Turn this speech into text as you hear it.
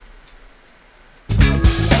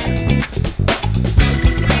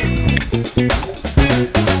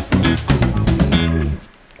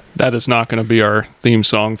That is not going to be our theme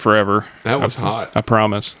song forever. That was hot. I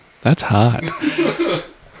promise. That's hot. I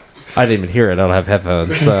didn't even hear it. I don't have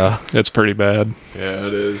headphones, so It's pretty bad. Yeah,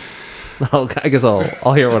 it is. I guess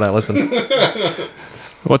I'll hear it when I listen.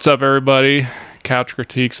 What's up, everybody? Couch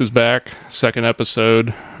Critiques is back. Second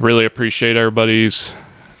episode. Really appreciate everybody's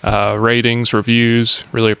ratings, reviews.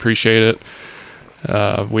 Really appreciate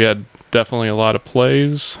it. We had definitely a lot of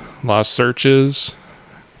plays, a lot of searches,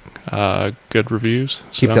 good reviews.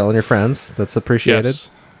 Keep telling your friends. That's appreciated. Yes.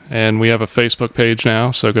 And we have a Facebook page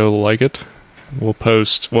now, so go like it. We'll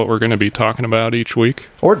post what we're going to be talking about each week.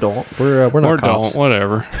 Or don't. We're not Or cops. don't,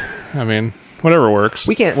 whatever. I mean, whatever works.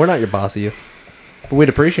 We're not your boss of you. But we'd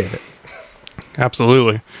appreciate it.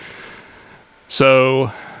 Absolutely.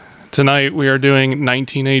 So, tonight we are doing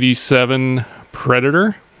 1987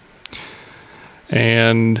 Predator.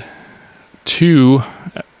 And 2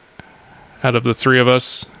 out of the 3 of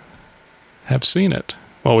us have seen it.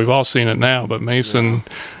 Well, we've all seen it now, but Mason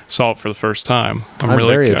saw it for the first time. I'm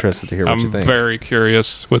really very interested to hear what you think. I'm very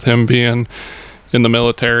curious with him being in the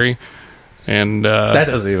military. And that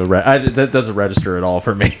doesn't even that doesn't register at all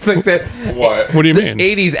for me. Like What? What do you the mean?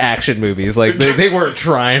 80s action movies, like they weren't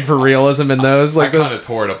trying for realism in those. I Like kind of those,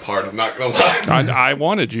 tore it apart. I'm not gonna lie. I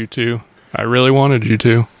wanted you to. I really wanted you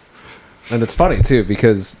to. and it's funny too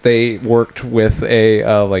because they worked with a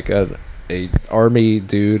army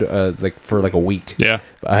dude like for like a week. Yeah.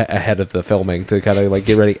 Ahead of the filming to kind of like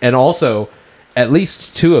get ready, and also at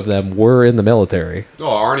least 2 of them were in the military. Oh,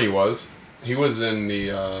 Arnie was. He was in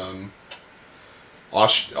the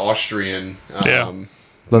Austrian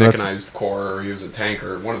mechanized corps, or he was a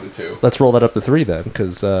tanker. One of the 2. Let's roll that up to 3 then,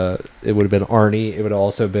 because it would have been Arnie. It would have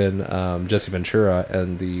also been Jesse Ventura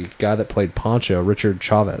and the guy that played Poncho, Richard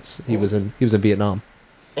Chavez. He was in Vietnam.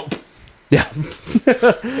 Yeah,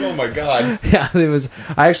 Oh my god. yeah. It was.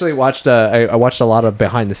 I actually watched. I watched a lot of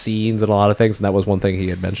behind the scenes and a lot of things, and that was one thing he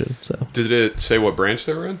had mentioned. So Did it say what branch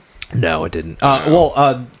they were in? no, it didn't.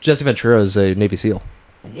 Jesse Ventura is a Navy SEAL.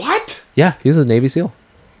 What? Yeah, he's a Navy SEAL.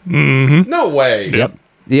 No way. Yep.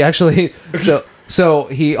 He actually so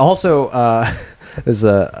he also is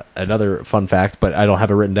another fun fact, but I don't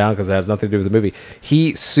have it written down because it has nothing to do with the movie.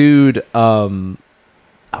 He sued oh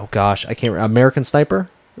gosh, I can't remember, American Sniper.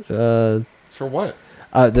 For what?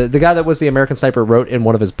 The guy that was the American Sniper wrote in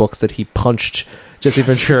one of his books that he punched Jesse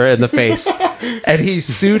Ventura in the face, and he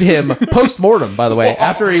sued him post-mortem, by the way,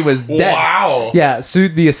 after he was dead. Wow. Yeah,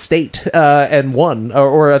 sued the estate and won,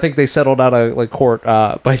 or I think they settled out of like court.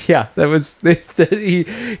 But yeah, that was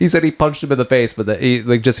he said he punched him in the face, but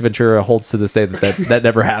Jesse Ventura holds to this day that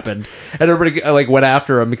never happened, and everybody like went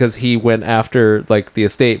after him because he went after like the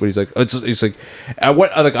estate, but he's like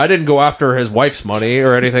I didn't go after his wife's money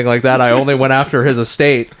or anything like that. I only went after his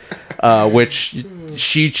estate, which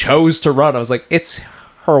she chose to run. I was like, it's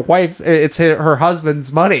her wife, it's her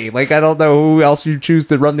husband's money. Like, I don't know who else you choose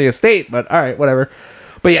to run the estate, but all right, whatever.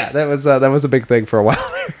 But yeah, that was a big thing for a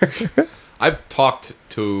while there. I've talked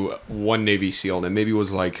to one Navy SEAL, and maybe it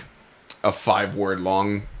was like a 5-word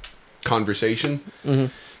long conversation.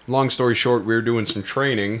 Mm-hmm. Long story short, we were doing some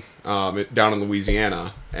training down in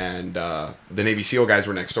Louisiana, and the Navy SEAL guys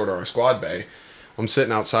were next door to our squad bay. I'm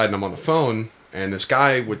sitting outside, and I'm on the phone, and this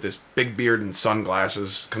guy with this big beard and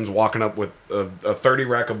sunglasses comes walking up with a 30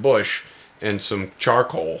 rack of bush and some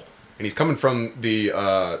charcoal. And he's coming from the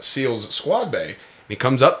SEAL's squad bay. And he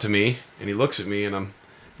comes up to me, and he looks at me, and I'm,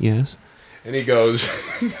 yes. And he goes,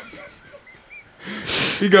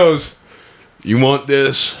 you want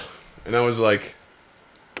this? And I was like,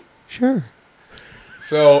 sure.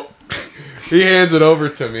 So he hands it over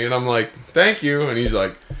to me, and I'm like, thank you. And he's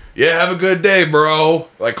like, yeah, have a good day, bro.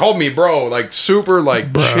 Like, called me bro. Like, super,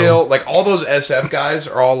 like, Bro. chill. Like, all those SF guys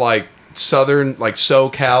are all, like, Southern, like,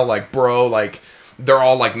 SoCal, like, bro. Like, they're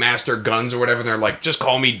all, like, Master Guns or whatever. And they're like, just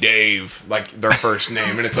call me Dave. Like, their first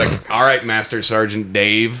name. And it's like, all right, Master Sergeant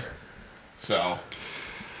Dave. So.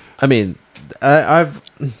 I mean, I've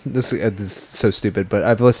this is so stupid, but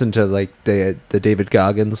I've listened to like the David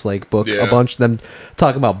Goggins like book a bunch of them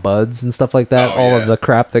talking about buds and stuff like that. All of the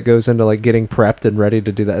crap that goes into like getting prepped and ready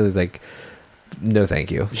to do that is like, no,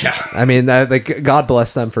 thank you. Yeah. I mean, like God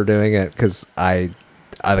bless them for doing it because I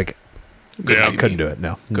couldn't do it.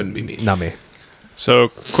 No, Couldn't be me. Not me. So,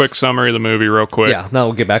 quick summary of the movie, real quick. Yeah. Now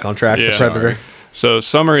we'll get back on track. Yeah. To Predator. So,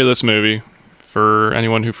 summary of this movie, for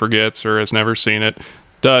anyone who forgets or has never seen it,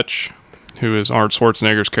 Dutch, who is Arnold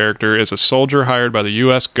Schwarzenegger's character, is a soldier hired by the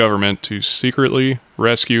U.S. government to secretly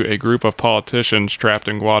rescue a group of politicians trapped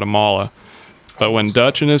in Guatemala. But when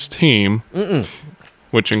Dutch and his team,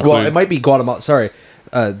 which includes... Well, it might be Guatemala. Sorry.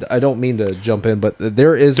 I don't mean to jump in, but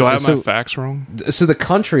there is. Do I have my facts wrong? So the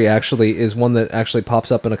country actually is one that actually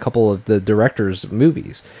pops up in a couple of the director's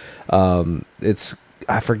movies. It's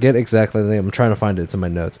I forget exactly the name. I'm trying to find it. It's in my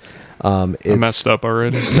notes. I messed up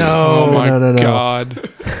already. No, oh my no. God.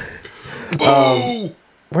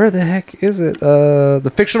 Where the heck is it?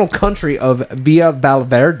 The fictional country of Villa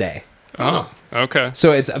Valverde. Oh, okay.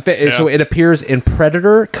 So so it appears in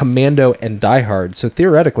Predator, Commando, and Die Hard. So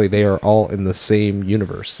theoretically, they are all in the same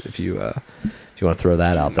universe. If you want to throw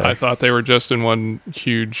that out there, I thought they were just in one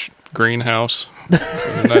huge greenhouse,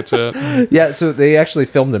 and that's it. Yeah. So they actually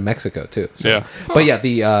filmed in Mexico too. So. Yeah. But yeah,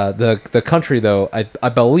 the country though, I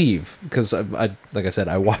believe, because I like I said,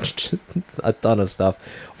 I watched a ton of stuff.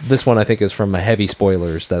 This one I think is from Heavy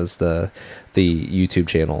Spoilers. That's the YouTube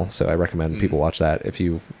channel. So I recommend people watch that if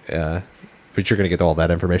you. But you're going to get all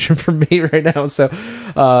that information from me right now. So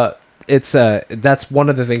it's that's one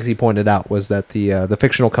of the things he pointed out was that the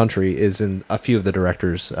fictional country is in a few of the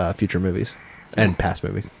director's future movies and past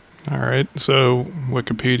movies. All right. So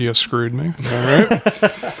Wikipedia screwed me. All right.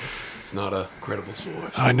 It's not a credible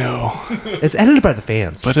source. I know. It's edited by the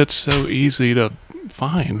fans. But it's so easy to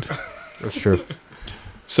find. That's true.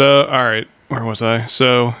 So, all right. Where was I?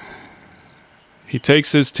 So he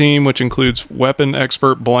takes his team, which includes weapon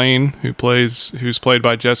expert Blaine, who's played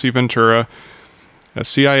by Jesse Ventura, a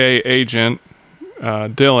CIA agent,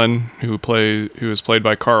 Dylan, who is played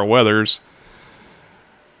by Carl Weathers.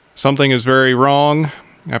 Something is very wrong.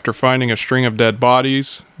 After finding a string of dead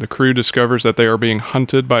bodies, the crew discovers that they are being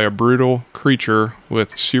hunted by a brutal creature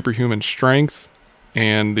with superhuman strength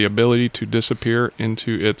and the ability to disappear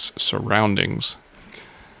into its surroundings.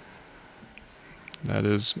 That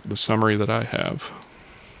is the summary that I have.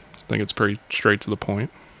 I think it's pretty straight to the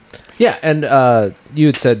point. Yeah, and you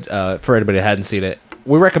had said, for anybody that hadn't seen it,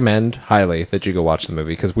 we recommend highly that you go watch the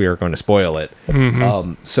movie because we are going to spoil it.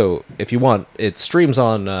 Mm-hmm. So if you want, it streams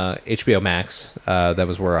on HBO Max. That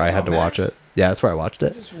was where I had to watch it. Yeah, that's where I watched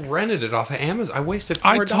it. I just rented it off of Amazon. I wasted $4.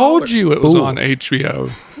 I told you it was on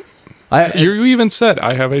HBO. You even said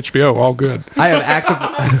I have HBO. All good. I've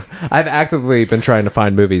actively been trying to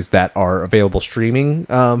find movies that are available streaming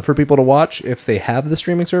for people to watch if they have the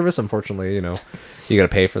streaming service. Unfortunately, you got to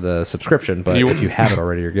pay for the subscrition, but if you have it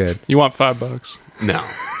already, you're good. You want $5? No.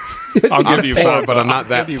 I'll give you $5, but I'm not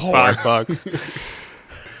that I'll give you poor.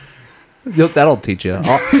 $5. That'll teach you.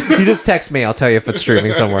 You just text me. I'll tell you if it's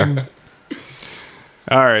streaming somewhere.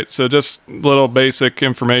 All right, so just little basic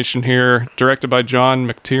information here. Directed by John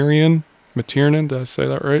McTiernan. McTiernan, did I say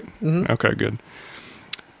that right? Mm-hmm. Okay, good.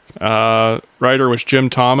 Writer was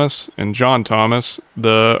Jim Thomas and John Thomas.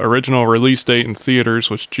 The original release date in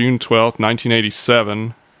theaters was June 12th,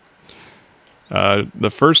 1987.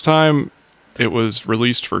 The first time it was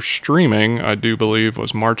released for streaming, I do believe,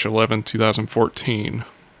 was March 11th, 2014.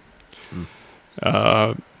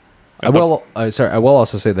 I will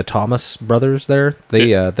also say the Thomas brothers there.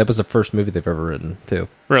 That was the first movie they've ever written too.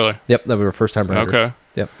 Really? Yep, that were first time writers. Okay.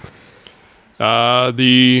 Yep.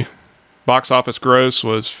 The box office gross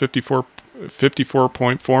was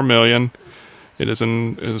 54.4 million. It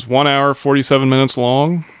is 1 hour 47 minutes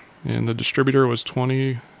long, and the distributor was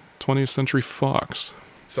 20th Century Fox.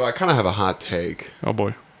 So I kind of have a hot take. Oh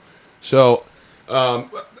boy. So the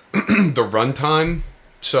runtime.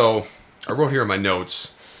 So I wrote here in my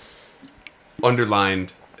notes,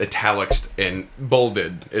 underlined, italics, and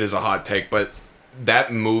bolded. It is a hot take, but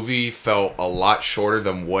that movie felt a lot shorter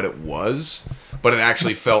than what it was. But it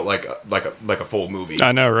actually felt like a full movie.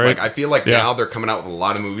 I know, right? Like I feel like now they're coming out with a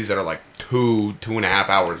lot of movies that are like 2.5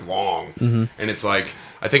 hours long, and it's like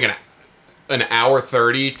I think an hour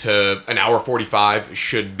 30 to an hour 45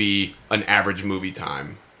 should be an average movie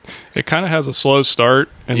time. It kind of has a slow start,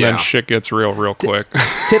 and then shit gets real quick.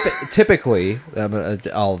 Typically,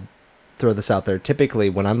 I'll throw this out there. Typically,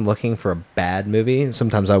 when I'm looking for a bad movie,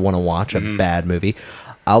 sometimes I want to watch a bad movie.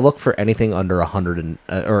 I'll look for anything under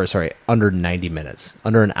under 90 minutes,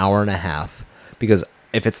 under an hour and a half, because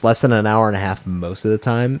if it's less than an hour and a half, most of the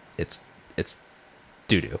time, it's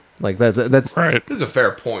doo-doo. Like that's right. That's a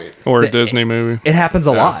fair point. Or a Disney movie. It happens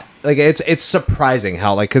a lot. Like it's surprising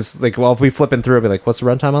how because if we flipping through, I'll be like, what's the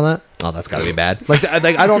runtime on that? Oh, that's got to be bad. Like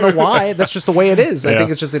I don't know why. That's just the way it is. I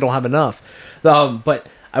think it's just they don't have enough. But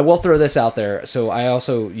I will throw this out there. So I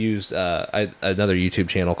also used another YouTube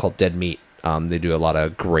channel called Dead Meat. They do a lot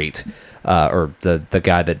of great, or the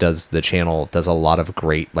guy that does the channel does a lot of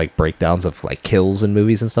great like breakdowns of like kills in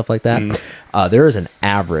movies and stuff like that. There is an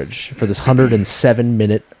average for this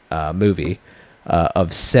 107-minute movie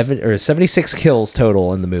of 76 kills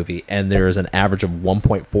total in the movie, and there is an average of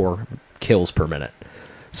 1.4 kills per minute.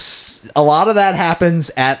 A lot of that happens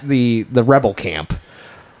at the rebel camp.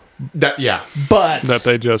 But that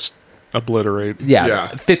they just obliterate. yeah.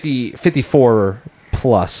 54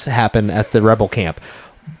 plus happen at the rebel camp.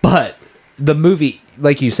 But the movie,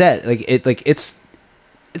 like you said, it's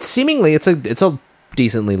seemingly it's a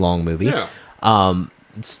decently long movie. Yeah.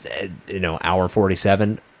 It's, hour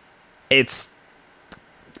 47.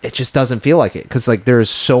 It just doesn't feel like it, because like there's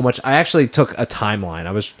so much. I actually took a timeline.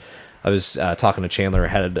 I was talking to Chandler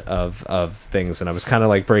ahead of things, and I was kind of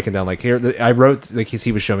like breaking down, like, here I wrote, like,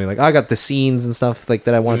 he was showing me, like, I got the scenes and stuff like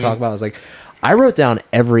that I want to talk about. I was like, I wrote down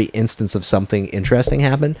every instance of something interesting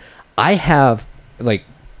happen. I have like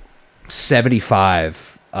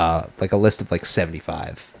 75, like a list of like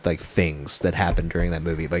 75 like things that happened during that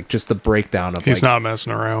movie, like just the breakdown of. He's not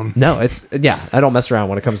messing around. No, it's I don't mess around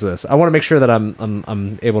when it comes to this. I want to make sure that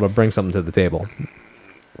I'm able to bring something to the table.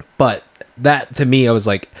 But that, to me, I was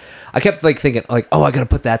like, I kept like thinking like, oh, I gotta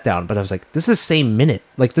put that down. But I was like, this is the same minute.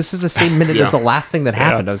 Like, this is the same minute as the last thing that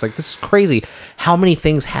happened. I was like, this is crazy. How many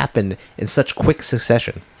things happened in such quick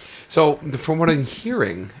succession? So, from what I'm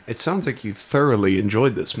hearing, it sounds like you thoroughly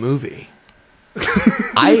enjoyed this movie.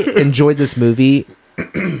 I enjoyed this movie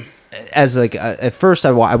as like at first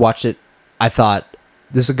I watched it. I thought,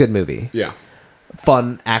 this is a good movie. Yeah.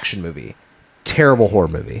 Fun action movie. Terrible horror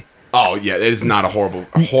movie. Oh yeah, it is not a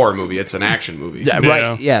horror movie. It's an action movie. Yeah,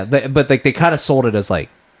 right. Yeah, but like they kind of sold it as like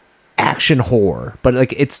action horror, but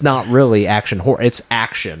like it's not really action horror. It's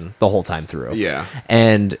action the whole time through. Yeah.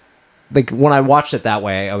 And like when I watched it that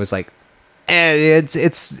way, I was like,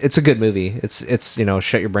 it's a good movie. It's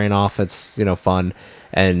shut your brain off. It's fun,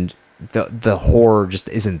 and the horror just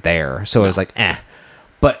isn't there. So I was like,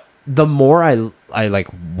 But the more I like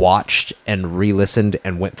watched and re-listened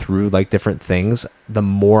and went through like different things, the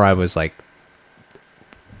more I was like,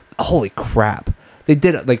 holy crap. They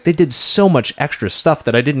did so much extra stuff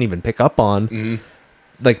that I didn't even pick up on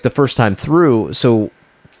like the first time through. So,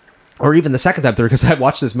 or even the second time through, because I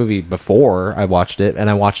watched this movie before I watched it, and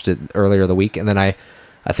I watched it earlier the week, and then I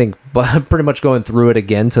think pretty much going through it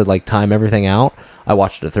again to like time everything out, I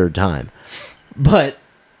watched it a third time. But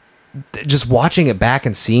just watching it back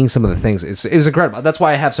and seeing some of the things, it was incredible. That's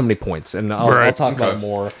why I have so many points, and I'll talk about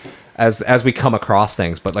more as we come across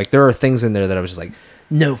things. But like there are things in there that I was just like,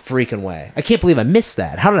 no freaking way! I can't believe I missed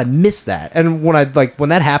that. How did I miss that? And when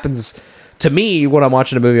that happens to me when I'm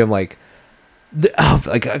watching a movie, I'm like,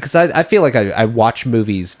 because I feel like I watch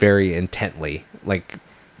movies very intently. Like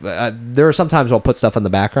there are sometimes I'll put stuff in the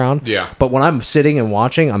background. Yeah. But when I'm sitting and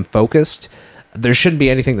watching, I'm focused. There shouldn't be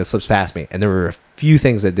anything that slips past me. And there were a few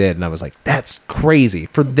things that did, and I was like, that's crazy.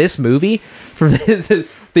 For this movie, for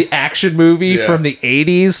the action movie from the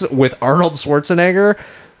 80s with Arnold Schwarzenegger,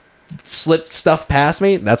 slipped stuff past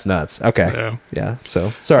me? That's nuts. Okay. Yeah.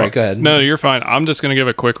 So, sorry, go ahead. No, you're fine. I'm just going to give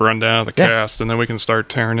a quick rundown of the cast, and then we can start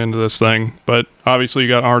tearing into this thing. But obviously, you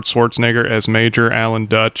got Arnold Schwarzenegger as Major Alan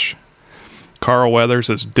Dutch. Carl Weathers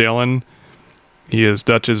as Dylan. He is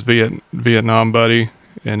Dutch's Vietnam buddy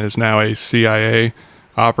and is now a CIA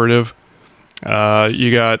operative.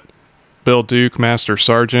 You got Bill Duke, Master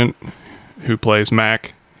Sergeant, who plays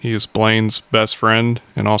Mac. He is Blaine's best friend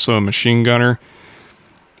and also a machine gunner.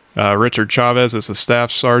 Richard Chavez is the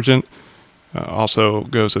staff sergeant. Also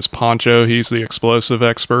goes as Pancho. He's the explosive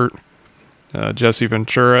expert. Jesse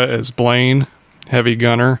Ventura as Blaine, heavy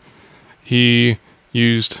gunner. He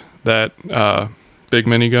used that big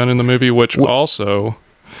minigun in the movie, which also...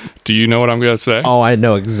 Do you know what I'm going to say? Oh, I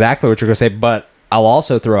know exactly what you're going to say, but I'll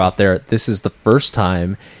also throw out there, this is the first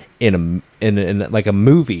time in like a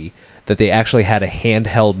movie that they actually had a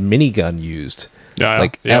handheld minigun used.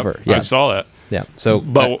 Ever. Yeah. I saw that. Yeah. So,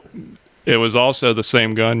 but it was also the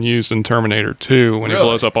same gun used in Terminator 2 when he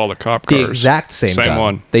blows up all the cop cars. The exact same gun.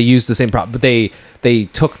 One. They used the same prop, but they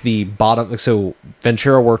took the bottom. So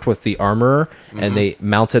Ventura worked with the armorer, and they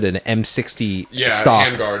mounted an M60 stock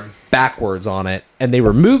handguard backwards on it, and they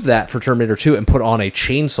removed that for Terminator 2 and put on a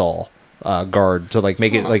chainsaw guard to like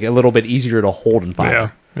make it like a little bit easier to hold and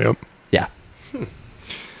fire. Yeah. Yep. Yeah.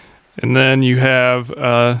 And then you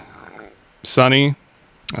have Sonny.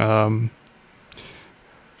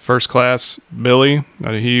 First class Billy,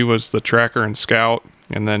 he was the tracker and scout,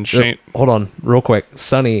 and then Shane. Hold on, real quick.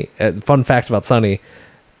 Sonny, fun fact about Sonny: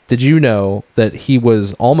 did you know that he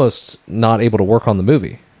was almost not able to work on the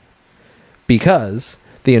movie because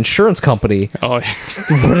the insurance company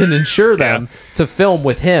wouldn't insure them to film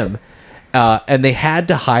with him, and they had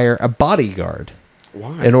to hire a bodyguard.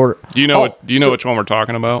 Why? In order, do you know which one we're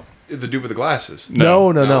talking about? The dude with the glasses.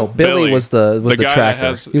 No. Billy was the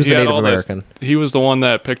tracker. He was the Native American. He was the one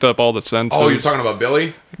that picked up all the sensors. Oh, you're talking about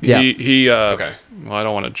Billy? Yeah. Well, I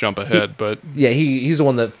don't want to jump ahead, but Yeah, he's the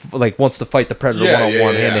one that like wants to fight the Predator Yeah,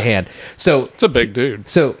 one-on-one, yeah, yeah. hand to hand. So it's a big dude.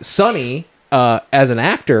 So Sonny, as an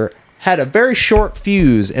actor, had a very short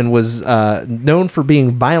fuse and was known for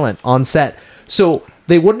being violent on set. So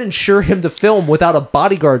they wouldn't insure him to film without a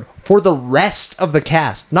bodyguard for the rest of the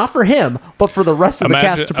cast. Not for him, but for the rest of the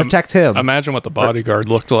cast to protect him. Imagine what the bodyguard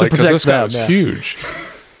looked like, because protect this guy them, was yeah. huge.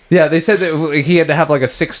 Yeah, they said that he had to have like a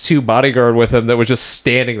 6'2" bodyguard with him that was just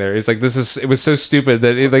standing there. He's like, it was so stupid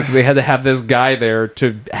that they had to have this guy there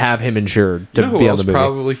to have him insured to You know who be on else the movie.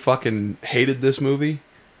 probably fucking hated this movie?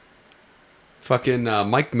 Fucking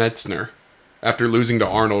Mike Metzner. After losing to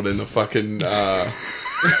Arnold in the fucking...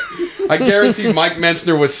 I guarantee Mike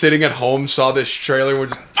Metzner was sitting at home, saw this trailer, and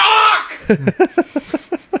was just, fuck!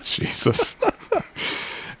 Jesus.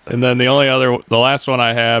 And then the last one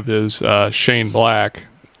I have is Shane Black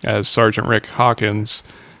as Sergeant Rick Hawkins,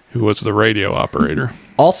 who was the radio operator.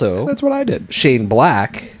 Also, That's what I did. Shane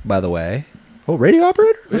Black, by the way. Oh, radio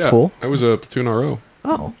operator? That's Yeah, cool. I was a platoon RO.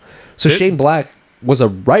 Oh. So Shane Black was a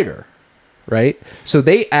writer, right? So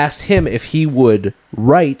they asked him if he would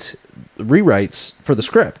write rewrites for the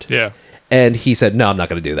script. Yeah. And he said, no, I'm not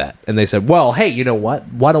going to do that. And they said, well, hey, you know what?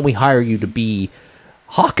 Why don't we hire you to be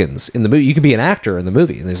Hawkins in the movie? You can be an actor in the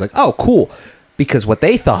movie. And he's like, oh, cool. Because what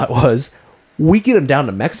they thought was, we get him down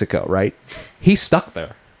to Mexico, right? He's stuck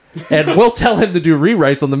there. And we'll tell him to do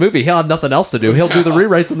rewrites on the movie. He'll have nothing else to do. He'll do the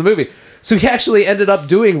rewrites on the movie. So he actually ended up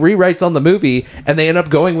doing rewrites on the movie, and they end up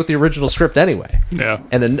going with the original script anyway. Yeah.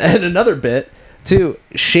 And another bit too.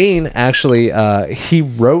 Shane actually he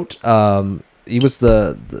wrote. He was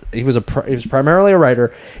primarily a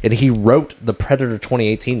writer, and he wrote the Predator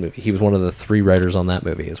 2018 movie. He was one of the 3 writers on that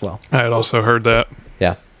movie as well. I had also heard that.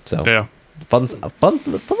 Yeah. So Yeah. fun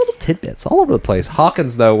little tidbits all over the place.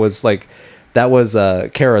 Hawkins though was like that was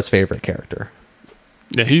Kara's favorite character.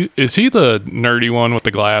 Yeah, is he the nerdy one with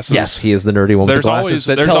the glasses? Yes, he is the nerdy one with the There's glasses.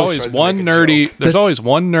 always tries to one make a nerdy. joke. There's always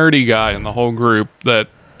one nerdy guy in the whole group that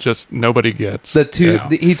just nobody gets.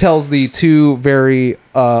 He tells the 2 very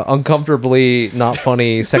uncomfortably not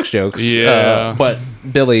funny sex jokes. Yeah. But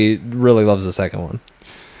Billy really loves the second one.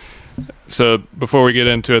 So before we get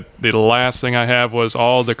into it, the last thing I have was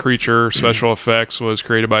all the creature special effects was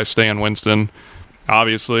created by Stan Winston.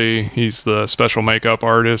 Obviously, he's the special makeup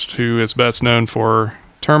artist who is best known for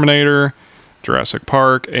Terminator, Jurassic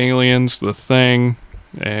Park, Aliens, The Thing,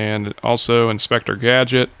 and also Inspector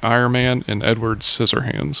Gadget, Iron Man, and Edward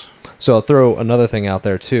Scissorhands. So I'll throw another thing out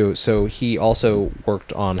there too. So he also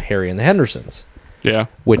worked on Harry and the Hendersons, Yeah.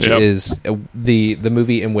 which Yep. is the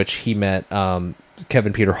movie in which he met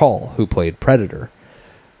Kevin Peter Hall, who played Predator.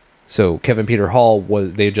 So Kevin Peter Hall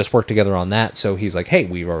they had just worked together on that. So he's like, hey,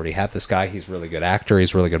 we already have this guy. He's a really good actor.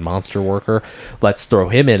 He's a really good monster worker. Let's throw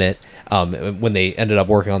him in it. When they ended up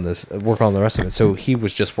working on the rest of it. So he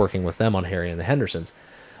was just working with them on Harry and the Hendersons.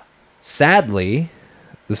 Sadly,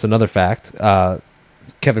 this is another fact.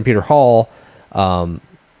 Kevin Peter Hall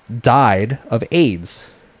died of AIDS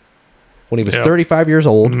when he was Yep. 35 years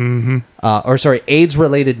old.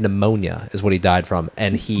 AIDS-related pneumonia is what he died from,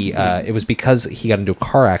 and it was because he got into a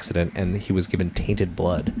car accident and he was given tainted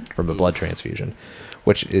blood from a blood transfusion,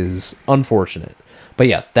 which is unfortunate. But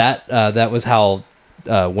yeah, that was how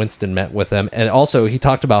Winston met with them, and also he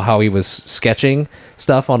talked about how he was sketching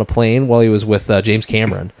stuff on a plane while he was with James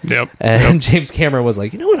Cameron. Yep. And James Cameron was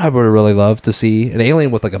like, you know what I would really love to see? An alien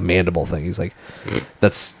with like a mandible thing. He's like,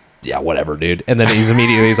 yeah, whatever, dude. And then he's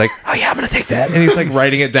like, oh yeah, I'm gonna take that. And he's like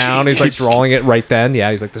writing it down. He's like drawing it right then.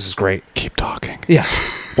 Yeah, he's like, this is great. Keep talking. Yeah.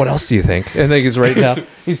 What else do you think? And then he's writing down.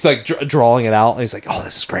 He's like drawing it out. And he's like, oh,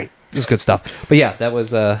 this is great. This is good stuff. But yeah, that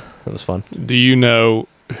was fun. Do you know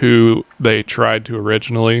who they tried to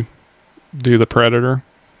originally do the Predator?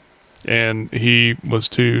 And he was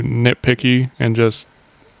too nitpicky and just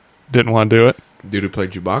didn't want to do it? Dude who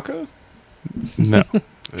played Chewbacca? No.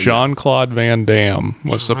 Jean-Claude Van Damme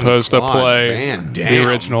was supposed to Jean-Claude play Van the Damme.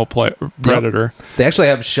 original Predator. They actually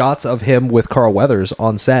have shots of him with Carl Weathers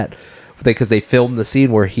on set because they filmed the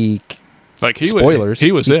scene where he Like Spoilers.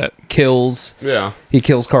 He was it. kills Yeah.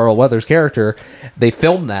 Carl Weathers' character. They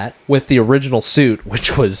filmed that with the original suit,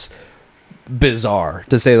 which was bizarre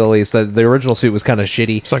to say the least. The original suit was kind of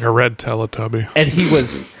shitty, It's like a red Teletubby. and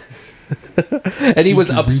he was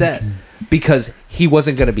upset because he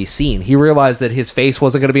wasn't going to be seen. He realized that his face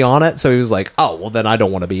wasn't going to be on it, so he was like, "Oh, well, then I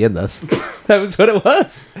don't want to be in this." That was what it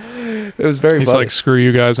was. It was very He's funny. like, screw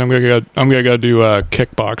you guys. I'm gonna go do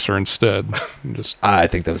kickboxer instead. Just I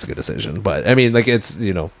think that was a good decision, but I mean, like, it's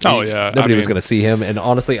Oh, yeah. nobody I was mean- going to see him, and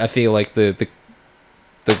honestly, I feel like the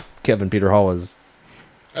Kevin Peter Hall was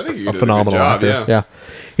I think you a did phenomenal a good job, actor. Yeah,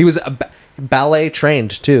 he was. ballet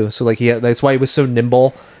trained too, so like that's why he was so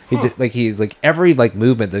nimble. He did, like he's like every like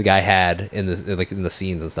movement the guy had in this like in the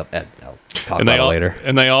scenes and stuff. I'll talk about it later.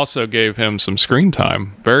 And they also gave him some screen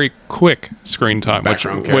time, very quick screen time,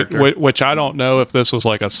 Background character. which I don't know if this was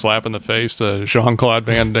like a slap in the face to Jean-Claude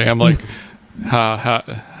Van Damme, like,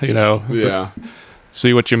 Yeah.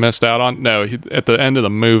 see what you missed out on. No, at the end of the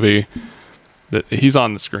movie, he's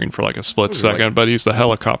on the screen for like a split second, but he's the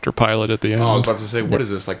helicopter pilot at the end. Oh, I was about to say, what is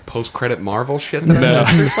this, like post-credit Marvel shit that I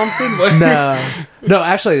watched or something? Like, No,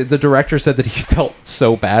 actually, the director said that he felt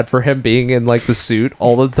so bad for him being in like the suit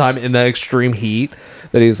all the time in that extreme heat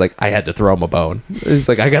that he was like, I had to throw him a bone. He's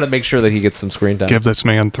like, I got to make sure that he gets some screen time. Give this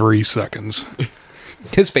man 3 seconds.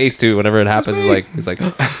 His face too, whenever it happens, is like he's like,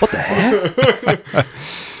 what the heck?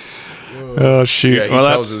 Oh shoot! yeah, he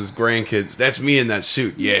tells his grandkids, "That's me in that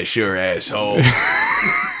suit." Yeah, sure, asshole.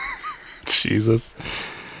 Jesus.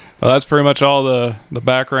 Well, that's pretty much all the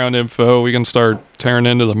background info. We can start tearing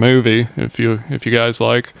into the movie if you guys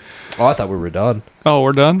like. Oh, I thought we were done. Oh,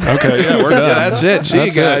 we're done? Okay, yeah, we're done. Yeah, that's it. See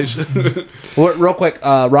you That's guys. Well, real quick,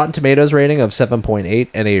 Rotten Tomatoes rating of 7.8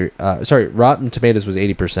 and Rotten Tomatoes was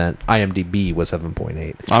 80%. IMDb was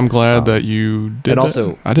 7.8. I'm glad that you did and that.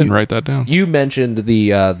 also, I didn't write that down. You mentioned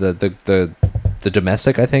the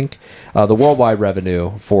domestic, I think. The worldwide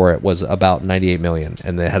revenue for it was about 98 million,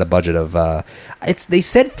 and they had a budget of they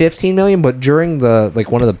said 15 million, but during the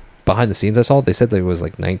like one of the behind the scenes I saw, they said that it was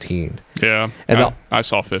like 19. Yeah, And I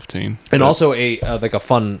saw 15. And also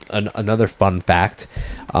another fun fact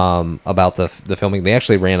about the filming, they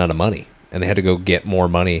actually ran out of money and they had to go get more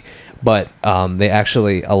money, but they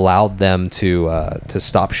actually allowed them to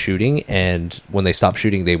stop shooting, and when they stopped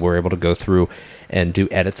shooting, they were able to go through and do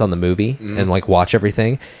edits on the movie and like watch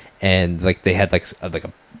everything, and like they had like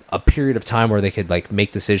a period of time where they could like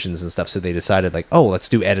make decisions and stuff. So they decided like, oh, let's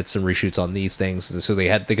do edits and reshoots on these things. So they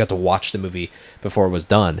got to watch the movie before it was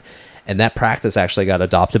done. And that practice actually got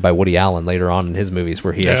adopted by Woody Allen later on in his movies,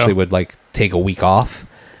 where he actually would like take a week off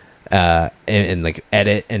and like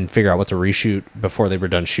edit and figure out what to reshoot before they were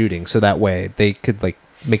done shooting. So that way they could like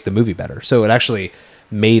make the movie better. So it actually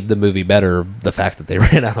made the movie better, the fact that they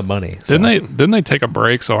ran out of money. So. Didn't they take a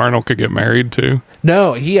break so Arnold could get married too?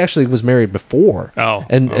 No, he actually was married before. Oh,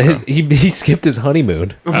 and okay. he skipped his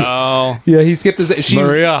honeymoon. Oh, Yeah, he skipped his.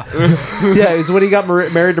 Maria. Yeah, it was when he got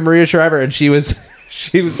married to Maria Shriver, and she was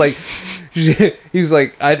like, he was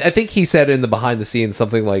like, I think he said in the behind the scenes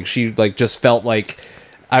something like she like just felt like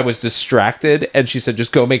I was distracted, and she said,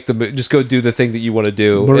 just go do the thing that you want to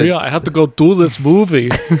do. Maria, I have to go do this movie.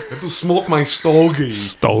 I have to smoke my stogie.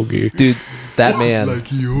 Stogie. Dude, that man,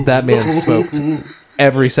 that man smoked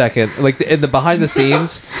every second. Like in the behind the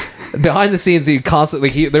scenes, he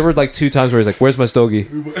constantly there were like 2 times where he's like, "Where's my stogie?"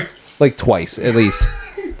 Like twice at least.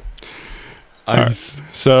 Ice.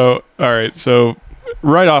 So, all right. So,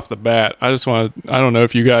 right off the bat, I don't know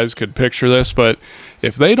if you guys could picture this, but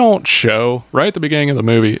if they don't show, right at the beginning of the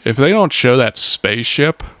movie, if they don't show that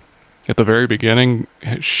spaceship at the very beginning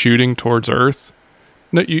shooting towards Earth,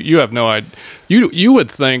 no, you have no idea. You would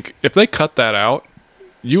think, if they cut that out,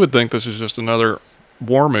 you would think this is just another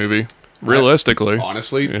war movie, realistically.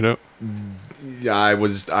 Honestly, you know? yeah, I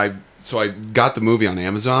got the movie on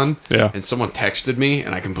Amazon, Yeah. and someone texted me,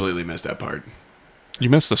 and I completely missed that part. You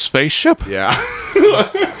missed the spaceship? Yeah.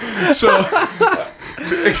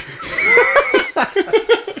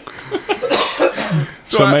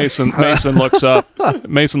 So Mason looks up.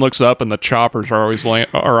 Mason looks up, and the choppers are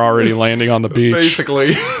already landing on the beach.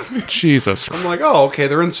 basically, Jesus. I'm like, oh, okay,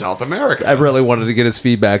 they're in South America. I really wanted to get his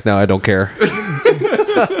feedback. Now I don't care.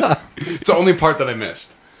 It's the only part that I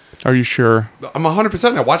missed. Are you sure? I'm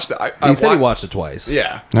 100%. I watched it. He said he watched it twice.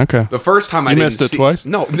 Yeah. Okay. The first time I You didn't missed it see, twice?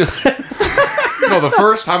 No. No, the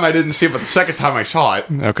first time I didn't see it, but the second time I saw it.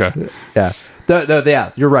 Okay. Yeah.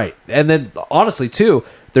 Yeah, you're right. And then, honestly, too,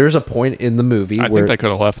 there's a point in the movie I where think they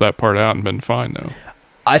could have left that part out and been fine, though.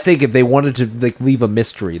 I think if they wanted to like leave a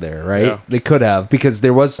mystery there, right? Yeah. They could have, because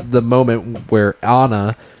there was the moment where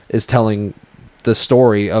Anna is telling the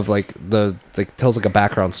story of tells like a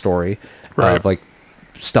background story Right. of like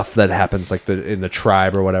stuff that happens like in the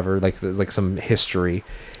tribe or whatever, like there's like some history,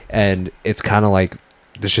 and it's kind of like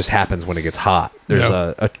this just happens when it gets hot. There's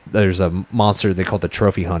there's a monster they call the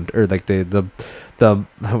trophy hunt, or like the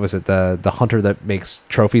what was it, the hunter that makes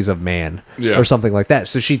trophies of man, or something like that.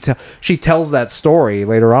 So she tells that story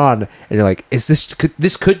later on, and you're like, this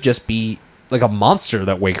could just be like a monster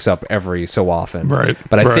that wakes up every so often. Right,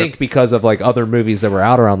 But I right. think because of like other movies that were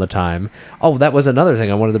out around the time. Oh, that was another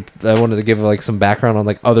thing I wanted to give like some background on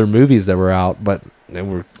like other movies that were out, but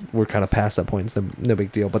we're kind of past that point. It's no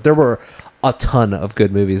big deal. But there were a ton of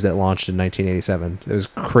good movies that launched in 1987. It was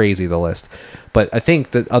crazy, the list. But I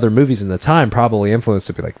think that other movies in the time probably influenced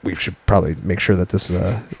to be like, we should probably make sure that this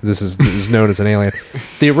is known as an alien.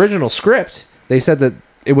 The original script, they said that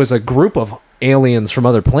it was a group of aliens from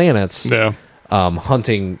other planets Yeah.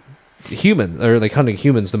 hunting humans, or like hunting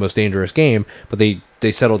humans, the most dangerous game. But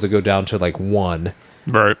they settled to go down to like one,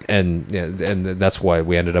 Right. and that's why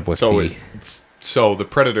we ended up with So the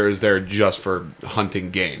predator is there just for hunting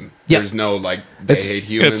game. Yeah. There's no like they It's- hate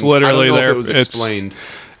humans. it's literally I don't know there- If it was it's- explained.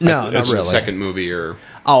 No, not it's the really. second movie or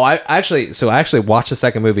Oh, I actually watched the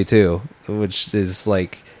second movie too, which is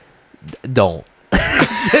like, don't.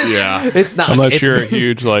 yeah. It's not. Unless it's, you're a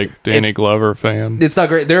huge like Danny it's- Glover fan. It's not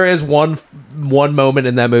great. There is one moment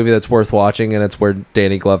in that movie that's worth watching, and it's where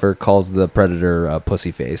Danny Glover calls the predator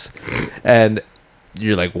pussy face, and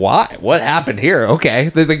you're like, why? What happened here? Okay,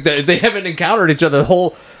 they haven't encountered each other.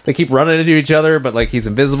 They keep running into each other, but like he's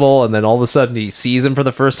invisible, and then all of a sudden he sees him for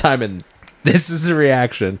the first time, and this is the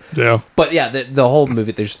reaction. Yeah. But yeah, the whole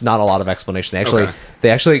movie, there's not a lot of explanation. They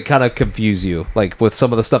actually kind of confuse you, like with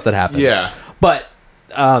some of the stuff that happens. Yeah. But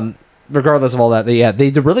regardless of all that, they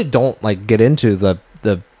really don't like get into the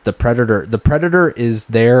predator. The predator is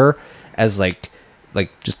there as like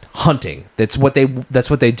just hunting. That's what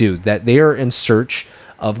they do. That they are in search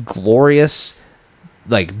of glorious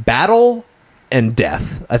like battle and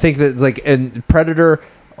death. I think that like in Predator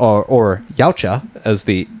or Yautja, as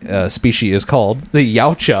the species is called, the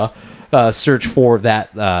Yautja search for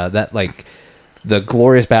that like the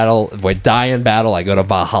glorious battle. If I die in battle, I go to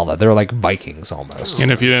Valhalla. They're like Vikings almost.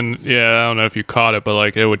 And if you didn't, I don't know if you caught it, but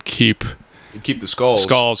like it would keep You keep the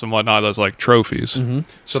skulls. and whatnot as like trophies.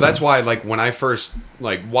 So that's why, like, when I first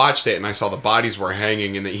like watched it and I saw the bodies were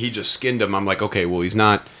hanging and that he just skinned them, I'm like, okay, well, he's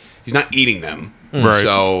not eating them. Right.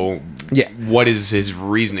 So, Yeah. what is his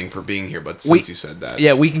reasoning for being here? But since you said that,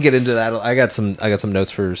 Yeah, we can get into that. I got some notes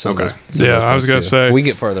for some. Okay. Of those, some of those I was points, gonna too. say we can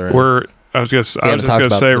get further in. I was just haven't talked gonna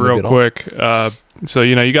about say the movie real at all. quick. So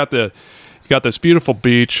you got this beautiful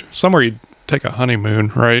beach somewhere you take a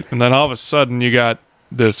honeymoon, right? And then all of a sudden you got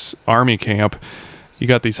this army camp. You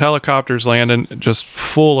got these helicopters landing, just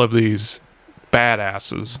full of these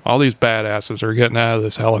badasses. All these badasses are getting out of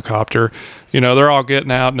this helicopter. They're all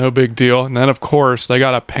getting out, no big deal. And then of course they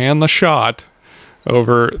got to pan the shot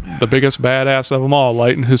over the biggest badass of them all,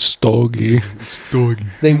 lighting his stogie.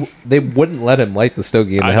 They wouldn't let him light the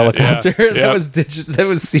stogie in the helicopter. yeah. That was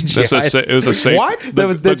CGI. It was a safety. What? That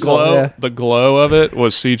was the digital, glow. yeah. The glow of it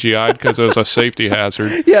was CGI because it was a safety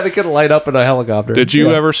hazard. Yeah, they couldn't light up in a helicopter. Did you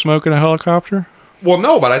Yeah. ever smoke in a helicopter? Well,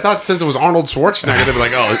 no, but I thought since it was Arnold Schwarzenegger, they'd be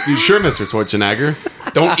like, "Oh, you sure, Mr. Schwarzenegger?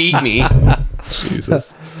 Don't eat me."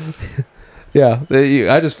 Jesus. Yeah,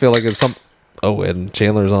 I just feel like it's some. Oh, and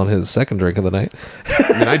Chandler's on his second drink of the night.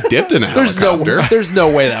 I mean, I dipped in a There's helicopter. there's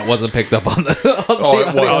no way that wasn't picked up on the. Oh,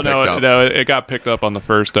 it was. Oh picked up. no! It got picked up on the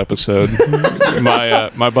first episode.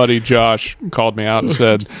 My buddy Josh called me out and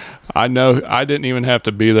said, "I know. I didn't even have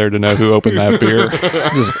to be there to know who opened that beer.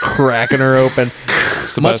 Just cracking her open,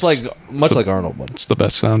 It's the much best- like Arnold would. It's the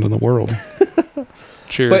best sound in the world."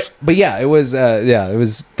 Cheers. But yeah, it was it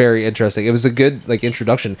was very interesting. It was a good like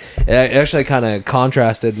introduction. It actually kind of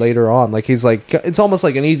contrasted later on. Like he's like it's almost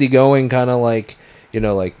like an easygoing kind of like he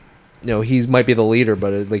might be the leader,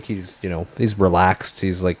 but like he's he's relaxed.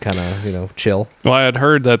 He's like kind of chill. Well, I had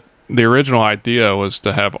heard that the original idea was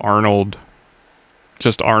to have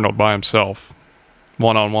just Arnold by himself,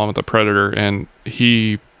 one-on-one with the Predator, and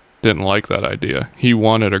he didn't like that idea. He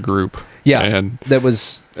wanted a group. Yeah, And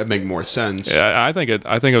That'd make more sense. I think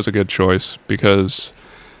it was a good choice because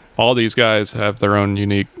all these guys have their own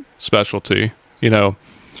unique specialty,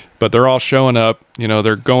 but they're all showing up,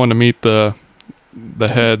 they're going to meet the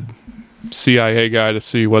head CIA guy to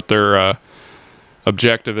see what their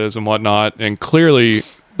objective is and whatnot. And clearly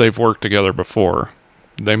they've worked together before.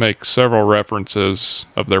 They make several references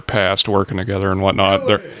of their past working together and whatnot.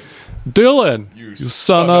 Dylan, you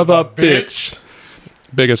son of a bitch.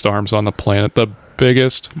 Biggest arms on the planet. The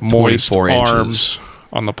biggest moist 24 inches. arms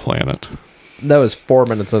on the planet. That was 4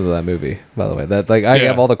 minutes into that movie, by the way. That like I Yeah.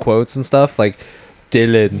 have all the quotes and stuff. Like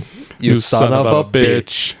Dylan, you son of a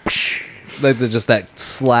bitch. Like just that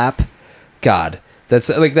slap. God, that's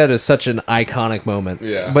like that is such an iconic moment.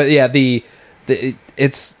 Yeah. But yeah,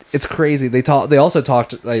 it's crazy. They also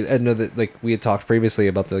talked. I know that like we had talked previously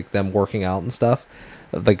about them working out and stuff,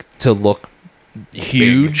 like to look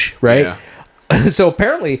huge, right? Yeah. So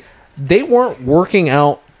apparently they weren't working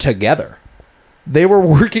out together. they were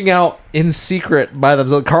working out in secret by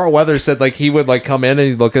themselves. Carl Weathers said like he would like come in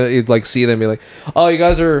and he'd like see them and be like, "Oh, you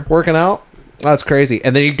guys are working out? That's crazy."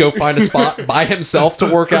 And then he'd go find a spot by himself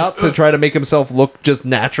to work out to try to make himself look just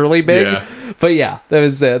naturally big. Yeah. But yeah,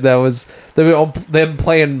 that was them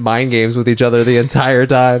playing mind games with each other the entire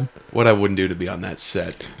time. What I wouldn't do to be on that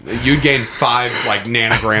set. You'd gain 5 like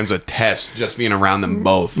nanograms of test just being around them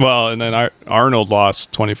both. Well, and then Arnold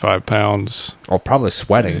lost 25 pounds. Oh, probably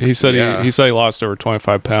sweating. He said Yeah. he said he lost over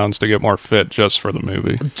 25 pounds to get more fit just for the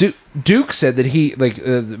movie. Duke said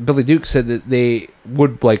that Billy Duke said that they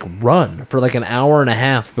would like run for like an hour and a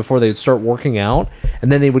half before they'd start working out, and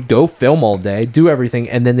then they would go film all day, do everything,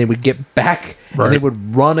 and then they would get back and they Right.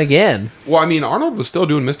 would run again. Well, I mean, Arnold was still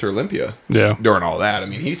doing Mr. Olympia. Yeah. During all that. I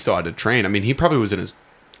mean, he still had to train. I mean, he probably was in his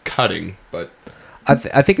cutting, but I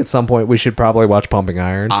think at some point we should probably watch Pumping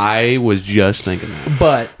Iron, I was just thinking that.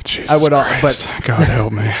 but Jesus I would, Christ. God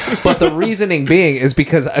help me. but the reasoning being is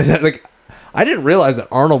because I didn't realize that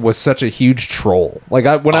Arnold was such a huge troll. Like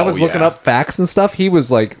when I Oh, was looking yeah. up facts and stuff, he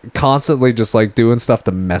was like constantly just like doing stuff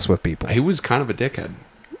to mess with people. He was kind of a dickhead.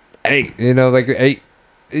 Hey, you know, like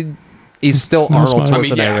he's still Arnold my- I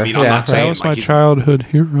mean, Schwarzenegger. yeah, I mean, I'm not That saying was like my he's- childhood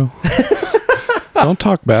hero. Don't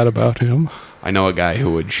talk bad about him. I know a guy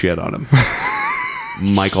who would shit on him.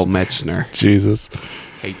 Michael Metzner Jesus.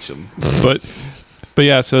 hates him. But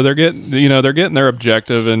yeah, so they're getting their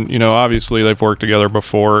objective, and obviously they've worked together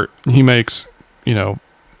before. He makes I don't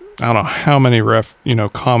know how many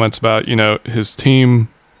comments about his team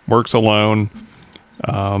works alone.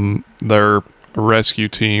 They're a rescue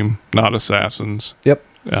team, not assassins. Yep.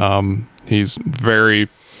 He's very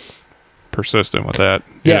persistent with that.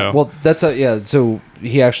 you Yeah, know. well, so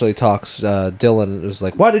he actually talks. Dylan was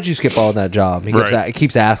like, "Why did you skip on that job?" He Right.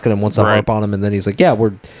 keeps asking him, wants to Right. harp on him, and then he's like, "Yeah,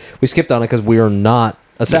 we skipped on it because we are not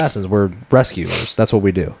assassins. We're rescuers. That's what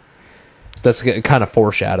we do." That's kind of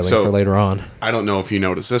foreshadowing So- for later on. I don't know if you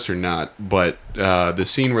noticed this or not, but the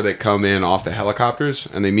scene where they come in off the helicopters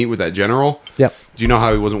and they meet with that general. Yep. Do you know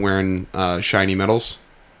how he wasn't wearing shiny metals?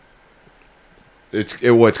 It's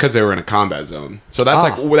because they were in a combat zone. So that's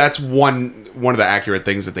that's one of the accurate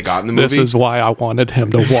things that they got in the movie. This is why I wanted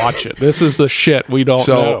him to watch it. This is the shit we don't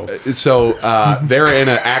know. So they're in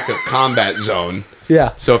an active combat zone.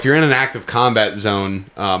 Yeah. So if you're in an active combat zone,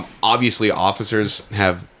 obviously officers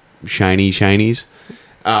have shinies.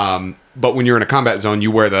 But when you're in a combat zone,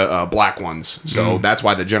 you wear the black ones. So that's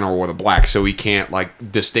why the general wore the black. So he can't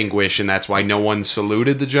distinguish, and that's why no one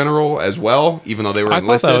saluted the general as well, even though they were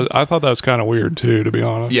enlisted. I thought that was kind of weird too, to be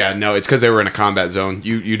honest. Yeah, no, it's because they were in a combat zone.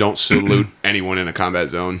 You don't salute anyone in a combat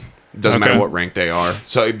zone. Doesn't matter Okay. what rank they are.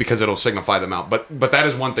 So because it'll signify them out. But that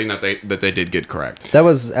is one thing that they did get correct. That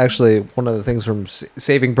was actually one of the things from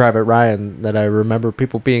Saving Private Ryan that I remember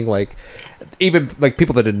people being like, even like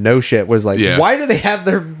people that didn't know shit was like, Yeah. why do they have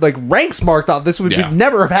their ranks marked off? This would Yeah.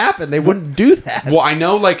 never have happened. They wouldn't do that. Well, I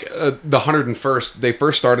know the 101st, they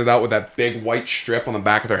first started out with that big white strip on the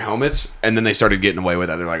back of their helmets, and then they started getting away with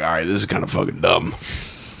that. They're like, all right, this is kind of fucking dumb.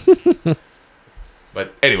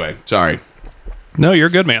 But anyway, sorry. No, you're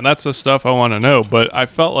good, man. That's the stuff I want to know. But I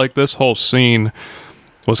felt like this whole scene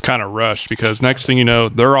was kind of rushed because next thing you know,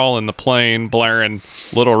 they're all in the plane blaring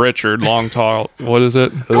Little Richard, Long Tall. What is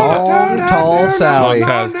it? Long, tall Sally.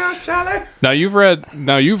 Long Tall- Now you've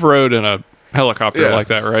rode in a helicopter Yeah. like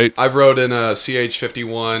that, right? I've rode in a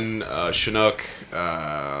CH-51, Chinook,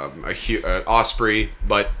 Osprey,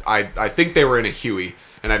 but I think they were in a Huey,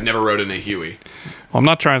 and I've never rode in a Huey. Well, I'm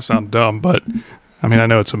not trying to sound dumb, but I mean, I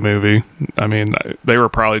know it's a movie. I mean, they were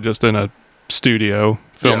probably just in a studio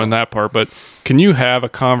filming Yeah. that part, but can you have a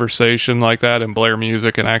conversation like that and blare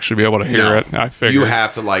music and actually be able to hear No. it? I figured. You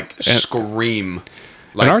have to scream.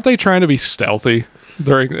 And aren't they trying to be stealthy?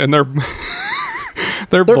 They're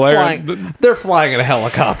They're blaring. flying. They're flying in a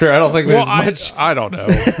helicopter. I don't think there's Well, much. I don't know.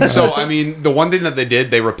 So I mean, the one thing that they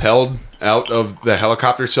did, they rappelled out of the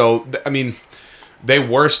helicopter. So I mean, they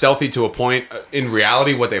were stealthy to a point. In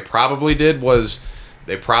reality, what they probably did was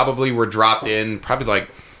they probably were dropped in probably I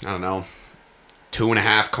don't know,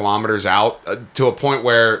 2.5 kilometers out to a point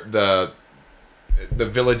where the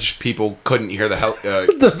village people couldn't hear the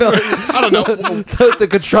I don't know. the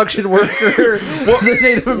construction worker, the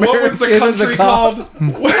Native American, What was the and country cop. called?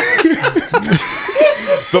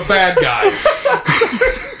 The bad guys.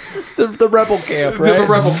 It's the rebel camp, right? The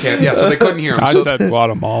rebel camp. Yeah, so they couldn't hear them. I So said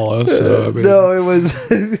Guatemala, so I mean, No, it was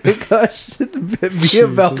gosh, Via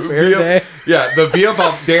Valverde. yeah, the Via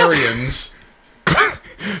Valdarians.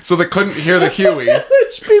 So they couldn't hear the Huey.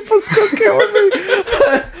 Which people still killing me.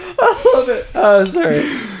 I love it. Oh, sorry.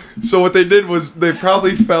 So what they did was they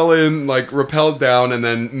probably fell in, rappelled down, and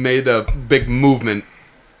then made a big movement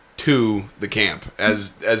to the camp.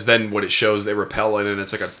 As then what it shows, they rappel in, and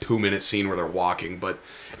it's like a 2-minute scene where they're walking. But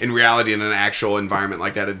in reality, in an actual environment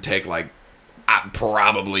like that, it'd take like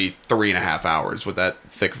probably 3.5 hours with that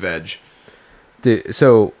thick veg. Dude,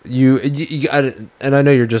 so you and I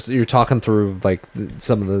know you're talking through like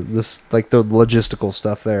some of the logistical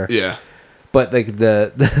stuff there. Yeah. But like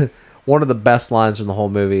the one of the best lines from the whole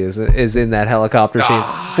movie is in that helicopter scene.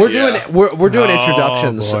 We're doing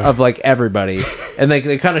introductions of like everybody, and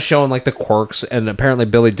they kind of showing like the quirks. And apparently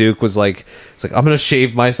Billy Duke was like, "It's like I'm gonna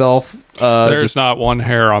shave myself." There's not one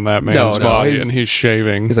hair on that man's body, and he's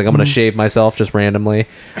shaving. He's like, "I'm gonna shave myself just randomly,"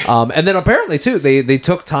 and then apparently too they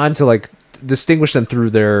took time to like distinguish them through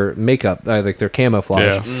their makeup, like their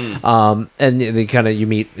camouflage. Yeah. And they kind of you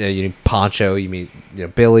meet Poncho, you meet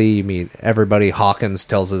Billy, you meet everybody. Hawkins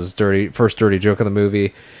tells his first dirty joke of the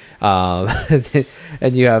movie,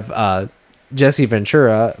 and you have Jesse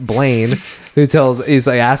Ventura, Blaine, who he's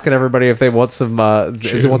like asking everybody if they want some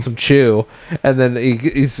chew, and then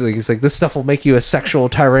he's like, this stuff will make you a sexual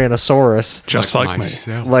tyrannosaurus, just like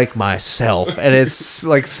me, like myself. And it's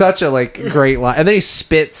like such a like great line, and then he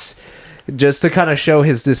spits just to kind of show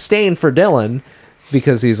his disdain for Dylan,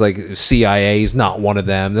 because he's like CIA, he's not one of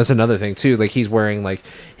them. That's another thing too, like he's wearing like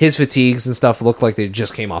his fatigues and stuff look like they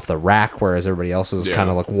just came off the rack, whereas everybody else is kind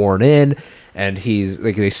of like worn in, and he's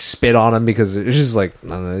like, they spit on him because it's just like,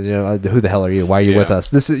 who the hell are you, why are you with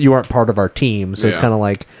us, you aren't part of our team. So it's kind of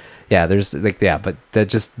like, there's like, but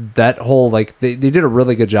that whole like they did a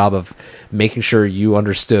really good job of making sure you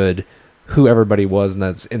understood who everybody was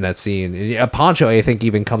in that scene. And Poncho, I think,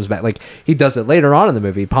 even comes back. Like, he does it later on in the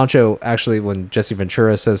movie. Poncho, actually, when Jesse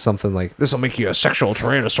Ventura says something like, this will make you a sexual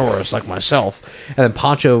tyrannosaurus like myself, and then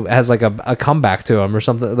Poncho has like a comeback to him or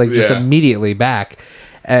something, like just immediately back.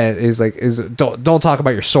 And he's like, don't talk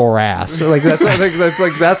about your sore ass. Like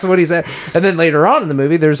that's what he said. And then later on in the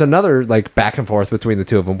movie, there's another like back and forth between the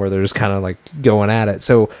two of them where they're just kind of like going at it.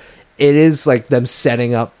 So it is like them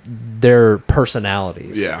setting up their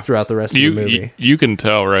personalities throughout the rest of the movie. You can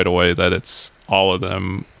tell right away that it's all of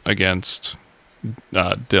them against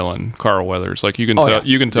Dylan, Carl Weathers. Like you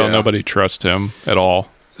can tell nobody trusts him at all.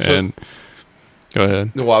 And go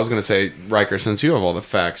ahead. Well, I was going to say, Riker, since you have all the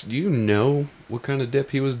facts, do you know what kind of dip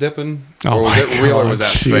he was dipping? Oh, or was it real or was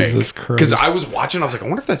that Jesus fake? Because I was watching, I was like, I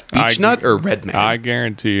wonder if that's Beach Nut or Red Man. I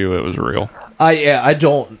guarantee you it was real. I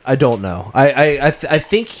don't know. I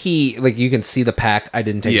think he, like, you can see the pack. I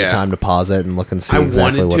didn't take the time to pause it and look and see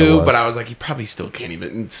exactly what it was. I wanted to, but I was like, you probably still can't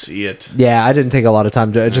even see it. Yeah, I didn't take a lot of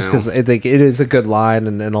time to, just because it is a good line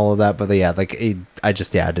and all of that. But I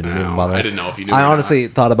didn't even bother. I didn't know if you knew. I honestly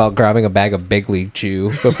thought about grabbing a bag of Big League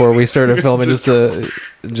Chew before we started filming, just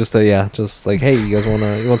like, hey, you guys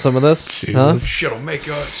want some of this? Jesus. Huh? Shit'll make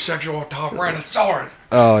you a sexual tyrannosaurus.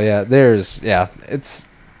 Oh yeah, it's.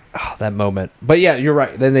 Oh, that moment. But yeah, you're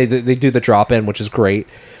right. Then they do the drop in, which is great.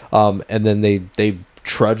 And then they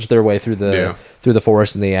trudge their way through the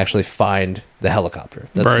forest, and they actually find the helicopter.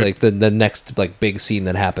 That's like the next like big scene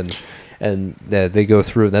that happens, and they go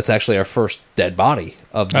through. And that's actually our first dead body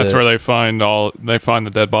of. That's where they find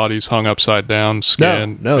the dead bodies hung upside down,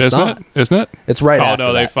 skinned. No, it's not. Isn't it? It's right. Oh after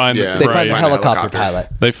no, that. they find the helicopter pilot.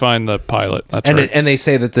 They find the pilot. That's right. And they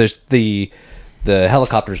say that the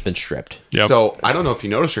helicopter's been stripped. Yep. So I don't know if you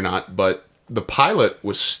noticed or not, but the pilot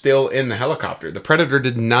was still in the helicopter. The Predator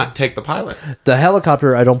did not take the pilot. The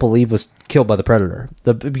helicopter, I don't believe, was killed by the Predator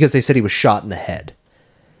because they said he was shot in the head.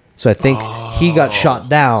 So I think he got shot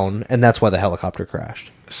down, and that's why the helicopter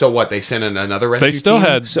crashed. So what? They sent in another rescue They still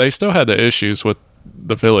team? they still had the issues with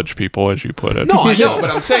the village people, as you put it. No, I know, but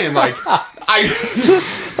I'm saying like I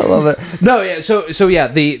love it. No, yeah. So yeah,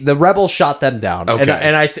 the rebels shot them down, okay.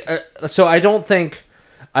 and I don't think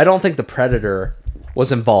the Predator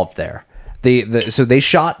was involved there. So they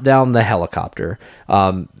shot down the helicopter,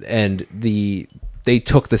 and they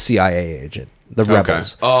took the CIA agent, the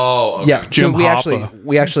rebels. Oh, okay. Yeah. Jim so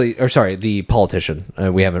we actually, the politician.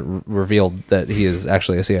 We haven't revealed that he is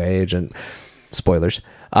actually a CIA agent. Spoilers.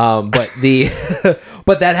 But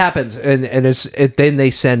but that happens, and then they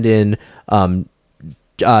send in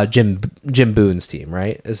Jim Boone's team,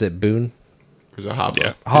 right? Is it Boone? There's a Hopper.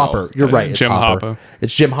 Yeah. Hopper. You're right. It's Jim Hopper. Hopper.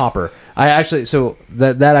 It's Jim Hopper.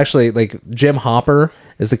 That actually, like, Jim Hopper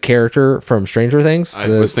is the character from Stranger Things. I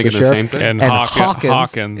was thinking the same thing. And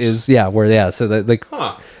Hawkins is so that like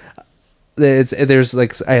there's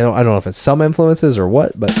like I don't know if it's some influences or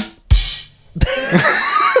what, but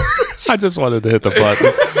I just wanted to hit the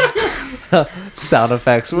button. sound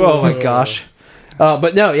effects. Oh my gosh.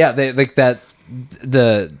 But no, yeah, they like that.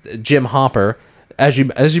 The Jim Hopper, as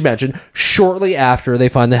you mentioned, shortly after they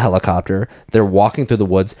find the helicopter, they're walking through the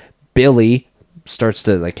woods. Billy starts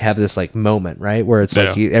to like have this like moment, right, where it's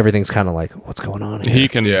like everything's kind of like, what's going on here? He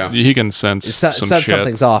can sense some shit.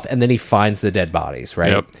 Something's off, and then he finds the dead bodies,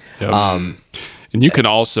 right? Yep. And you can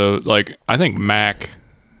also, like, I think Mac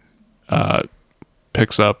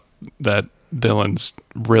picks up that Dylan's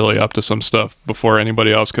really up to some stuff before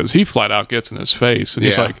anybody else, because he flat out gets in his face and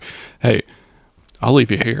he's like, hey, I'll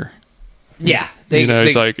leave you here. Yeah.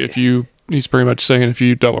 He's like, he's pretty much saying, if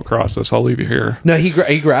you double cross us, I'll leave you here. No,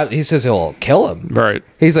 he says he'll kill him. Right.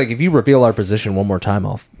 He's like, if you reveal our position one more time,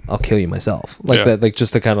 I'll kill you myself. Like that, like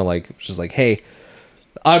just to kind of like, just like, hey,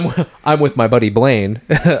 I'm with my buddy Blaine.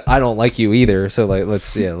 I don't like you either. So like,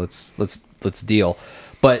 let's deal.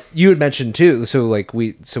 But you had mentioned too. So like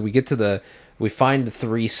we get to we find the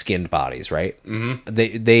 3 skinned bodies, right?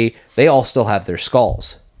 Mm-hmm. They all still have their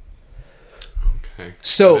skulls. Okay.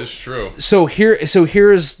 So that is true. So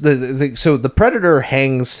here's the predator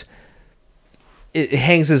hangs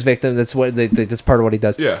his victim. That's that's part of what he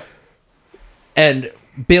does. Yeah. And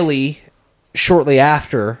Billy, shortly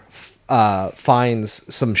after,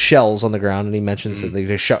 finds some shells on the ground, and he mentions that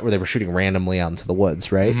they were shooting randomly out into the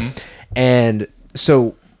woods, right? Mm-hmm. And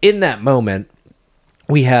so in that moment,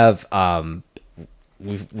 we have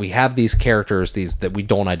we have these characters, these that we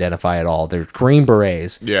don't identify at all. They're Green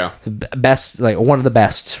Berets, the best, like one of the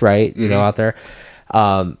best, right? You know, out there.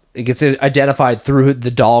 It gets identified through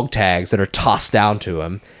the dog tags that are tossed down to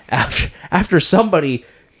him after somebody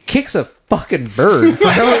kicks a fucking bird.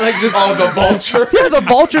 Like just the vulture. Yeah, the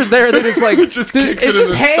vulture's there. And then it's like it's just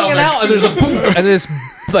hanging out, and there's a poof, and this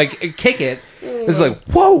like kick it. It's like,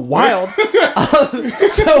 whoa, wild.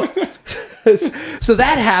 So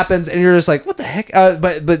that happens, and you're just like, what the heck?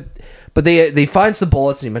 But they find some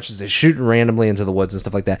bullets, and he mentions they shooting randomly into the woods and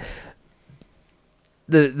stuff like that.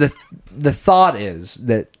 The thought is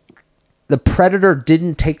that the predator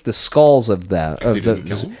didn't take the skulls of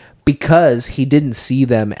because he didn't see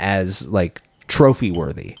them as like trophy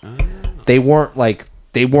worthy. They weren't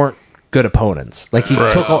good opponents. Like he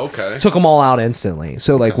took them all out instantly.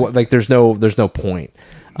 So like there's no point.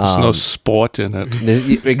 There's no sport in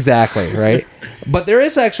it. Exactly, right? But there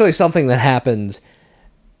is actually something that happens,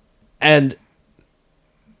 and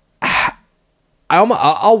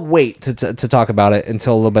I'll wait to talk about it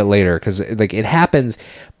until a little bit later, because like it happens.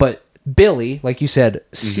 But Billy, like you said,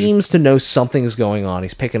 seems to know something is going on.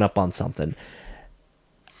 He's picking up on something.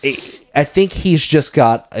 I think he's just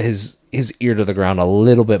got his ear to the ground a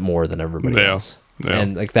little bit more than everybody else,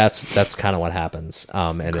 and like that's kind of what happens.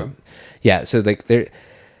 So like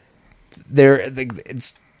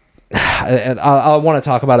it's. I want to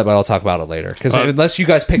talk about it, but I'll talk about it later, because unless you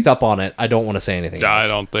guys picked up on it, I don't want to say anything else. I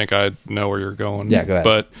don't think I know where you're going. Yeah, go ahead.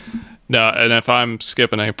 But no, and if I'm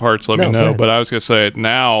skipping any parts, let me know. But I was going to say,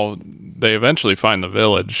 now they eventually find the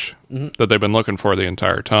village that they've been looking for the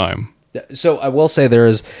entire time. So I will say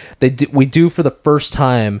we do for the first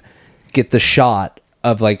time get the shot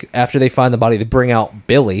of, like, after they find the body, they bring out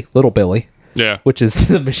little Billy. Yeah. Which is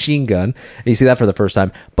the machine gun. And you see that for the first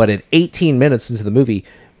time. But at 18 minutes into the movie,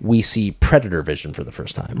 we see predator vision for the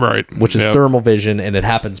first time. Right. Which is thermal vision, and it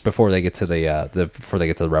happens before they get to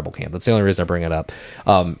the rebel camp. That's the only reason I bring it up.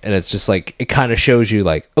 And it's just like, it kind of shows you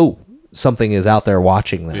like, oh, something is out there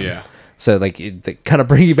watching them. Yeah. So like they kind of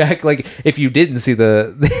bring you back, like if you didn't see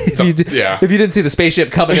if you didn't see the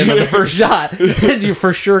spaceship coming in on the first shot, then you're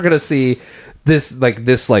for sure gonna see this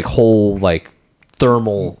whole like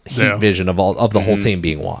thermal heat vision of the whole team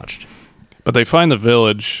being watched. But they find the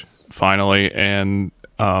village finally, and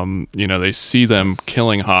they see them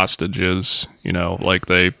killing hostages, like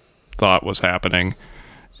they thought was happening.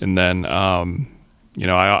 And then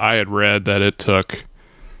I had read that it took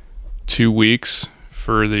 2 weeks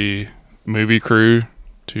for the movie crew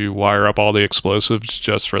to wire up all the explosives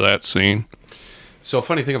just for that scene. So a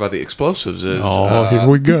funny thing about the explosives is... here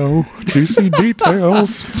we go. Juicy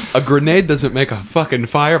details. A grenade doesn't make a fucking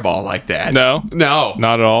fireball like that. No? No.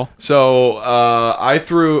 Not at all? So I've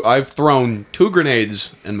thrown 2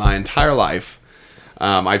 grenades in my entire life.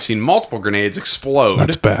 I've seen multiple grenades explode.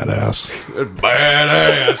 That's badass.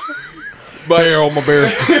 Badass. Barrel my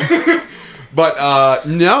bear. But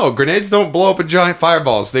no, grenades don't blow up in giant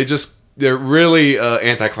fireballs. They're really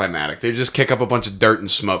anticlimactic. They just kick up a bunch of dirt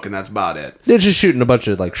and smoke, and that's about it. They're just shooting a bunch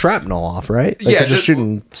of like shrapnel off, right? Like, they're just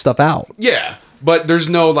shooting stuff out. Yeah, but there's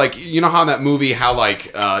no like, you know how in that movie how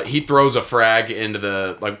like he throws a frag into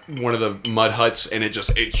the like one of the mud huts, and it's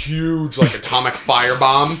huge like atomic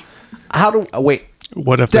firebomb. Wait?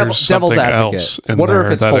 What if there's something else in what there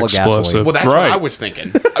if it's that full of explosive? gasoline? Well, that's what I was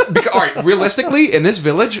thinking. All right, realistically, in this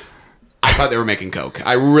village, I thought they were making coke.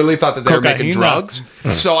 I really thought that they were making Cocaine? drugs.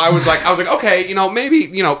 So I was like, okay, maybe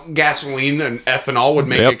gasoline and ethanol would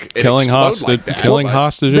make it killing explode like that. killing But-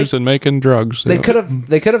 hostages and making drugs. They could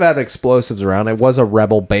have had explosives around. It was a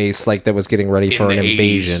rebel base like that was getting ready for In an the 80s.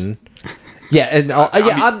 invasion. Yeah,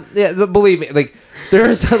 and believe me, like there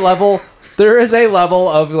is a level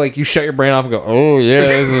of like you shut your brain off and go, oh yeah,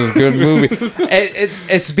 this is a good movie.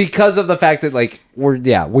 It's because of the fact that like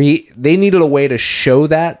they needed a way to show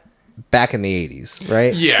that back in the 80s,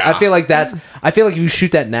 right? Yeah. I feel like if you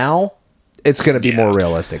shoot that now, it's going to be more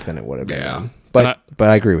realistic than it would have been. Yeah. then. But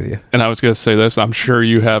I agree with you. And I was going to say this. I'm sure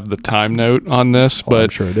you have the time note on this, but I'm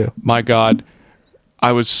sure I do. My God,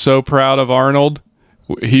 I was so proud of Arnold.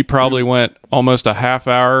 He probably went almost a half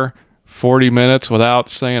hour, 40 minutes without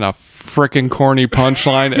saying a freaking corny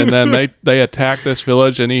punchline, and then they attack this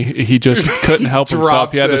village, and he just couldn't help himself.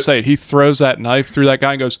 Drops He had to it. say it. He throws that knife through that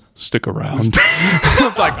guy and goes, "Stick around."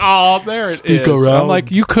 It's like, oh, there it Stick is. around. I'm like,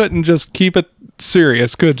 you couldn't just keep it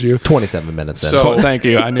serious, could you? 27 minutes in. So- Thank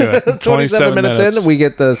you. I knew it. 27 minutes in, we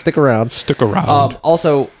get the stick around. Stick around.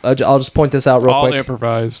 Also, I'll just point this out real All quick.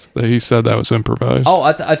 improvised. He said that was improvised. Oh,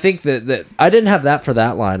 I think that I didn't have that for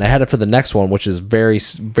that line. I had it for the next one, which is very,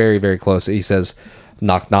 very, very close. He says,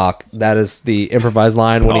 "Knock, knock." That is the improvised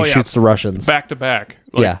line when Oh, he yeah. shoots the Russians. Back to back.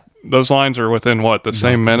 Like, Yeah. Those lines are within what, the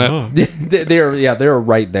same minute? They're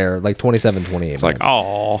right there, like 27, 28 It's like,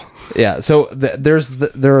 oh. yeah. So there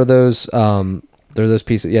are those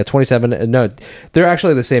pieces. Yeah, 27. No, they're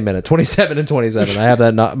actually the same minute. 27 and 27. I have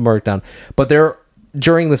that not marked down. But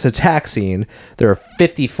during this attack scene, there are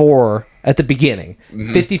 54 at the beginning.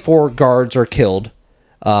 54 guards are killed.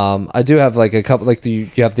 I do have like a couple. Like you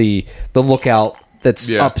have the lookout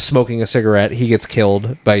that's up smoking a cigarette. He gets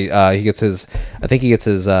killed by. I think he gets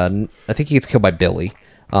killed by Billy.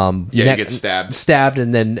 He gets stabbed.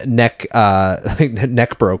 And then neck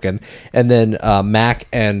broken, and then Mac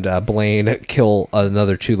and Blaine kill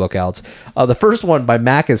another two lookouts. The first one by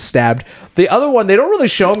Mac is stabbed. The other one, they don't really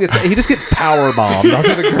show him. He just gets power bombed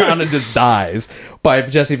onto the ground and just dies by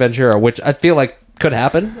Jesse Ventura, which I feel like could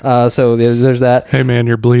happen. So there's that. Hey, man,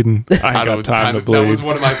 you're bleeding. I ain't got time to bleed. That was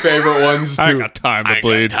one of my favorite ones, too. I ain't got time to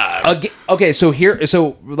bleed. Okay,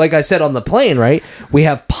 so like I said on the plane, right? We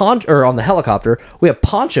have or on the helicopter, we have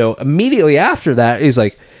Poncho. Immediately after that, he's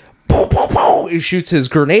like, poof, poof, poof. He shoots his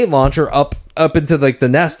grenade launcher up into like the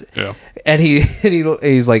nest, Yeah. and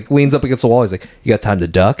he's like leans up against the wall. He's like, "You got time to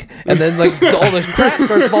duck?" And then like all this crap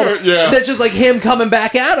starts falling. Yeah. That's just like him coming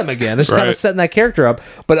back at him again. It's kind Right. of setting that character up,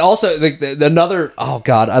 but also like another. Oh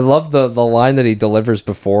God, I love the line that he delivers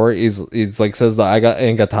before. He's like says that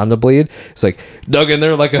ain't got time to bleed. It's like dug in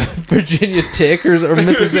there like a Virginia tick or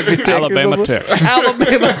Mississippi tick, Alabama or something. tick.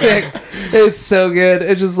 Alabama tick. It's so good.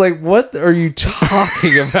 It's just like, what are you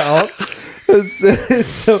talking about?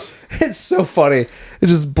 It's so funny. It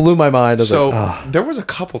just blew my mind. I was So like, oh. there was a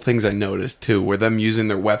couple things I noticed too, where them using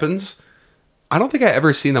their weapons. I don't think I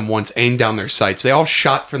ever seen them once aim down their sights. They all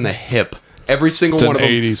shot from the hip. Every single It's one an of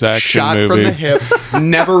them 80s action shot movie. from the hip,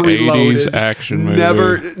 never reloaded. 80s action movie.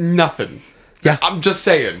 Never nothing. Yeah. I'm just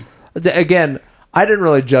saying. Again, I didn't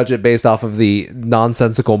really judge it based off of the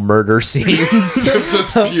nonsensical murder scenes.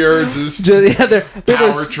 Just pure, just Yeah, they're power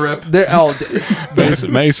just- trip. They're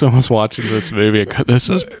Mason was watching this movie. And this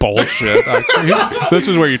is bullshit. This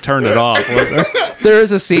is where you turned it off. wasn't it? there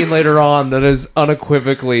is a scene later on that is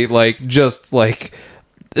unequivocally like just like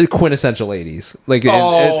quintessential 80s. Like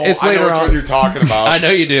it's I know later which one on. you're talking about. I know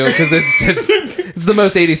you do because it's the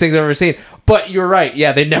most 80s thing I've ever seen. But you're right.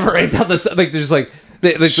 Yeah, they never aimed down the like. There's like.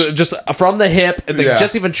 Just from the hip, and then Yeah.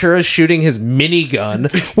 Jesse Ventura's shooting his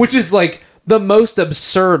minigun, which is like the most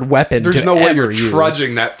absurd weapon. There's to no way ever you're use.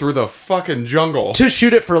 trudging that through the fucking jungle. To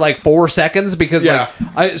shoot it for like 4 seconds because Yeah.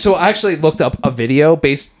 I actually looked up a video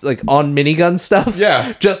based like on minigun stuff.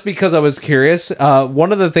 Yeah. Just because I was curious.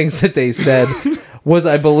 One of the things that they said was,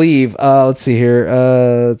 I believe, let's see here.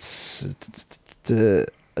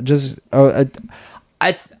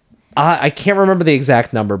 I can't remember the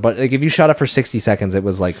exact number, but like if you shot it for 60 seconds, it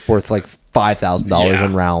was like worth like $5,000 Yeah.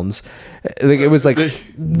 in rounds. Like it was like,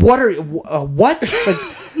 what?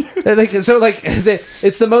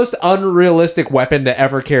 It's the most unrealistic weapon to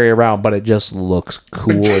ever carry around, but it just looks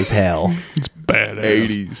cool as hell. It's badass.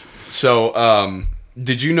 80s. So,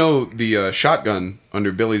 did you know the shotgun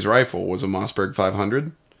under Billy's rifle was a Mossberg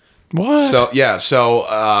 500? What? So yeah, so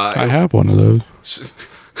I have one of those.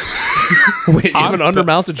 Wait, you have an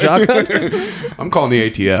undermounted shotgun? I'm calling the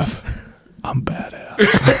ATF. I'm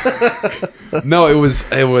badass. No, it was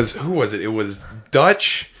who was it? It was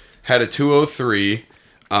Dutch had a 203.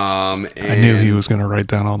 And I knew he was going to write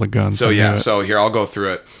down all the guns. So I knew yeah, it. so here I'll go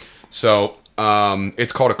through it. So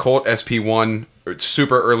It's called a Colt SP1. It's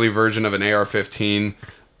super early version of an AR-15.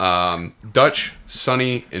 Dutch,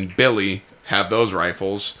 Sonny, and Billy have those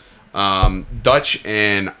rifles. Dutch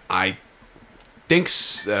and I think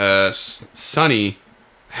Sonny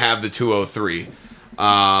have the 203.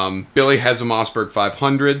 Billy has a Mossberg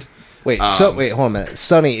 500. Wait, hold on a minute.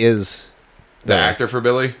 Sonny is The actor for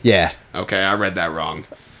Billy? Yeah. Okay, I read that wrong.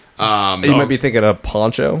 You might be thinking of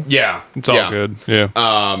Poncho. Yeah. It's all good. Yeah.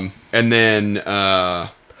 And then...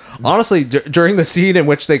 Honestly, during the scene in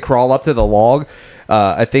which they crawl up to the log,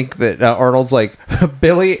 I think that Arnold's like,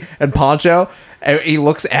 Billy and Poncho, and he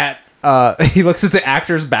looks at the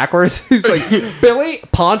actors backwards. He's like, Billy,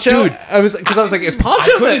 Poncho. Dude, I was like, is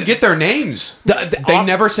Poncho? I couldn't get their names. They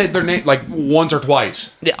never said their name like once or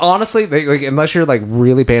twice. Honestly, like unless you're like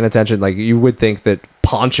really paying attention, like you would think that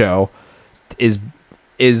Poncho is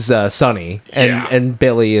Sonny and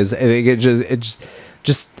Billy is. It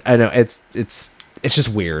just I know it's just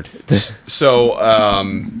weird. So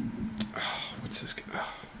what's this guy?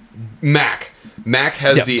 Mac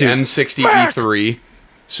has the M60E3.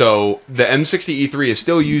 So the M60E3 is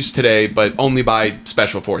still used today, but only by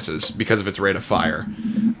special forces because of its rate of fire.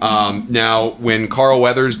 Now, when Carl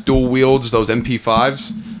Weathers dual wields those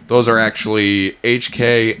MP5s, those are actually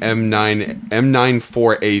HK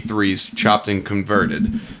M94A3s chopped and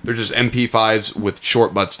converted. They're just MP5s with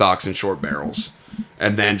short buttstocks and short barrels.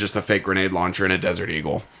 And then just a fake grenade launcher and a Desert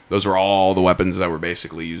Eagle. Those were all the weapons that were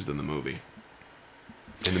basically used in the movie.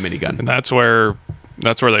 In the minigun. And that's where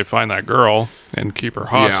they find that girl and keep her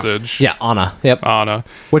hostage. Yeah, Anna. Yep. Anna.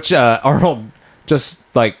 Which Arnold just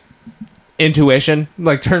like intuition,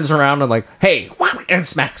 like turns around and like, hey, and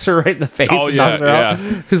smacks her right in the face and knocks her out.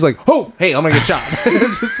 He's like, oh, hey, I'm gonna get shot.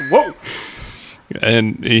 Just whoa.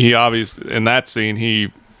 And he obviously in that scene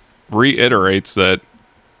he reiterates that,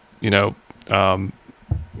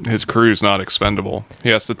 his crew's not expendable. He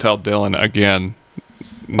has to tell Dylan again,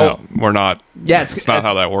 no, we're not. Yeah, it's not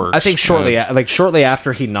how that works. I think shortly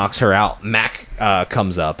after he knocks her out, Mac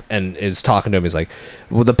comes up and is talking to him. He's like,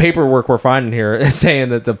 well, the paperwork we're finding here is saying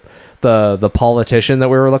that the politician that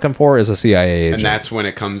we were looking for is a CIA agent. And that's when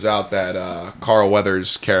it comes out that Carl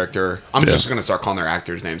Weathers' character... I'm just going to start calling their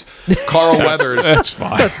actors' names. Carl Weathers... That's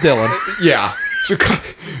fine. That's Dylan. Yeah. So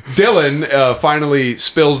Dylan finally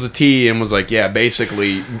spills the tea and was like, yeah,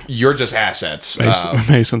 basically, you're just assets.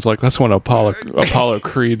 Mason's like, that's what Apollo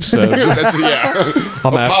Creed says.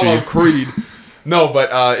 Apollo Creed. No,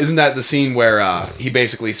 but isn't that the scene where he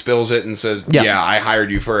basically spills it and says, yeah, I hired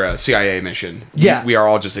you for a CIA mission. Yeah. We are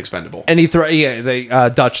all just expendable. And he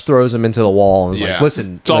Dutch throws him into the wall and is like,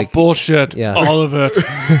 listen. It's all bullshit. Yeah. All of it.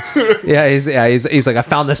 He's like, I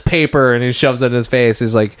found this paper, and he shoves it in his face.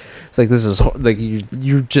 He's like, this is like,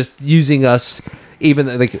 you're just using us.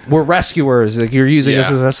 Even like we're rescuers, like you're using us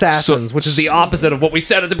as assassins, which is the opposite of what we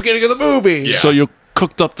said at the beginning of the movie. Yeah. So you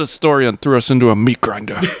cooked up the story and threw us into a meat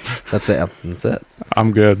grinder. That's it.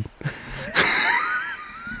 I'm good.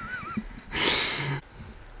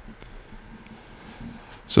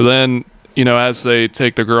 So then, as they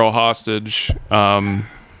take the girl hostage,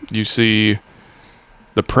 you see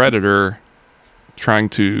the Predator trying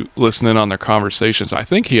to listen in on their conversations. I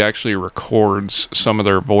think he actually records some of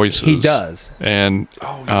their voices. He does. And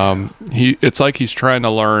it's like he's trying to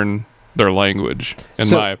learn their language, in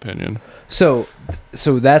my opinion. So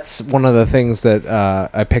that's one of the things that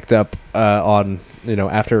I picked up on,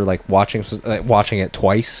 after like watching it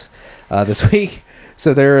twice this week.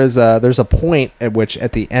 So there's a point at which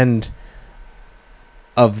at the end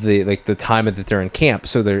of the time that they're in camp.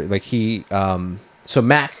 So they're like so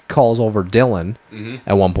Mac calls over Dylan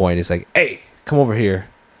at one point. He's like, "Hey, come over here,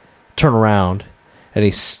 turn around," and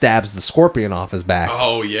he stabs the scorpion off his back.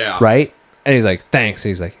 Oh yeah, right. And he's like, "Thanks."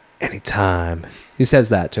 And he's like, "Anytime." He says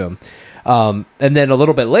that to him. And then a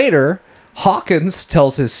little bit later, Hawkins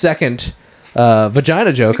tells his second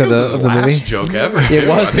vagina joke of the movie. Last joke ever. It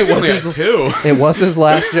was his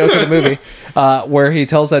last joke of the movie, where he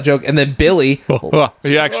tells that joke, and then Billy.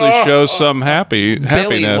 He actually shows some happiness.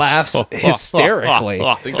 Billy laughs hysterically.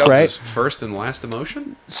 I think that was his first and last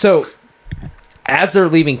emotion. So, as they're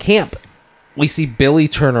leaving camp, we see Billy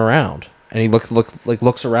turn around, and he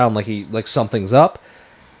looks around like something's up,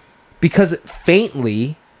 because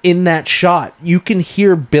faintly in that shot you can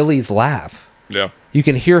hear Billy's laugh. Yeah. You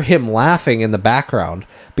can hear him laughing in the background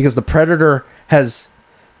because the Predator has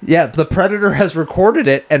recorded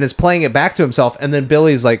it and is playing it back to himself, and then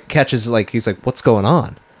Billy's like catches he's like, what's going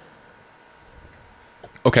on?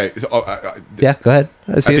 Okay. So, yeah, go ahead.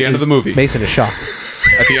 At the end of the movie, Mason is shocked.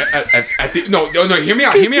 No, hear me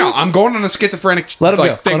out. I'm going on a schizophrenic Let him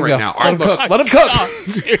go. thing Let him right go. now. Let him cook. Let him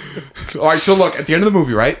cook. All right, so look, at the end of the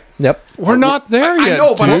movie, right? Yep. We're not there I yet,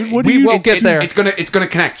 know, but dude. What do you? will get there. It's gonna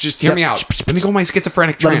connect. Just hear me out. Let me go on my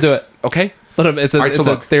schizophrenic Let him trend. do it. Okay? Let him. It's a, All right, it's so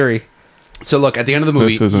a look. theory. So look, at the end of the movie,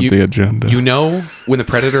 This isn't the agenda. You know when the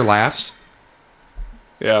predator laughs?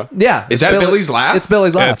 Yeah. Yeah. Is it's that Billy's laugh? It's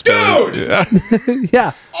Billy's laugh. Dude! Yeah.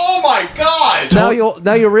 Yeah. Oh my god! Now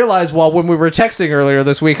you'll realize. Well, when we were texting earlier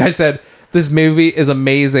this week, I said this movie is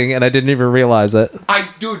amazing, and I didn't even realize it.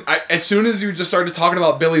 As soon as you just started talking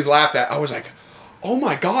about Billy's laugh, I was like, oh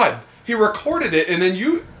my god, he recorded it, and then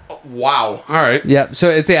you, wow. All right. Yeah. So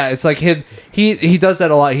it's like he does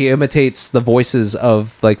that a lot. He imitates the voices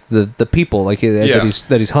of like the people like that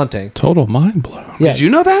he's hunting. Total mind blown. Yeah. Did you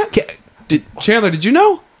know that? Chandler, did you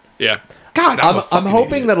know? Yeah. God, I'm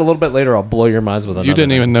hoping that a little bit later I'll blow your minds with another. You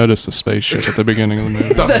didn't thing. even notice the spaceship at the beginning of the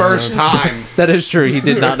movie. the first time. That is true. He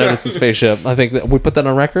did not notice the spaceship. I think that we put that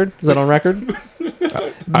on record. Is that on record?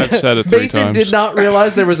 I've said it 3 Mason times. did not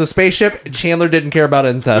realize there was a spaceship. Chandler didn't care about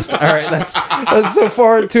incest. All right, that's so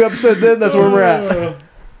far 2 episodes in. That's where we're at.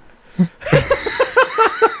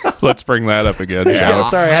 Let's bring that up again. Yeah,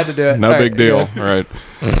 sorry, I had to do it. No All big right, deal. yeah. All right.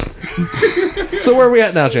 So where are we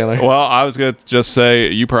at now, Chandler? Well, I was going to just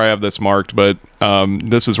say, you probably have this marked, but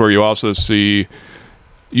this is where you also see,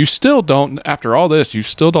 you still don't, after all this, you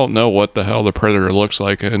still don't know what the hell the predator looks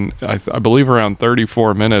like. And I believe around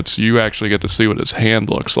 34 minutes, you actually get to see what his hand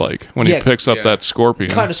looks like when he picks up that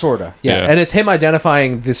scorpion. Kind of, sort of. Yeah. Yeah. And it's him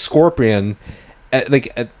identifying the scorpion,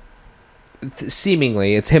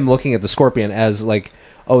 seemingly, it's him looking at the scorpion as like,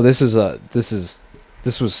 oh, this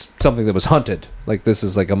was something that was hunted. Like this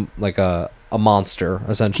is like a monster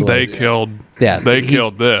essentially. They killed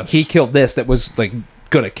this. He killed this that was like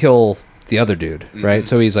gonna kill the other dude, right?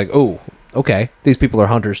 So he's like, oh, okay, these people are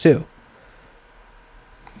hunters too.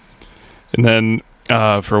 And then,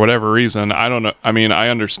 for whatever reason, I don't know. I mean, I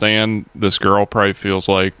understand this girl probably feels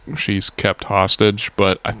like she's kept hostage,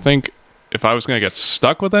 but I think if I was going to get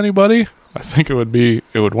stuck with anybody, I think it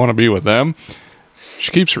would want to be with them.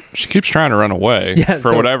 She keeps trying to run away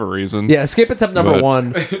for whatever reason. Yeah, escape attempt number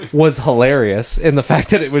 1 was hilarious in the fact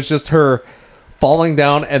that it was just her falling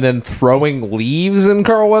down and then throwing leaves in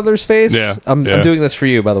Carl Weathers' face. Yeah, I'm doing this for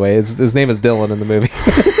you, by the way. His name is Dylan in the movie.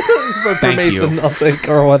 But for Mason, I'll say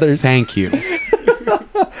Carl Weathers. Thank you.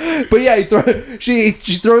 But yeah, she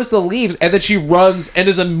throws the leaves and then she runs and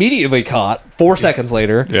is immediately caught 4 seconds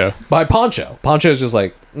later by Poncho. Poncho's just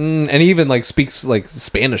like, and he even like speaks like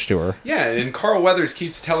Spanish to her. Yeah, and Carl Weathers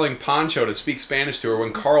keeps telling Poncho to speak Spanish to her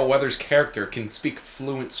when Carl Weathers' character can speak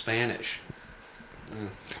fluent Spanish.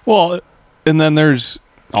 Well, and then there's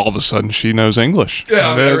all of a sudden she knows English.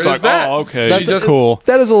 Yeah, and there it's is like, that. oh, okay, That's she's just cool.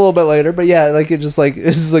 That is a little bit later, but yeah, like it's just like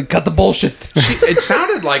cut the bullshit. It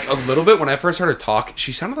sounded like a little bit when I first heard her talk.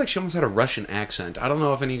 She sounded like she almost had a Russian accent. I don't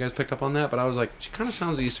know if any of you guys picked up on that, but I was like, she kind of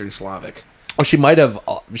sounds Eastern Slavic. Oh, she might have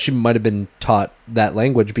been taught that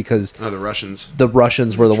language because Oh, the Russians. the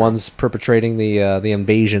Russians were the ones perpetrating the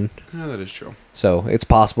invasion. Yeah, that is true. So it's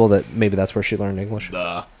possible that maybe that's where she learned English.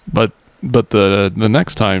 But the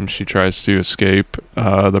next time she tries to escape,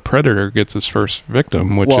 the predator gets his first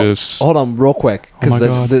victim, which is hold on real quick because Oh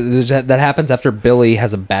my God. that happens after Billy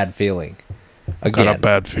has a bad feeling. Again, got a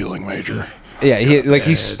bad feeling, Major. yeah,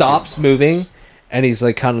 he stops moving and he's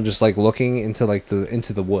like kind of just like looking into like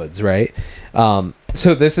into the woods, right?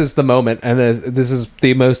 So this is the moment, and this is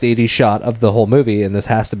the most 80s shot of the whole movie, and this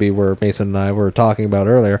has to be where Mason and I were talking about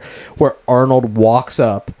earlier, where Arnold walks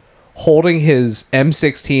up holding his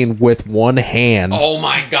M16 with one hand. Oh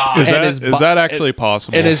my god! Is that actually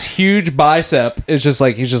possible? And his huge bicep is just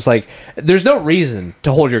like, he's just like, there's no reason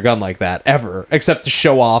to hold your gun like that ever, except to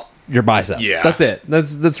show off your bicep. Yeah. That's it.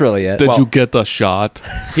 That's really it. Did you get the shot?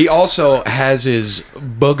 He also has his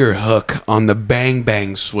booger hook on the bang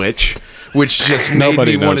bang switch, which just made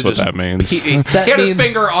Nobody me want knows to what just. that means. He That had his means-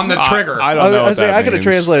 finger on the trigger. I don't know. What I that could have means.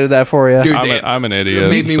 translated that for you. Dude, I'm an idiot. It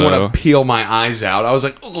made me so want to peel my eyes out. I was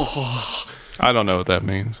like, oh. I don't know what that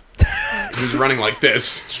means. He was running like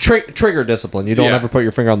this. It's trigger discipline. You don't Yeah. ever put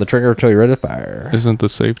your finger on the trigger until you're ready to fire. Isn't the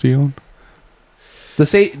safety on? Do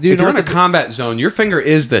you If know you're what in a combat zone, your finger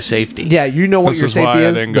is the safety. yeah, you know what This your is safety why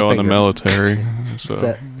is. I didn't go in the finger. military. So.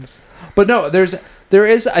 That's it. But no, there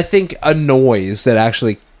is I think a noise that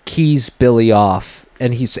actually keys Billy off,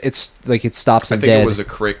 and it's like it stops I him think dead. it was a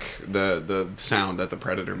crick, the sound that the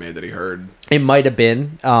predator made that he heard. It might have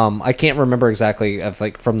been. I can't remember exactly of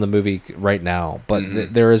like from the movie right now, but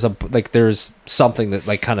there is there's something that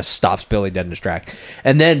like kind of stops Billy dead in his track,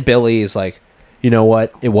 and then Billy is like, you know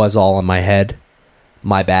what? It was all in my head.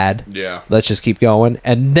 My bad. Yeah. Let's just keep going,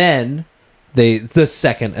 and then the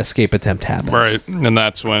second escape attempt happens. Right, and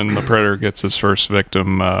that's when the predator gets his first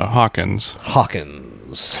victim, Hawkins.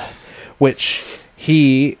 Hawkins, which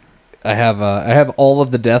I have all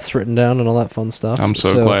of the deaths written down and all that fun stuff. I'm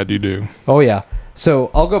so glad you do. Oh yeah.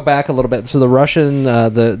 So I'll go back a little bit. So the Russian,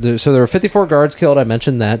 so there were 54 guards killed. I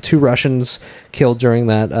mentioned that 2 Russians killed during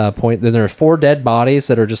that point. Then there are 4 dead bodies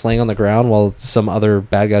that are just laying on the ground while some other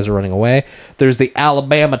bad guys are running away. There's the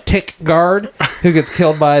Alabama tick guard who gets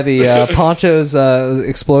killed by the Poncho's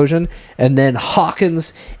explosion, and then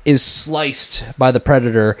Hawkins is sliced by the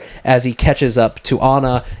Predator as he catches up to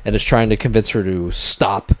Anna and is trying to convince her to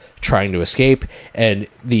stop trying to escape. And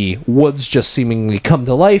the woods just seemingly come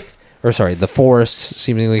to life. Or sorry, the forest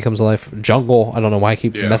seemingly comes to life. Jungle, I don't know why I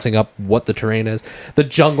keep messing up what the terrain is. The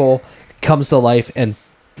jungle comes to life and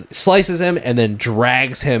slices him and then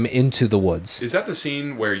drags him into the woods. Is that the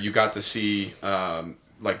scene where you got to see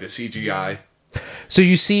like the CGI? So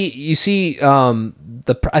you see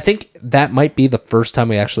I think that might be the first time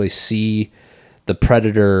we actually see the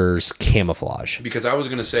Predator's camouflage. Because I was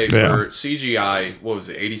going to say for CGI, what was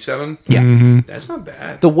it, 87? Yeah. That's not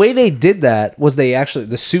bad. The way they did that was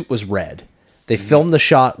the suit was red. They filmed the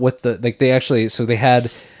shot with they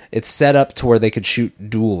had it set up to where they could shoot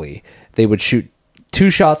dually. They would shoot 2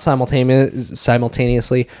 shots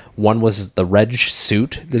simultaneously. One was the red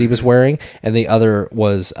suit that he was wearing, and the other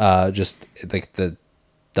was just like the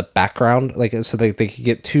background, like so they could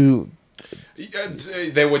get 2.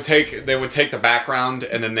 They would take the background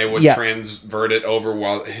and then they would transvert it over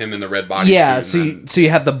while him in the red body. Yeah, so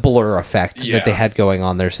you have the blur effect that they had going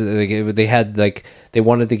on there. So they had like they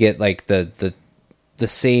wanted to get like the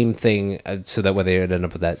same thing, so that way they would end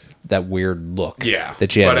up with that weird look. Yeah,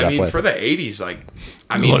 that you ended up with. For the 80s, like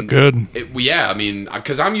look good.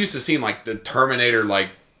 Because I'm used to seeing like the Terminator like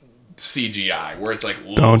CGI where it's like,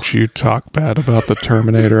 whoa. Don't you talk bad about the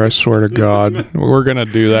Terminator, I swear to God. We're gonna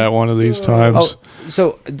do that one of these times. Oh,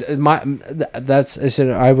 so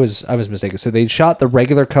I was mistaken. So they shot the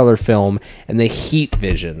regular color film and the heat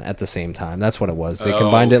vision at the same time. That's what it was. They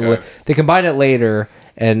combined it later,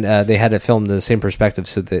 and they had it filmed in the same perspective,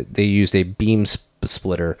 so that they used a beam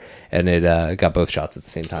splitter, and it got both shots at the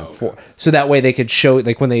same time. So that way they could show,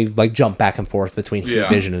 like when they like jump back and forth between heat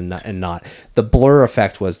vision and not. The blur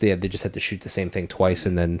effect was they just had to shoot the same thing twice,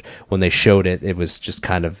 and then when they showed it, it was just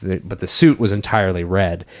kind of, but the suit was entirely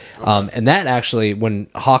red. And that actually, when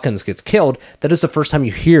Hawkins gets killed, that is the first time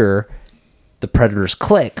you hear the Predator's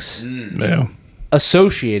clicks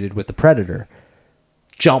associated with the Predator.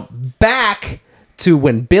 Jump back to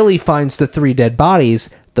when Billy finds the 3 dead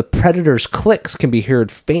bodies, the Predator's clicks can be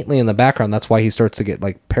heard faintly in the background. That's why he starts to get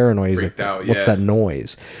like paranoid. He's like, out, what's that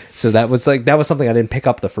noise? So that was something I didn't pick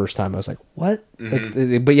up the first time. I was like, what?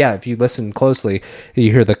 Like, but yeah, if you listen closely,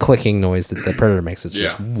 you hear the clicking noise that the Predator makes. It's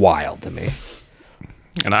just wild to me.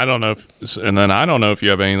 And I don't know if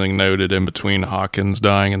you have anything noted in between Hawkins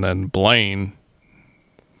dying and then Blaine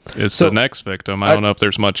is the next victim. I don't know if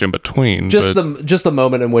there's much in between. Just the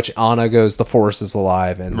moment in which Anna goes, the force is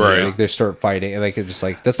alive, and they start fighting, and they could just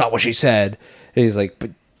like, that's not what she said. And he's like, but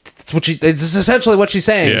it's essentially what she's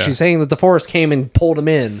saying. Yeah. She's saying that the force came and pulled him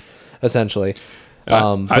in, essentially.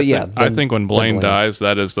 I think when Blaine dies,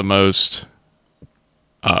 that is the most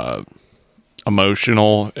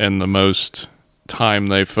emotional and the most time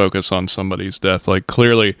they focus on somebody's death. Like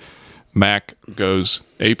clearly, Mac goes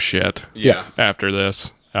apeshit after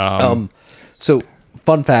this. So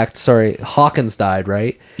fun fact, Hawkins died,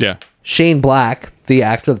 right? Yeah. Shane Black, the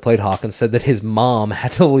actor that played Hawkins, said that his mom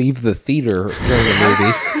had to leave the theater during the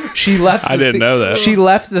movie. She left. I didn't know that. She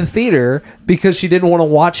left the theater because she didn't want to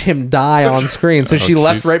watch him die on screen. So she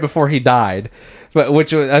left right before he died,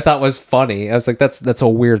 which I thought was funny. I was like, that's a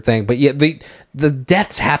weird thing. But yeah, the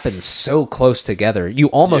deaths happen so close together. You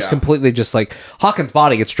almost completely just like Hawkins'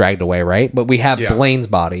 body gets dragged away, right? But we have Blaine's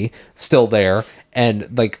body still there,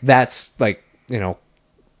 and like that's like, you know,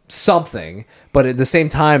 something, but at the same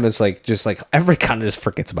time it's like just like everybody kind of just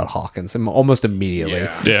forgets about Hawkins and almost immediately.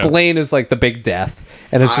 Blaine is like the big death,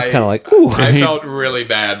 and it's just kind of like, ooh. I felt really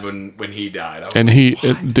bad when he died.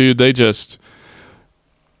 They just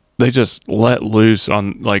let loose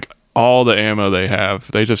on like all the ammo they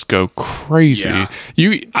have. They just go crazy.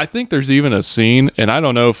 I think there's even a scene, and I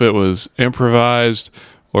don't know if it was improvised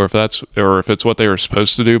or if it's what they were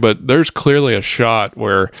supposed to do, but there's clearly a shot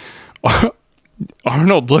where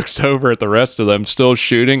Arnold looks over at the rest of them still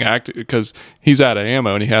shooting, because he's out of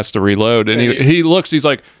ammo and he has to reload. And he looks, he's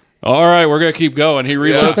like, all right, we're gonna keep going. He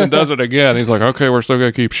reloads and does it again. He's like, okay, we're still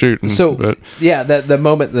gonna keep shooting. So but, yeah, that the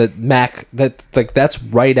moment that Mac that's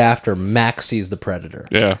right after Mac sees the Predator.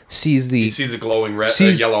 yeah, Sees the He sees the glowing red,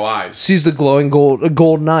 Sees- yellow eyes. sees the glowing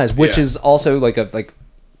golden eyes, which Yeah. is also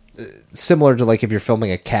similar to like if you're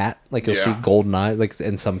filming a cat, like you'll see Yeah. golden eyes, like,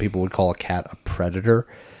 and some people would call a cat a predator.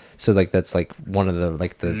 So like that's like one of the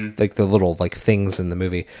like the little like things in the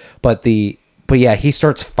movie. But yeah, he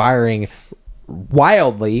starts firing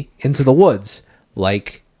wildly into the woods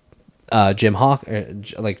like Jim Hawk,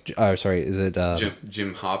 sorry, is it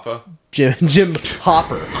Jim Hoffa. Jim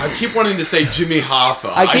Hopper? I keep wanting to say Jimmy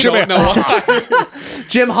Hoffa. I keep- don't know why.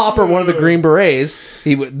 Jim Hopper, one of the Green Berets,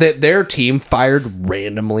 their team fired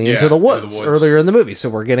randomly into the woods earlier in the movie. So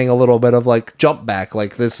we're getting a little bit of like jump back,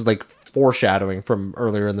 like this is like foreshadowing from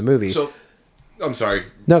earlier in the movie. So, I'm sorry.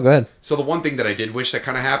 No, go ahead. So the one thing that I did wish that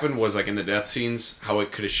kind of happened was like in the death scenes, how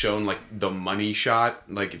it could have shown like the money shot,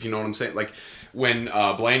 like if you know what I'm saying, like when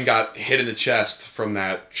Blaine got hit in the chest from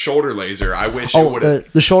that shoulder laser. I wish it would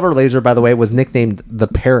have The shoulder laser, by the way, was nicknamed the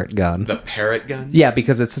parrot gun. the parrot gun. Yeah,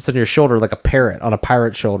 because it sits on your shoulder like a parrot on a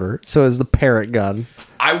pirate shoulder. So it's the parrot gun.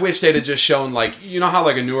 I wish they'd have just shown like, you know how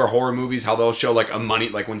like in newer horror movies how they'll show like a money,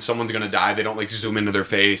 like when someone's gonna die, they don't like zoom into their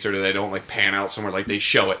face or they don't like pan out somewhere, like they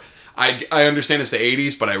show it. I understand it's the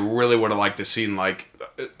 80s, but I really would have liked to seen like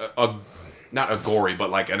a not a gory, but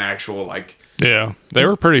like an actual like. yeah, they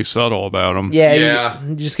were pretty subtle about him. Yeah, Yeah.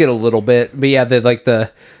 You just get a little bit. But yeah,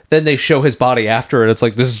 then they show his body after it. It's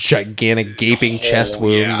like this gigantic gaping chest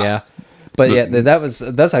wound. yeah. Yeah. But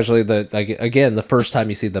that's actually again the first time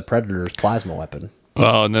you see the Predator's plasma weapon.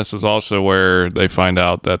 Well, and this is also where they find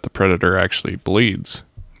out that the Predator actually bleeds,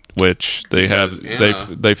 which they have. Yeah.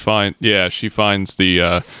 They find. Yeah, she finds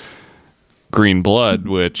the green blood,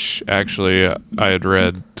 which actually I had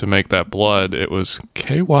read to make that blood, it was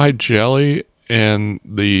KY jelly and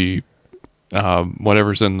the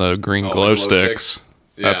whatever's in the green glow sticks.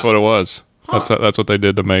 That's Yeah. what it was. Huh. That's what they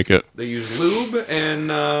did to make it. They use lube and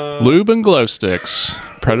Lube and glow sticks.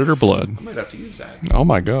 Predator blood. I might have to use that. Oh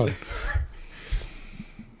my god.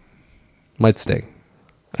 Might sting.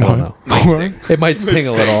 I don't know. Might sting. It might sting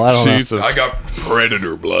a little. I don't know. Jesus. I got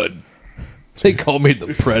predator blood. They call me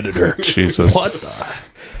the Predator. Jesus. What the?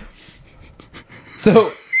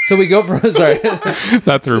 So we go from sorry.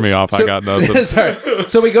 That threw me off. I got nothing. Sorry.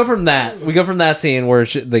 So we go from that scene where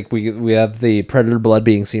we have the Predator blood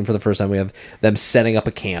being seen for the first time. We have them setting up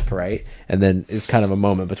a camp, right? And then it's kind of a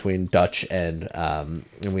moment between Dutch and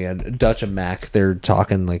we had Dutch and Mac. They're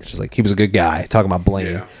talking like just like he was a good guy, talking about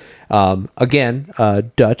Blaine. Yeah. Again,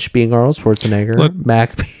 Dutch being Arnold Schwarzenegger,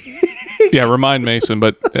 Mac. Yeah, remind Mason.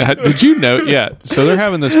 But did you know? Yeah. So they're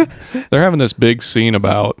having this big scene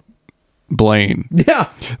about Blaine. Yeah.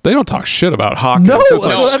 They don't talk shit about Hawkins. No, It's that's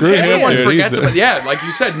like, what I'm screw saying. him, Everyone dude. forgets He's- about, yeah, like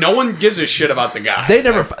you said, no one gives a shit about the guy. They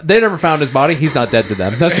never found his body. He's not dead to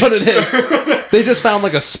them. That's what it is. They just found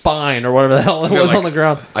like a spine or whatever the hell it was like, on the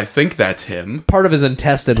ground. I think that's him. Part of his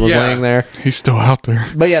intestine was Yeah. laying there. He's still out there.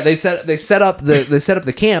 But yeah, they set up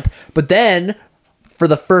the camp. But then, for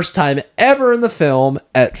the first time ever in the film,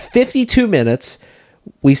 at 52 minutes,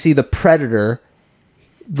 we see the Predator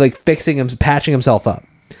like patching himself up.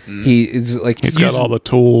 He is like He's got all the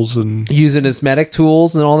tools and using his medic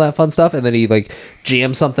tools and all that fun stuff, and then he like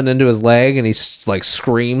jams something into his leg, and he like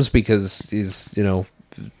screams because he's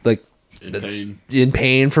like in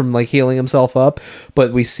pain from like healing himself up.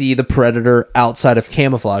 But we see the Predator outside of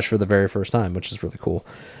camouflage for the very first time, which is really cool.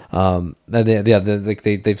 And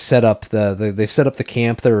they've set up the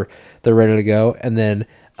camp. They're ready to go, and then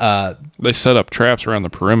they set up traps around the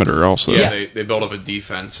perimeter also. Yeah, they built up a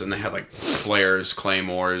defense and they had like flares,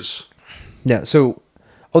 claymores. yeah. So,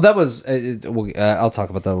 that was. I'll talk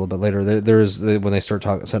about that a little bit later. There's when they start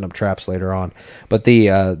setting up traps later on, but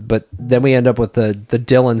then we end up with the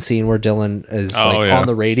Dylan scene where Dylan is on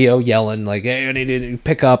the radio yelling like, "Hey, I need to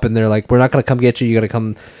pick up," and they're like, "We're not going to come get you. You got to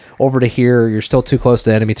come over to here. You're still too close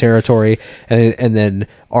to enemy territory." And then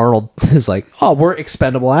Arnold is like, "Oh, we're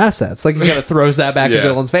expendable assets." Like he kind of throws that back in Yeah.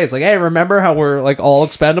 Dylan's face. Like, "Hey, remember how we're like all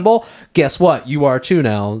expendable? Guess what? You are too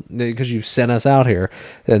now because you sent us out here."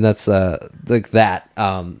 And that's like that.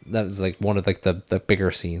 That was like one of like the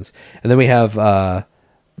bigger scenes. And then we have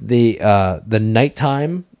the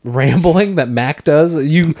nighttime rambling that Mac does.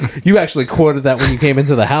 You actually quoted that when you came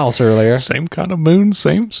into the house earlier. Same kind of moon,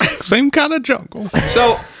 same kind of jungle.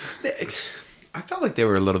 So I felt like they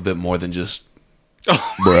were a little bit more than just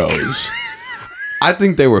bros. I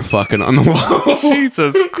think they were fucking on the wall.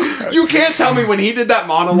 Jesus Christ. You can't tell me when he did that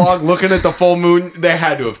monologue looking at the full moon, they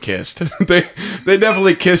had to have kissed. They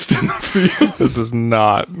definitely kissed in the field. This is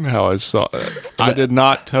not how I saw it. I did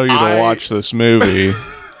not tell you to watch this movie.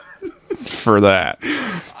 for that.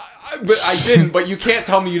 But I didn't. But you can't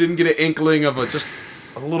tell me you didn't get an inkling of just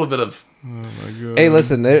a little bit of. Hey,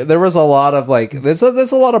 listen, there was a lot of like there's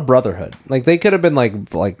a lot of brotherhood. Like they could have been like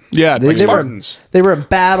Yeah, they, like they were Spartans. they were in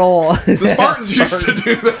battle. The Spartans used to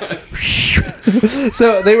do that.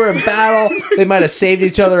 So they were in battle. They might have saved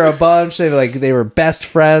each other a bunch. They were best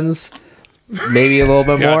friends. Maybe a little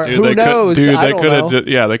bit more. dude, Who knows? I don't know.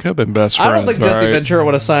 They could have been best friends. I don't think Jesse right? Ventura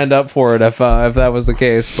would have signed up for it if that was the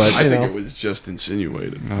case. But I you think know. it was just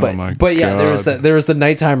insinuated. Oh my But yeah, God. there was the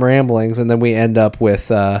nighttime ramblings, and then we end up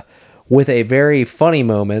with a very funny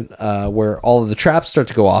moment where all of the traps start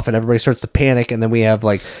to go off, and everybody starts to panic, and then we have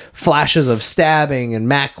like flashes of stabbing and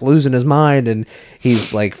Mac losing his mind, and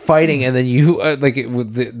he's like fighting, and then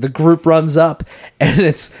the group runs up, and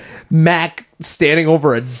it's Mac standing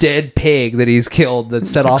over a dead pig that he's killed that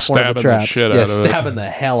set off one of Stabbing the the traps. shit out of it. Stabbing the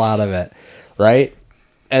hell out of it, right?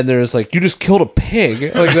 And there's like, you just killed a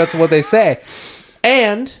pig. Like that's what they say.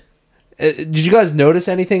 And did you guys notice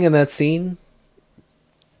anything in that scene?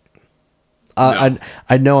 No.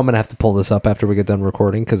 I know I'm gonna have to pull this up after we get done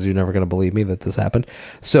recording because you're never gonna believe me that this happened.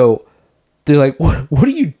 So they're like, "What are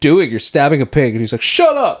you doing? You're stabbing a pig." And he's like,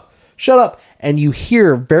 "Shut up, shut up!" And you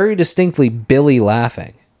hear very distinctly Billy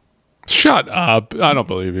laughing. Shut up! I don't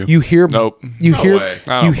believe you. You hear Nope. You No hear way.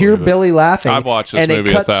 I don't you hear believe it. Billy laughing. I've watched this and it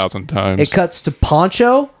movie cuts- 1,000 times. It cuts to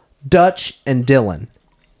Poncho, Dutch, and Dylan,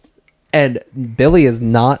 and Billy is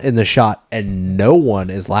not in the shot, and no one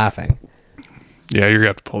is laughing. Yeah, you're gonna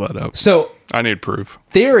have to pull that up. So I need proof.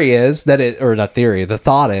 theory is that the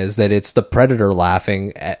thought is that it's the predator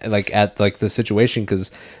laughing at the situation because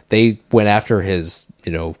they went after his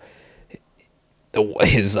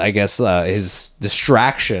his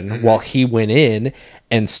distraction while he went in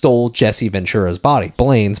and stole Jesse Ventura's body,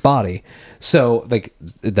 Blaine's body. So like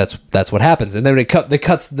that's what happens. And then they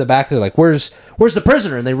cuts to the back. They're like, where's the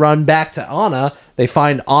prisoner? And they run back to Anna. They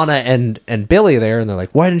find Anna and Billy there, and they're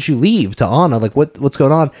like, why didn't you leave? To Anna, like what's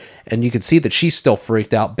going on? And you can see that she's still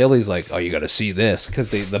freaked out. Billy's like, oh, you got to see this because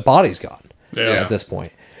the body's gone Yeah. at this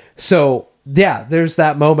point. So yeah, there's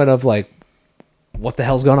that moment of like, what the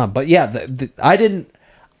hell's going on? But yeah, I didn't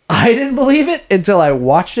believe it until I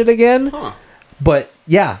watched it again. Huh. But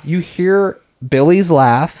yeah, you hear Billy's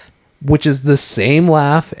laugh, which is the same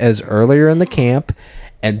laugh as earlier in the camp,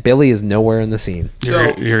 and Billy is nowhere in the scene.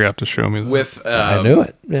 You're gonna have to show me that. With I knew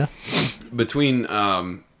it. Yeah. between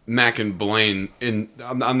Mac and Blaine, and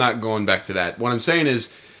I'm not going back to that. What I'm saying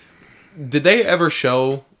is, did they ever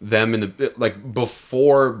show them in the like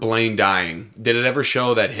before Blaine dying? Did it ever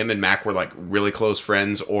show that him and Mac were like really close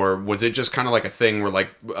friends, or was it just kind of like a thing where like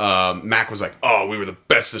Mac was like, "Oh, we were the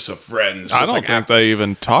bestest of friends"? I just don't like think they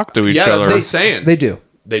even talk to each Yeah, that's other. what I'm saying. They do.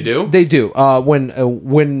 They do. They do.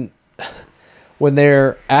 When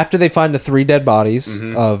they're after they find the 3 dead bodies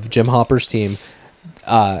of Jim Hopper's team,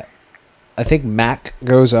 I think Mac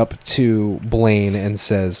goes up to Blaine and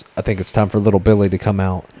says, "I think it's time for little Billy to come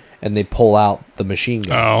out." And they pull out the machine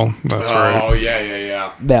gun. Oh, that's right. Oh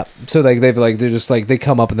yeah. Yeah. So like they're just like they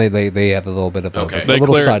come up and they have a little bit of a, Okay. a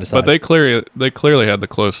little side to side. But they clearly had the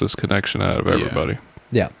closest connection out of everybody.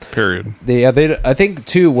 yeah. Period. They I think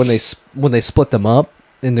too when they split them up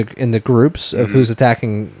in the groups of who's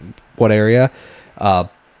attacking what area,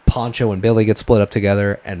 Poncho and Billy get split up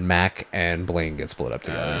together, and Mac and Blaine get split up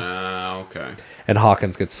together, Okay. and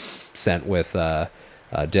Hawkins gets sent with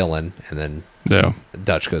Dylan, and then Yeah.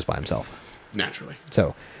 Dutch goes by himself. Naturally,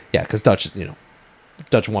 So yeah, because Dutch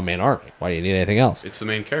one man army. Why do you need anything else? it's the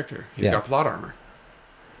main character. He's Yeah. got plot armor.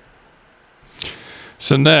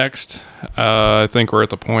 So next, I think we're at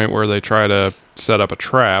the point where they try to set up a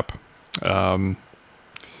trap.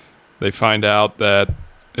 They find out that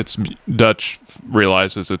Dutch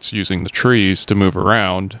realizes it's using the trees to move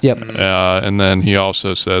around. Yep. And then he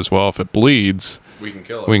also says, well, if it bleeds, We can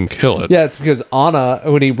kill it. we can kill it. Yeah, it's because Anna,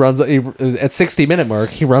 when he runs at 60-minute mark,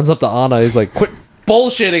 he runs up to Anna. He's like, "Quit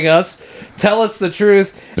bullshitting us. Tell us the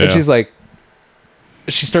truth." And Yeah. she's like,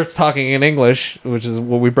 she starts talking in English, which is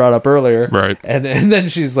what we brought up earlier. Right. And then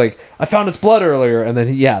she's like, "I found its blood earlier." And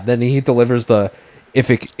then he delivers the if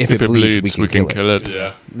it bleeds, we can kill it.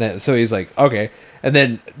 Yeah. So he's like, "Okay." And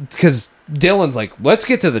then because Dylan's like, let's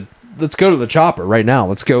go to the chopper right now.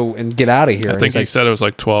 Let's go and get out of here. I And think he's he like, said it was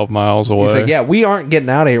like 12 miles away. he's like, "Yeah, we aren't getting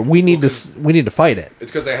out of here. We need to fight it."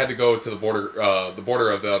 It's because they had to go to the border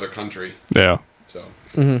of the other country. Yeah. So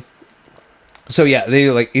So yeah,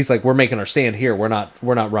 he's like, "We're making our stand here. We're not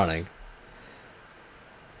running."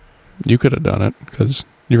 You could have done it because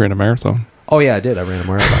you ran a marathon. Oh yeah, I did. I ran a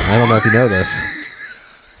marathon. I don't know if you know this.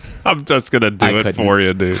 I'm just gonna do it for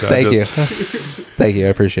you, dude. Thank you. Thank you. I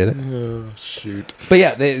appreciate it. Oh, shoot. But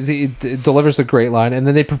yeah, he delivers a great line, and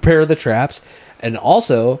then they prepare the traps. And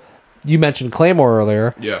also, you mentioned Claymore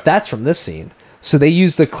earlier. Yeah. That's from this scene. So they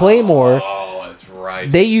use the Claymore. Oh, that's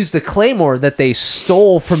right. They use the Claymore that they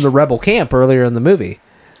stole from the rebel camp earlier in the movie.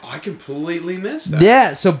 I completely missed that.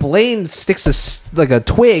 Yeah, so Blaine sticks a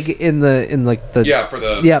twig in the For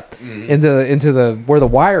the yep into the where the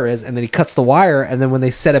wire is, and then he cuts the wire, and then when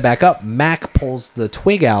they set it back up, Mac pulls the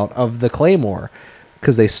twig out of the Claymore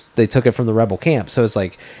because they took it from the rebel camp. So it's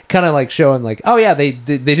like kind of like showing like, oh yeah, they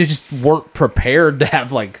just weren't prepared to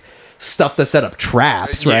have like stuff to set up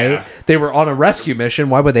traps, right? Yeah. They were on a rescue mission.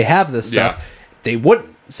 Why would they have this stuff? Yeah. They wouldn't.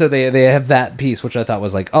 So they have that piece, which I thought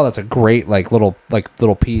was like, oh, that's a great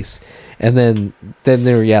little piece. And then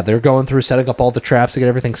they're going through setting up all the traps to get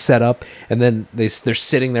everything set up, and then they're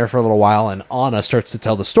sitting there for a little while, and Anna starts to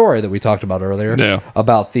tell the story that we talked about earlier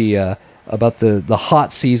about the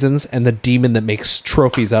hot seasons and the demon that makes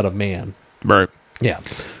trophies out of man. Right. Yeah.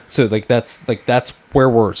 So that's where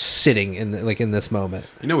we're sitting in this moment.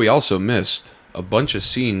 You know, we also missed a bunch of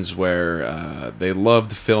scenes where they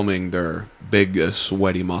loved filming their big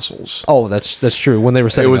sweaty muscles. Oh, that's true. When they were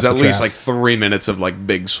setting It was up at the least traps. like 3 minutes of like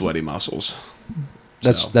big sweaty muscles.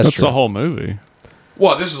 That's That's true. the whole movie.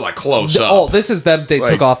 Well, this is like close up. Oh, this is them. They Like-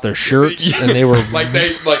 took off their shirts and they were like they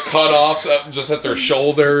like cut offs up just at their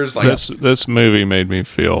shoulders. Like This movie made me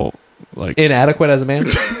feel like inadequate as a man.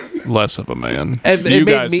 less of a man. It You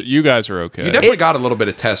made guys, me- you guys are okay. you definitely got a little bit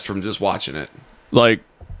of test from just watching it. Like,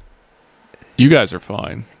 you guys are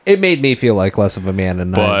fine. It made me feel like less of a man,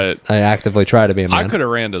 and But- I actively try to be a man. I could have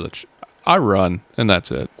ran to the. I run, and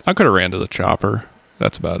that's it. I could have ran to the chopper.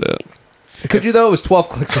 That's about it. Could you though? It was 12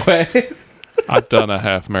 clicks away. I've done a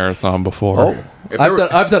half marathon before. Oh, If there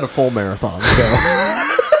were- I've done a full marathon. So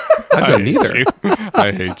I've done neither. You.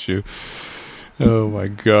 I hate you. Oh my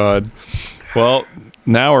god. Well,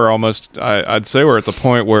 now we're almost. I'd say we're at the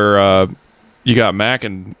point where you got Mac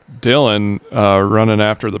and Dylan running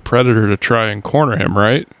after the Predator to try and corner him,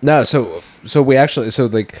 right? no, so we actually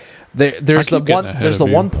there's I keep getting ahead there's the of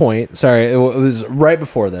you. one point. Sorry, it was right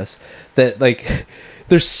before this that like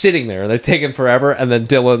they're sitting there, they're taking forever, and then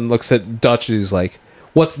Dylan looks at Dutch and he's like,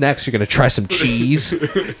 "What's next? You're gonna try some cheese?" And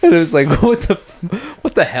it was like,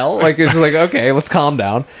 what the hell? Like it's like, okay, let's calm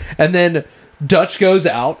down. And then Dutch goes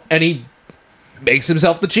out and he makes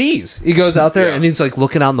himself the cheese. He goes out there and he's like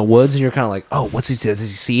looking out in the woods, and you're kind of like, oh, what's he does he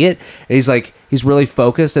see it? And he's like, he's really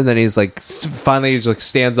focused, and then he's like, finally he like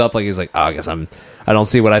stands up, like he's like, oh, I guess I don't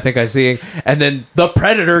see what I think I see. And then the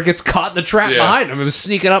Predator gets caught in the trap behind him. He was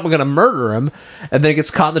sneaking up and gonna murder him, and then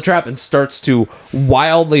gets caught in the trap and starts to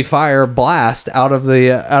wildly fire blast out of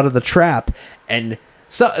the trap. And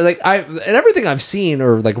so like and everything I've seen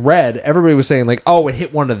or like read, everybody was saying like, oh, it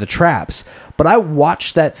hit one of the traps. But I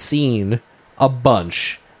watched that scene a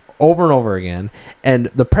bunch over and over again, and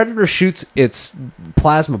the Predator shoots its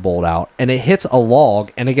plasma bolt out, and it hits a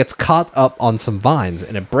log, and it gets caught up on some vines,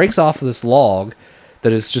 and it breaks off of this log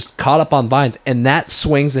that is just caught up on vines, and that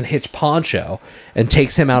swings and hits Poncho and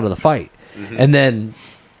takes him out of the fight. And then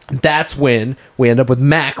that's when we end up with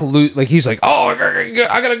Mac. Like he's like, "Oh, I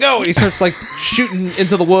gotta go!" And he starts like shooting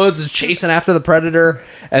into the woods and chasing after the Predator.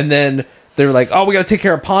 And then they're like, "Oh, we gotta take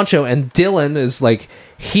care of Poncho." And Dylan is like,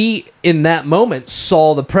 he in that moment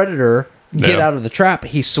saw the Predator get out of the trap.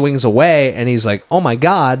 He swings away, and he's like, "Oh my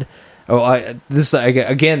god!" This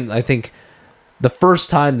again, I think the first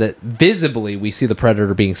time that visibly we see the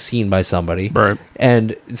Predator being seen by somebody, Right.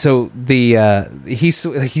 And so he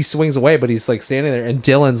swings away, but he's like standing there, and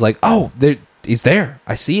Dylan's like, "Oh, he's there!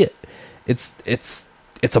 I see it. It's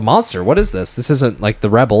a monster. What is this? This isn't like the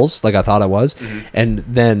rebels, like I thought it was." And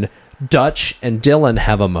then Dutch and Dylan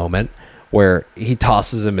have a moment where he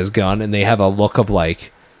tosses him his gun, and they have a look of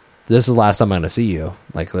like, "This is the last time I'm going to see you."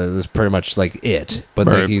 Like this is pretty much like it. But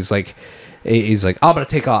Right. like he's like, "I'm going to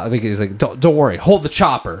take off." I think he's like, "Don't worry, hold the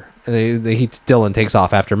chopper." And Dylan takes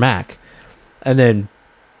off after Mac, and then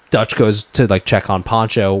Dutch goes to like check on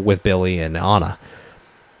Poncho with Billy and Anna.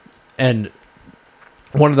 And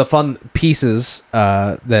one of the fun pieces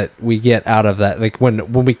that we get out of that, like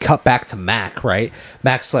when we cut back to Mac, right?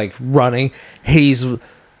 Mac's like running. He's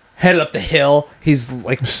headed up the hill. He's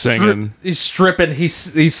like Singing. he's stripping.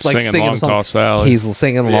 He's like singing Long a song. Tall Sally. He's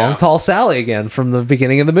singing Long Yeah. Tall Sally again from the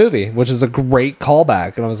beginning of the movie, which is a great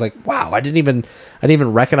callback. And I was like, wow, I didn't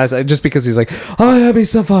even recognize it, just because he's like, "I'm gonna have me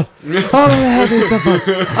some fun. I'm gonna have me some fun.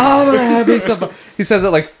 I'm gonna have me some fun." He says it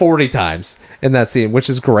like 40 times in that scene,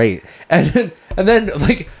 which is great. And then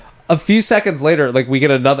like a few seconds later, like we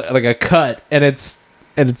get another like a cut, and it's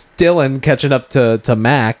Dylan catching up to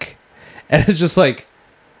Mac, and it's just like,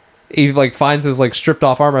 he like finds his like stripped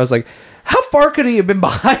off armor. I was like, how far could he have been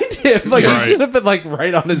behind him? Like Right. he should have been like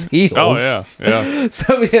right on his heels. Oh yeah.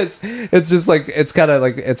 So it's just like it's kind of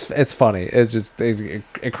like it's funny.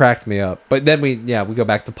 It cracked me up. But then we go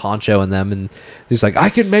back to Poncho and them, and he's like, I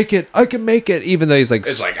can make it, even though he's like,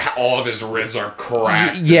 It's like all of his ribs are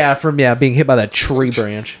cracked. yeah, from being hit by that tree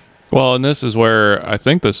branch. Well, and this is where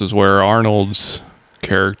Arnold's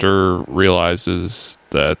character realizes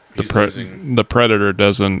that He's losing. the Predator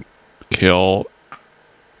doesn't kill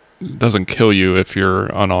you if you're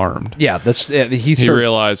unarmed. Yeah, he He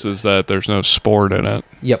realizes that there's no sport in it.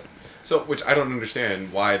 Yep. So, which I don't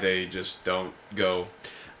understand why they just don't go,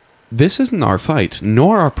 this isn't our fight,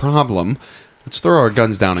 nor our problem. Let's throw our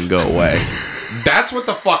guns down and go away. That's what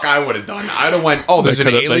the fuck I would have done. I'd have went, oh, there's an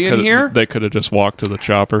alien here? They could have just walked to the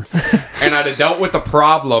chopper. And I'd have dealt with the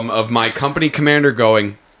problem of my company commander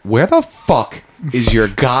going, where the fuck is your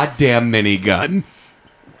goddamn minigun?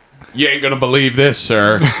 You ain't gonna believe this,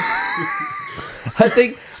 sir. I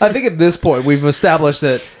think at this point we've established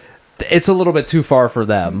that it's a little bit too far for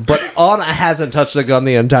them. But Anna hasn't touched a gun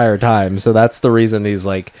the entire time, so that's the reason he's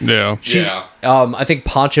like, Yeah. Yeah. I think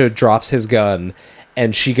Poncho drops his gun,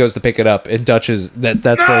 and she goes to pick it up, and Dutch is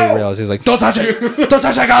that's where he realizes he's like, don't touch it, don't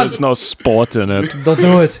touch that gun, There's no sport in it. don't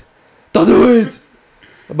do it, don't do it.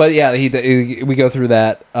 But yeah, we go through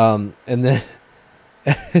that, and then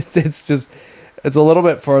it's a little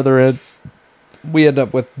bit further in. We end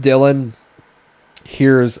up with Dylan. We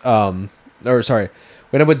end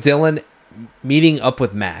up with Dylan meeting up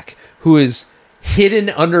with Mac, who is hidden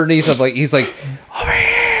underneath of like he's like over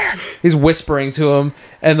here. He's whispering to him,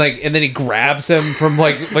 and then he grabs him from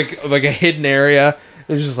like a hidden area.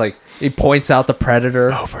 It's just like he points out the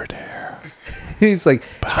Predator Over there. He's like,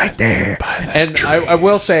 it's right there. And I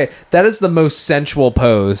will say, that is the most sensual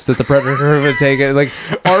pose that the Predator would take. Like,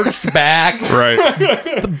 arched back, Right.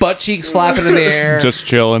 the butt cheeks flapping in the air. Just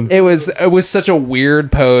chilling. It was such a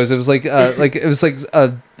weird pose. It was like a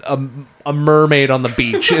mermaid on the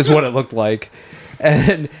beach is what it looked like.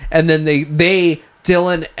 And then they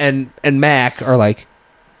Dylan and Mac are like,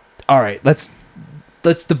 all right, let's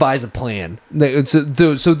devise a plan.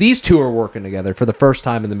 So these two are working together for the first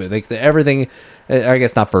time in the movie. Like everything, I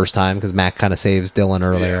guess not first time because Mac kind of saves Dylan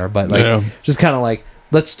earlier, but just kind of like,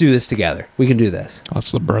 let's do this together. We can do this.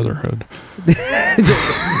 That's the brotherhood.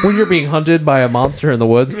 When you're being hunted by a monster in the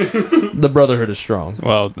woods, the brotherhood is strong.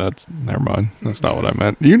 Well, never mind. That's not what I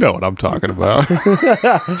meant. You know what I'm talking about.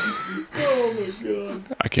 Oh my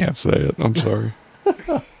god. I can't say it. I'm sorry.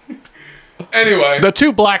 Anyway. The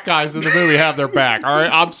two black guys in the movie have their back. All right,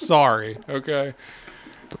 I'm sorry. Okay,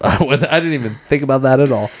 I didn't even think about that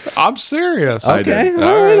at all. I'm serious. Okay,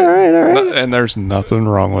 all right. And there's nothing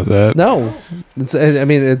wrong with it. No, I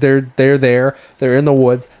mean they're there. They're in the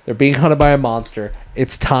woods. They're being hunted by a monster.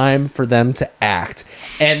 It's time for them to act,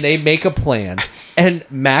 and they make a plan. And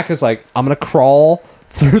Mac is like, "I'm gonna crawl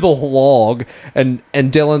through the log," and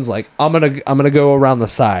Dylan's like, I'm gonna go around the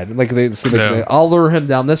side. I'll lure him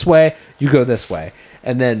down this way. You go this way,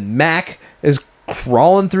 and then Mac is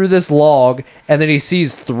crawling through this log, and then he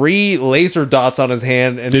sees 3 laser dots on his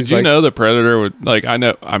hand. And Did you know the Predator would like? I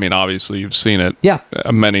know. I mean, obviously you've seen it,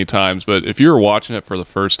 many times. But if you were watching it for the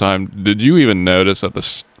first time, did you even notice that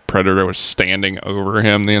the Predator was standing over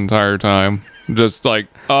him the entire time? Just like,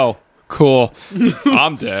 oh, cool,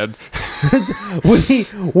 I'm dead. when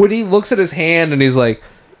he looks at his hand and he's like,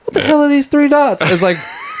 what the hell are these 3 dots? It's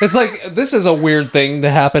like this is a weird thing to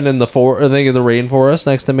happen in the rainforest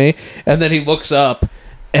next to me. And then he looks up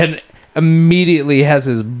and immediately has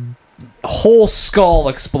his whole skull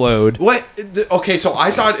explode. What? Okay, so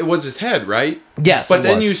I thought it was his head, right? Yes, But it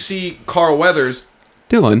then was. you see Carl Weathers,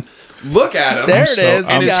 Dylan, look at him. There it is.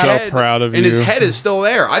 I'm He's so got it. proud of you. And his head is still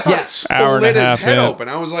there. I thought it Hour and a split his half head in. open.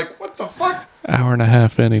 I was like, what the fuck? Hour and a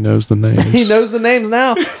half in, he knows the names. He knows the names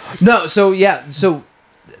now. No, so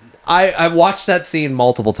I watched that scene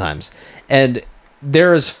multiple times, and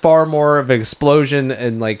there is far more of an explosion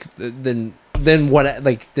and than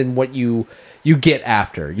what you get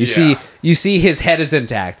after. You see his head is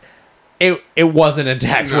intact. It wasn't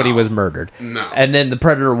intact when he was murdered. No. And then the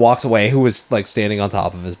Predator walks away, who was like standing on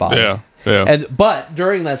top of his body. Yeah. But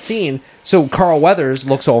during that scene, so Carl Weathers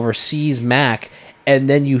looks over, sees Mac, and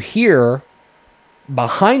then you hear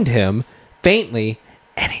behind him faintly,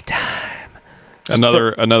 anytime.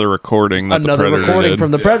 Another recording that Another the Predator recording did.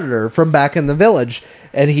 from the Predator from back in the village,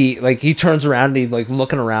 and he turns around and he's like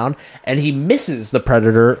looking around, and he misses the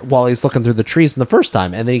Predator while he's looking through the trees the first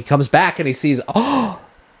time, and then he comes back and he sees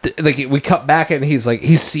we cut back and he's like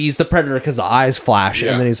he sees the Predator because the eyes flash,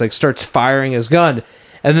 and then he's like starts firing his gun,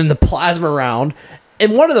 and then the plasma round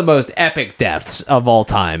and one of the most epic deaths of all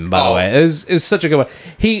time, by the way. It was such a good one.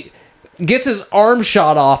 He gets his arm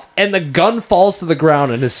shot off, and the gun falls to the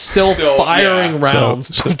ground and is still firing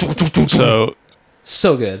rounds.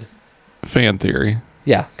 So good. Fan theory.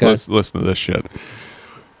 Yeah, go ahead. Listen to this shit.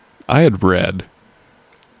 I had read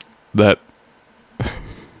that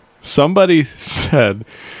somebody said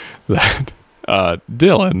that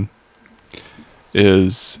Dylan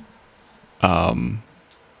is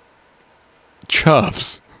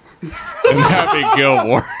Chubbs in Happy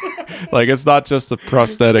Gilmore. Like, it's not just a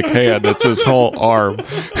prosthetic hand, it's his whole arm.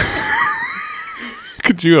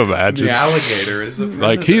 Could you imagine? The alligator is the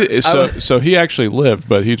predator. Like so he actually lived,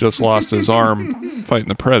 but he just lost his arm fighting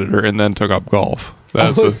the predator and then took up golf.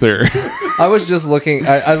 That's the theory. I was just looking.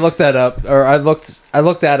 I looked that up, or I looked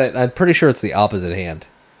at it. And I'm pretty sure it's the opposite hand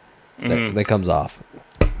that comes off.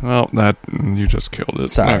 Well, that you just killed it.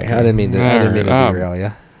 Sorry, Okay. I didn't mean to derail you.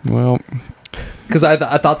 Well, because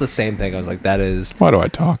I thought the same thing. I was like, that is. why do I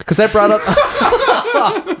talk? Because I brought up.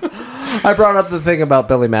 I brought up the thing about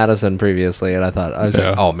Billy Madison previously, and I was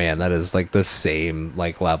like, oh man, that is like the same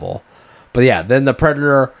like level. But yeah, then the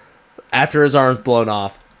predator, after his arm's blown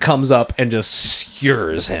off, comes up and just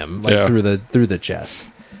skewers him like through the chest,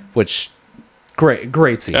 which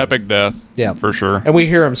great scene. Epic death. Yeah, for sure. And we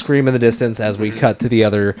hear him scream in the distance as we cut to the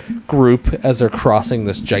other group as they're crossing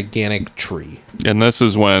this gigantic tree. And this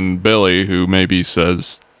is when Billy, who maybe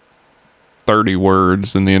says 30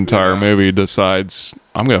 words in the entire movie, decides,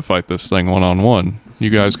 I'm going to fight this thing one-on-one. You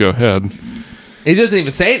guys go ahead. He doesn't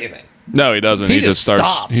even say anything. No, he doesn't. He just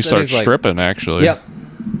starts. He starts stripping. Actually. Yep.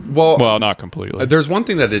 Well, not completely. There's one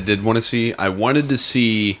thing that I did want to see. I wanted to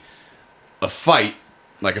see a fight,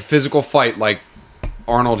 like a physical fight, like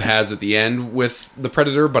Arnold has at the end with the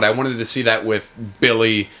Predator. But I wanted to see that with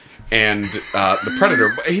Billy and the Predator.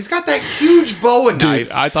 He's got that huge bow and knife.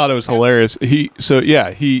 Dude, I thought it was hilarious. He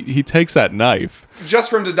takes that knife just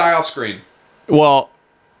for him to die off screen. Well,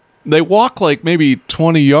 they walk like maybe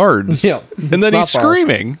 20 yards. Yeah. And then he's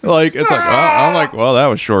screaming. Like, it's like, I'm like, well, that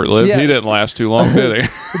was short-lived. Yeah. He didn't last too long, did he?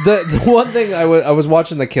 The one thing I was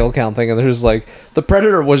watching the kill count thing, and there's like the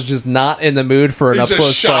Predator was just not in the mood for an up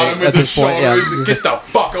close fight at this point. Yeah, he's like, get the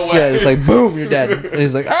fuck away. Yeah, it's like boom, you're dead. And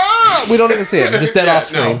he's like, we don't even see him, just dead off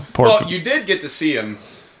screen. No. Well, you did get to see him.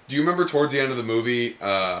 Do you remember towards the end of the movie?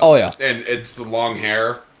 Oh yeah, and it's the long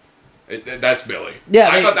hair. That's Billy. Yeah,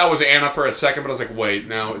 I thought that was Anna for a second, but I was like, wait,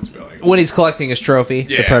 no, it's Billy. When he's collecting his trophy,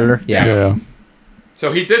 the Predator. Yeah.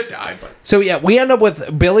 So he did die, but so yeah, we end up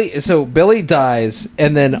with Billy. So Billy dies,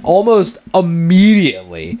 and then almost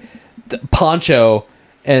immediately, Pancho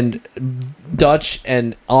and Dutch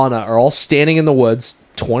and Anna are all standing in the woods,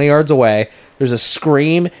 20 yards away. There's a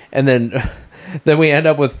scream, and then we end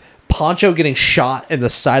up with Pancho getting shot in the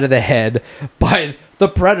side of the head by the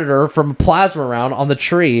Predator from a plasma round on the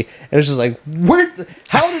tree, and it's just like,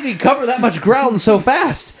 how did he cover that much ground so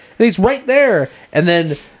fast? And he's right there, and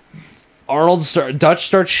then Dutch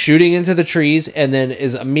starts shooting into the trees, and then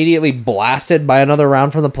is immediately blasted by another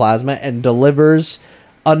round from the plasma, and delivers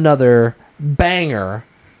another banger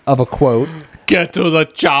of a quote. Get to the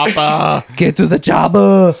chopper. Get to the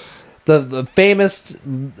chopper. The famous,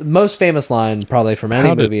 most famous line probably from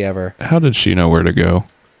any movie ever. How did she know where to go?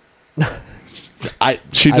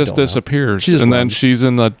 She just disappears, and then she's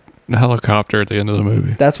in the helicopter at the end of the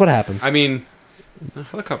movie. That's what happens. I mean, the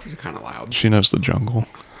helicopters are kind of loud. She knows the jungle.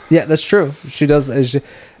 Yeah, that's true. She does.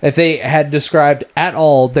 If they had described at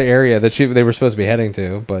all the area that they were supposed to be heading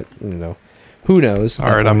to, but who knows?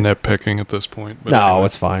 All right, I'm nitpicking at this point. But no, anyway.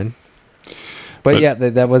 It's fine. But yeah,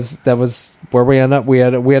 that was where we end up. We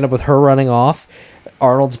end up with her running off.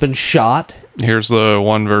 Arnold's been shot. Here's the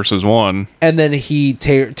 1 versus 1. And then he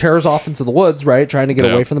tears off into the woods, right? Trying to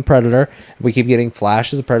get away from the Predator. We keep getting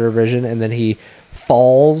flashes of Predator vision. And then he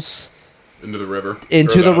falls into the river.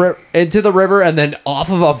 Into the river, and then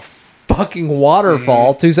off of a fucking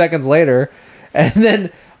waterfall 2 seconds later. And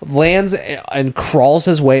then lands and crawls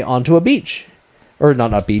his way onto a beach. Or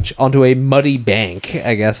not a beach, onto a muddy bank,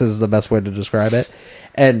 I guess is the best way to describe it.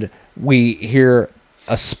 And we hear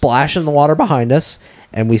a splash in the water behind us,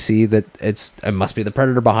 and we see that it must be the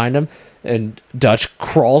Predator behind him. And Dutch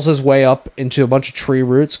crawls his way up into a bunch of tree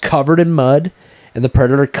roots covered in mud, and the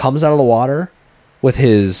Predator comes out of the water with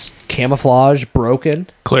his camouflage broken.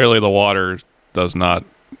 Clearly the water does not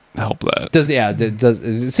help that.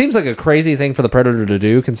 It seems like a crazy thing for the Predator to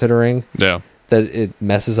do, considering that it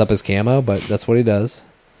messes up his camo, but that's what he does.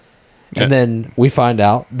 And then we find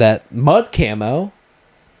out that mud camo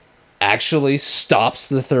actually stops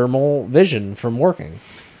the thermal vision from working.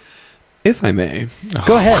 If I may.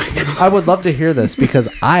 Go ahead. I would love to hear this, because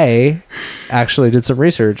I actually did some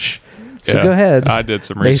research So go ahead. I did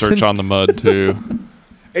some Mason. research on the mud too.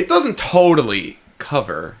 It doesn't totally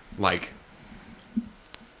cover like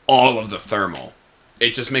all of the thermal.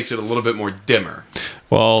 It just makes it a little bit more dimmer.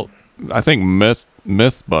 Well, I think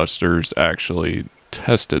Mythbusters actually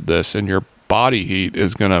tested this, and your body heat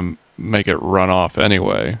is going to make it run off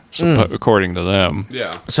anyway, according to them. Yeah.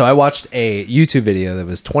 So I watched a YouTube video that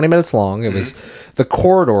was 20 minutes long. It was the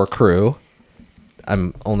Corridor crew.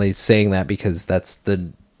 I'm only saying that because that's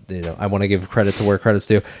I want to give credit to where credit's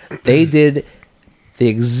due. They did the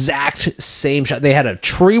exact same shot. They had a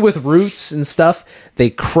tree with roots and stuff. They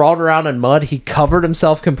crawled around in mud. He covered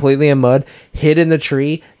himself completely in mud, hid in the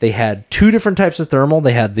tree. They had two different types of thermal.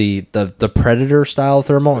 They had the Predator style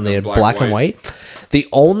thermal, and they had black and white. The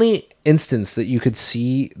only instance that you could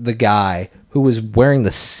see the guy who was wearing the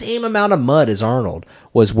same amount of mud as Arnold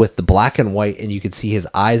was with the black and white, and you could see his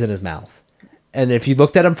eyes and his mouth. And if you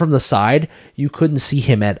looked at him from the side, you couldn't see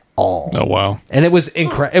him at all. Oh wow! And it was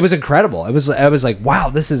incredible. I was like, wow,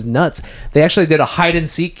 this is nuts. They actually did a hide and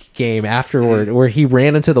seek game afterward where he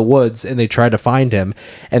ran into the woods and they tried to find him.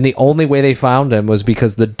 And the only way they found him was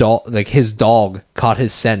because his dog caught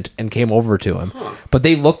his scent and came over to him. But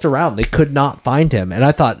they looked around, they could not find him. And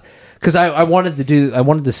I thought, because I wanted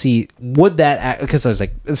to see, would that, because I was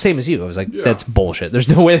like, the same as you. I was like, that's bullshit. There's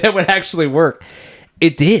no way that would actually work.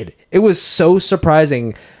 It did. It was so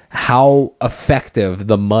surprising how effective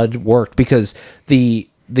the mud worked, because the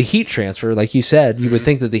heat transfer, like you said, you would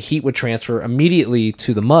think that the heat would transfer immediately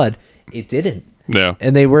to the mud. It didn't. Yeah.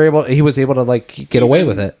 And he was able to like get away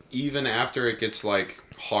with it. Even after it gets like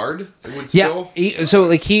hard, it would Yeah.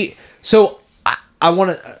 still.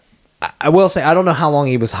 I will say, I don't know how long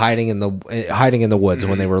he was hiding in the woods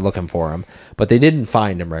when they were looking for him, but they didn't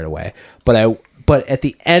find him right away. But at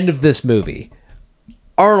the end of this movie,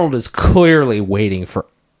 Arnold is clearly waiting for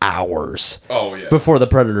hours before the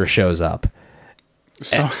Predator shows up.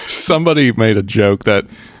 So, somebody made a joke that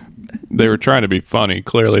they were trying to be funny.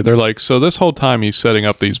 Clearly, they're like, so this whole time he's setting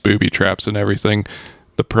up these booby traps and everything,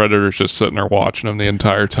 the Predator's just sitting there watching him the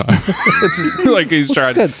entire time. Like he's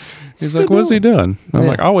trying. Good. He's like, what's he doing? I'm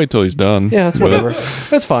like, I'll wait till he's done. Yeah, that's whatever.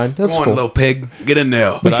 That's fine. That's Come on, cool. little pig, get in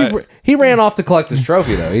there. But he ran off to collect his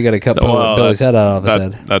trophy, though. You got to cut Billy's head out of his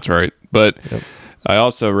head. That's right. But I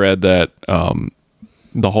also read that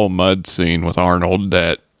the whole mud scene with Arnold,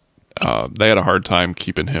 that they had a hard time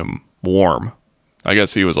keeping him warm. I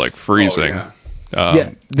guess he was like freezing.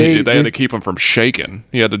 They had to keep him from shaking.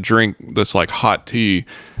 He had to drink this like hot tea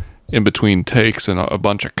in between takes and a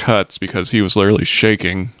bunch of cuts because he was literally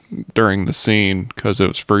shaking during the scene because it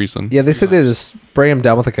was freezing. Yeah, they said they just spray him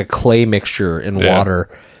down with like a clay mixture in water.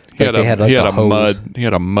 He had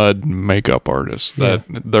a mud makeup artist that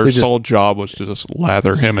their sole job was to just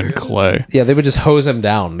lather him in clay. Yeah, they would just hose him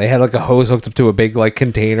down. They had like a hose hooked up to a big like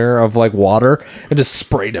container of like water and just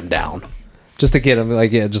sprayed him down just to get him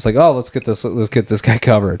let's get this guy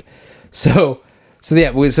covered. So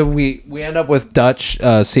we end up with Dutch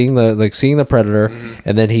seeing the Predator,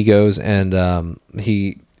 and then he goes and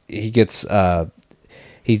he gets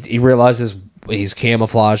he realizes he's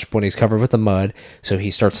camouflaged when he's covered with the mud, so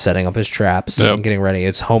he starts setting up his traps and getting ready.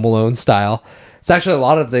 It's Home Alone style. It's actually a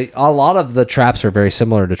lot of the traps are very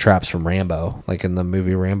similar to traps from Rambo, like in the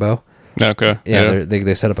movie Rambo. Okay. Yeah.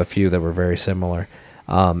 They set up a few that were very similar.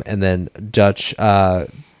 And then Dutch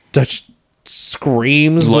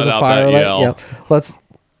screams with a firelight. Yeah,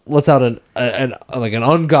 lets out an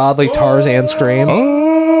ungodly Tarzan scream.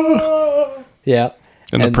 Yeah.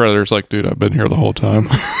 And the Predator's like, dude, I've been here the whole time.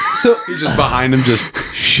 So He's just behind him, just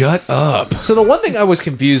shut up. So the one thing I was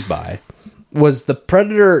confused by was the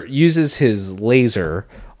Predator uses his laser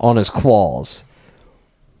on his claws.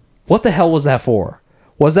 What the hell was that for?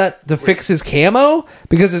 Was that to fix his camo?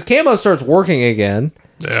 Because his camo starts working again.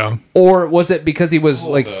 Yeah. Or was it because he was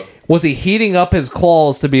was he heating up his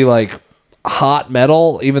claws to be like hot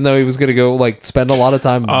metal, even though he was going to go like spend a lot of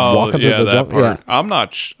time walking through the jungle? Yeah. I'm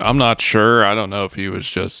not sure. I don't know if he was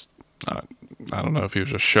just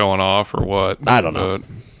showing off or what. I don't know. But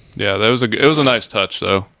yeah, it was a nice touch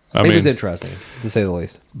though. It was interesting to say the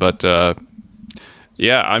least. But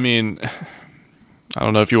yeah, I mean, I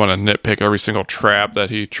don't know if you want to nitpick every single trap that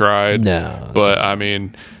he tried. No. But I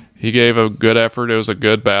mean, he gave a good effort. It was a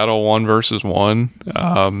good battle, 1 versus 1.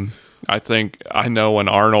 I know when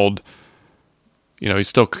Arnold, he's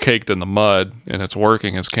still caked in the mud and it's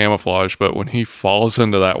working as camouflage, but when he falls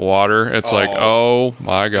into that water, it's like, oh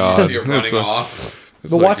my God. You're running off.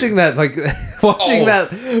 But watching that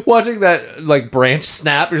branch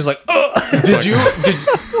snap, you're just like, oh.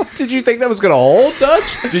 Did you think that was gonna hold,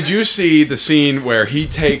 Dutch? Did you see the scene where he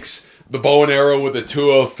takes the bow and arrow with the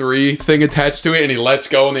 203 thing attached to it, and he lets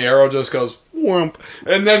go, and the arrow just goes whoomp,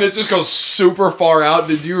 and then it just goes super far out.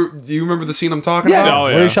 Do you remember the scene I'm talking Yeah, about? Oh,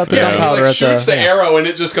 where yeah. he shot the Yeah, he gunpowder like shoots the yeah. arrow, and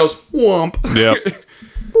it just goes whoomp. Yep.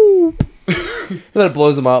 And then it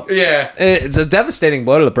blows him up. Yeah. It's a devastating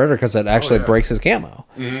blow to the Predator because it actually breaks his camo.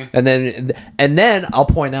 And then I'll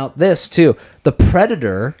point out this too: the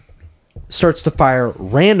Predator starts to fire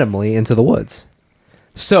randomly into the woods.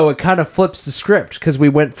 So it kind of flips the script because we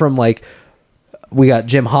went from like we got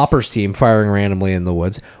Jim Hopper's team firing randomly in the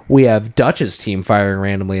woods. We have Dutch's team firing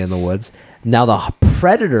randomly in the woods. Now the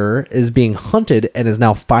Predator is being hunted and is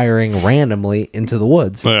now firing randomly into the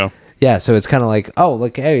woods. Yeah. Yeah, so it's kind of like, oh,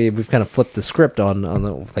 look, hey, we've kind of flipped the script on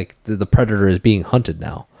the like the Predator is being hunted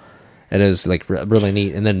now, and it was like really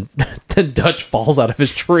neat. And then then Dutch falls out of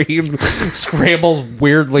his tree and scrambles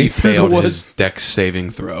weirdly through the Failed woods. his dex saving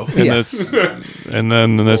throw.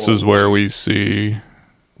 And this is where we see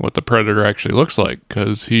what the Predator actually looks like,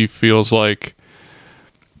 because he feels like,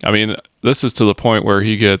 I mean, this is to the point where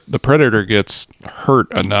the Predator gets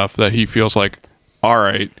hurt enough that he feels like, all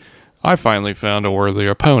right, I finally found a worthy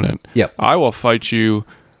opponent. Yep. I will fight you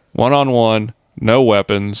one-on-one, no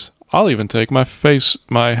weapons. I'll even take my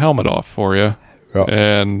helmet off for you. Yep.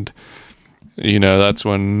 And, that's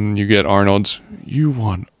when you get Arnold's, you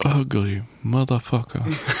one ugly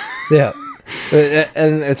motherfucker. Yeah,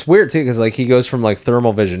 and it's weird too because like he goes from like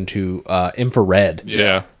thermal vision to infrared.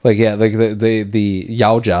 Yeah. Like like the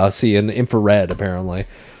Yaoja see in infrared apparently.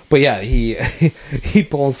 But yeah, he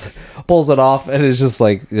pulls it off, and it's just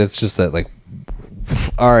like that like,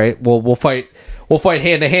 all right, well we'll fight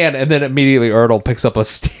hand to hand, and then immediately Arnold picks up a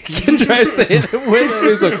stick and tries to hit him with it.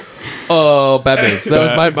 He's like, oh, bad move. That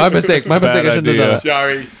was my mistake. My mistake. I shouldn't have done that.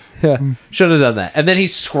 Sorry. Yeah, should have done that. And then he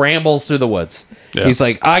scrambles through the woods. Yeah. He's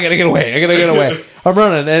like, I gotta get away. I'm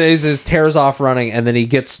running, and he just tears off running, and then he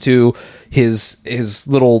gets to his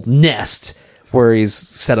little nest where he's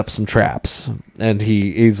set up some traps, and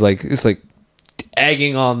he's like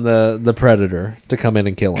egging on the Predator to come in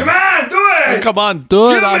and kill him. Come on, do it! Come on,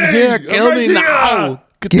 dude, I'm here. Kill right me here. now.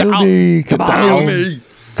 Kill me. Come on.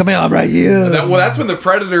 Come here, I'm right here. That's when the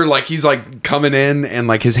Predator, like, he's like coming in, and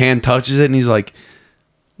like his hand touches it, and he's like,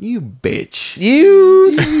 "You bitch, You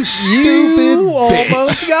stupid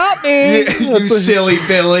almost got me. you silly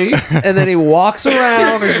Billy." And then he walks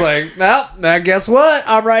around. He's like, well, now guess what?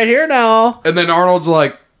 I'm right here now. And then Arnold's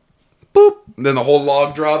like, "Boop." And then the whole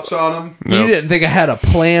log drops on him. You didn't think I had a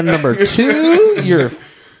plan number 2? You're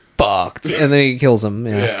fucked. And then he kills him.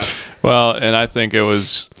 Yeah. Well, and I think it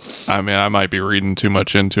was, I mean, I might be reading too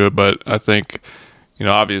much into it, but I think,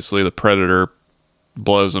 obviously the Predator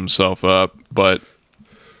blows himself up, but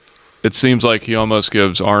it seems like he almost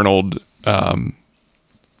gives Arnold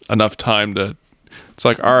enough time to, it's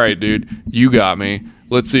like, all right, dude, you got me.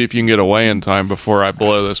 Let's see if you can get away in time before I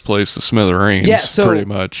blow this place to smithereens. Yeah, so pretty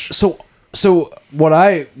much. So what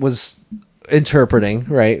I was interpreting,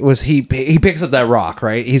 right, was he picks up that rock,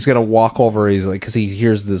 right? He's gonna walk over. He's like, because he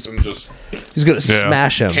hears this. Just He's gonna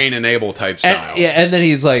smash him. Cain and Abel type style. And then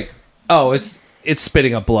he's like, oh, it's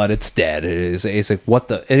spitting up blood. It's dead. It is. He's like, what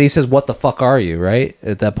the? And he says, what the fuck are you? Right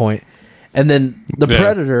at that point, and then the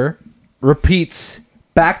Predator repeats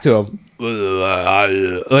back to him,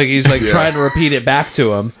 like he's like trying to repeat it back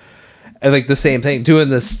to him, and like the same thing, doing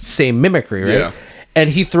this same mimicry, right? Yeah. And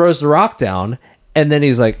he throws the rock down, and then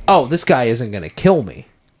he's like, oh, this guy isn't gonna kill me,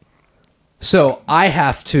 so I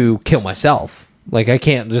have to kill myself. Like I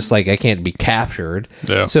can't be captured.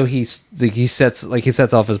 Yeah. So he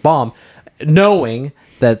sets off his bomb, knowing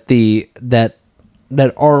that that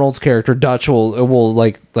Arnold's character Dutch will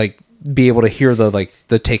like be able to hear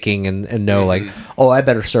the ticking and know like, oh, I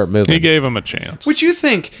better start moving. He gave him a chance. Would you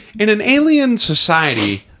think in an alien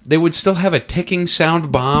society they would still have a ticking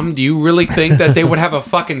sound bomb? Do you really think that they would have a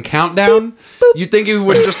fucking countdown? You think he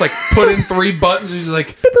would just like put in 3 buttons and he's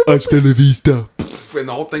like, hasta la vista, and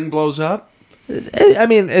the whole thing blows up? I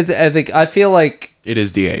mean, I feel like It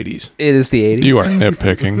is the 80s. it is the 80s. You are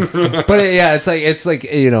nitpicking. But it's like it's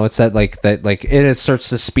that and it starts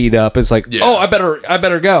to speed up. It's like, oh, I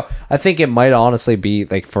better go. I think it might honestly be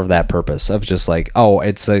like for that purpose of just like, oh,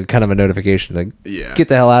 it's a kind of a notification to get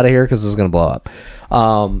the hell out of here because it's gonna blow up.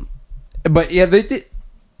 But yeah, they did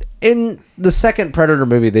in the second Predator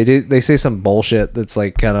movie. They say some bullshit that's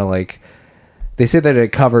like kind of like they say that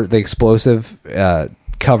it covered the explosive.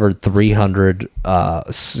 Covered 300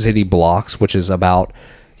 city blocks, which is about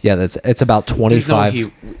it's about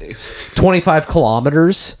 25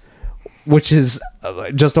 kilometers, which is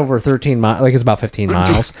just over 13 miles. Like it's about 15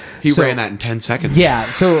 miles. He ran that in 10 seconds. Yeah.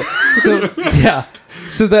 So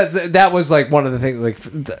So that was like one of the things.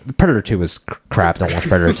 Like Predator 2 was crap. Don't watch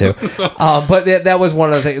Predator 2. But that was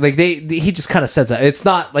one of the things. Like he just kind of sets that. It's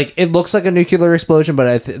not like it looks like a nuclear explosion,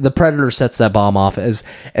 but the Predator sets that bomb off as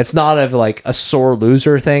it's not of like a sore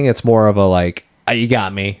loser thing. It's more of a like, you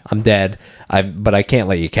got me, I'm dead. But I can't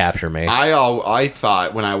let you capture me. I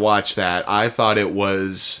thought when I watched that, I thought it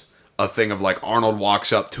was a thing of like Arnold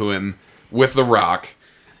walks up to him with the Rock.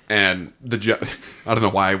 And I don't know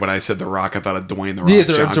why when I said The Rock, I thought of Dwayne The Rock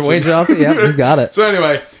Johnson. Dwayne Johnson, yeah, he's got it. So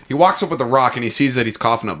anyway, he walks up with The Rock and he sees that he's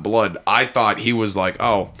coughing up blood. I thought he was like,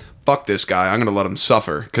 oh, fuck this guy. I'm going to let him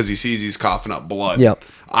suffer because he sees he's coughing up blood. Yep.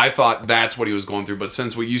 I thought that's what he was going through. But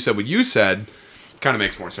since what you said, kind of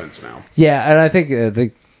makes more sense now. Yeah, and I think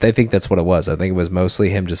that's what it was. I think it was mostly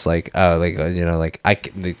him just like, I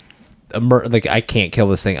can't kill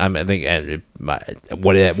this thing. What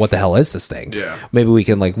the hell is this thing? Yeah. Maybe we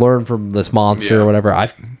can like learn from this monster Yeah. or whatever.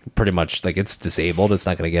 I've pretty much like it's disabled. It's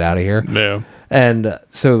not going to get out of here. Yeah. And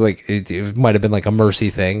so like it might have been like a mercy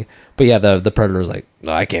thing, but yeah, the Predator's like,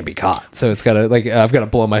 no, I can't be caught. So it's gotta like I've got to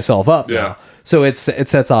blow myself up. Yeah. Now. So it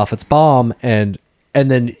sets off its bomb and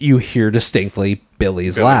then you hear distinctly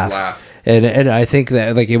Billy's laugh. And I think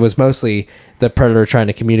that like it was mostly the Predator trying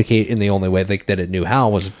to communicate in the only way like that it knew how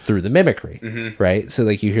was through the mimicry, right? So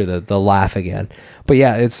like you hear the laugh again, but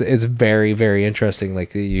yeah, it's very very interesting.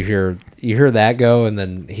 Like you hear that go, and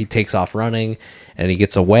then he takes off running, and he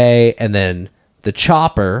gets away, and then the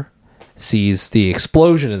chopper sees the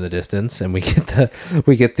explosion in the distance, and we get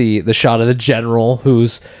the shot of the general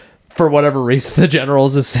who's. For whatever reason, the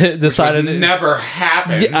generals decided Which would never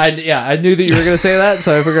happen. I knew that you were going to say that,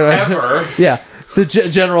 so I figured Ever. Yeah, the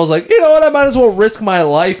general's like, you know what? I might as well risk my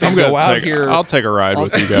life and go out here. I'll take a ride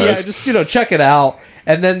with you guys. Yeah, just check it out.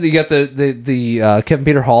 And then you get the Kevin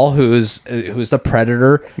Peter Hall, who's the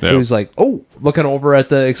Predator, Yep. who's like, oh, looking over at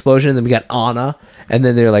the explosion. And then we got Anna, and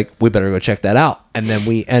then they're like, we better go check that out. And then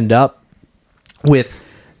we end up with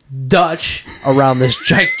Dutch around this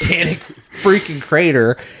gigantic freaking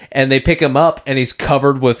crater, and they pick him up, and he's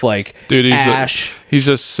covered with like ash. He's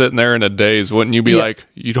just sitting there in a daze. Wouldn't you be like,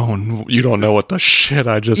 you don't know what the shit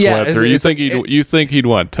I just went through? You think he'd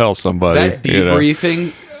want to tell somebody? That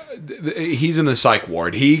debriefing, he's in the psych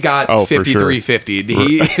ward. He got 5350.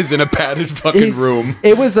 He is in a padded fucking room.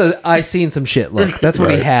 It was I seen some shit look. That's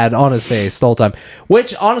what he had on his face the whole time.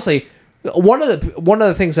 Which honestly, one of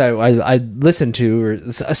the things I listened to, or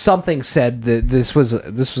something said that this was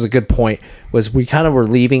a good point, was we kind of were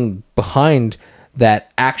leaving behind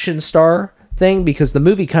that action star thing, because the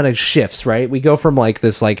movie kind of shifts, right? We go from like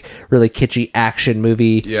this like really kitschy action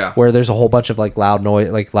movie where there's a whole bunch of like loud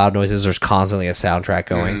noises, there's constantly a soundtrack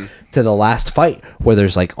going, to the last fight where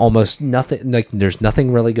there's like almost nothing, like there's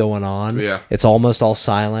nothing really going on. It's almost all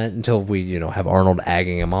silent until we have Arnold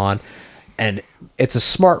egging him on. And it's a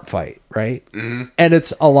smart fight, right? Mm-hmm. And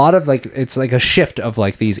it's a lot of like, it's like a shift of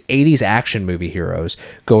like these 80s action movie heroes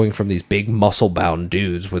going from these big muscle bound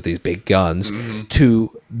dudes with these big guns to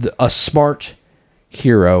a smart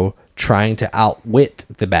hero trying to outwit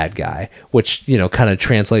the bad guy, which, kind of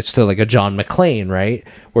translates to like a John McClane, right?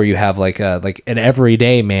 Where you have like an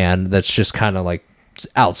everyday man that's just kind of like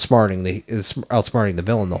outsmarting the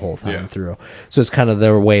villain the whole time through. So it's kind of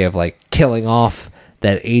their way of like killing off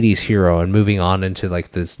that 80s hero and moving on into like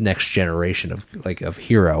this next generation of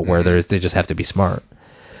hero where they just have to be smart.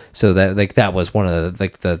 So that was one of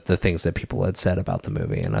the things that people had said about the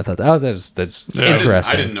movie, and I thought, that's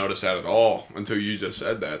interesting. I didn't notice that at all until you just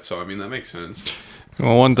said that. So I mean, that makes sense.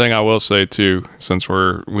 Well, one thing I will say too, since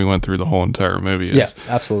we went through the whole entire movie, is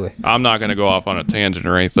absolutely. I'm not going to go off on a tangent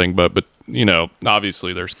or anything, but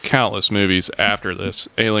obviously there's countless movies after this,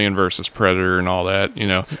 Alien versus Predator and all that.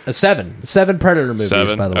 Seven Predator movies,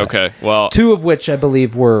 by the way. Okay, well, 2 of which I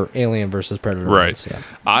believe were Alien versus Predator. Right. Movies, yeah.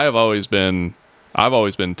 I've always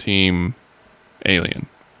been team Alien,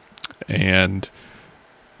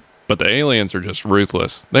 but the aliens are just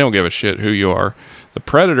ruthless. They don't give a shit who you are. The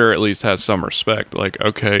Predator at least has some respect. Like,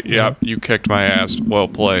 okay, you kicked my ass, well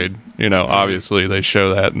played. Obviously they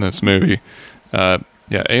show that in this movie.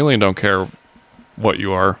 Alien don't care what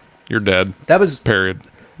you are. You're dead. That was period.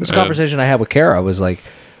 This conversation I had with Kara was like,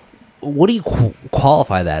 what do you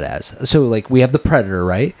qualify that as? So like we have the Predator,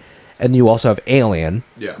 right? And you also have Alien.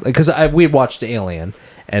 Yeah. Because we had watched Alien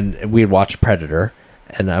and we had watched Predator,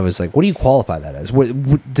 and I was like, what do you qualify that as?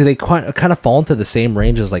 Do they kind of fall into the same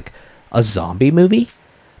range as like a zombie movie?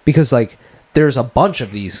 Because like there's a bunch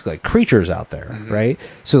of these like creatures out there, right?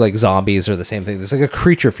 So like zombies are the same thing. There's like a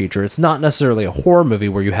creature feature. It's not necessarily a horror movie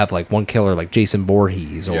where you have like one killer like Jason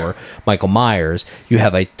Voorhees or Michael Myers. You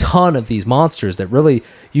have a ton of these monsters that really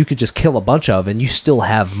you could just kill a bunch of, and you still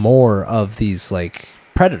have more of these like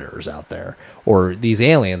predators out there or these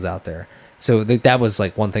aliens out there. So that was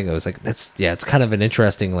like one thing that was like, it's kind of an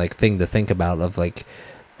interesting like thing to think about of like,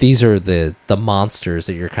 these are the monsters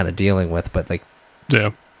that you're kind of dealing with, but like,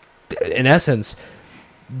 Yeah. in essence,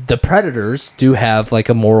 the predators do have like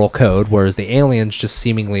a moral code, whereas the aliens just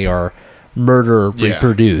seemingly are murder,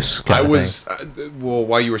 reproduce. Kind of thing. Well,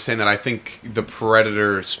 while you were saying that, I think the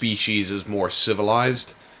predator species is more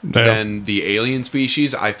civilized than the alien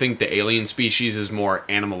species. I think the alien species is more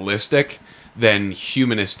animalistic than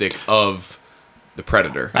humanistic of the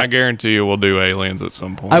predator. I guarantee you we'll do Aliens at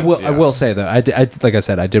some point. I will say though, I like I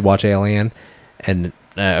said, I did watch Alien, and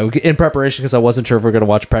in preparation because I wasn't sure if we were going to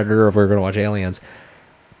watch Predator or if we were going to watch Aliens,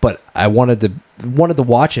 but I wanted to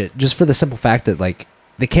watch it just for the simple fact that like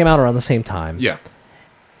they came out around the same time. Yeah.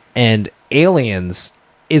 And Aliens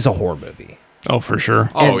is a horror movie. Oh, for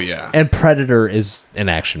sure. And Predator is an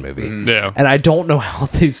action movie. Yeah. And I don't know how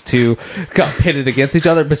these two got pitted against each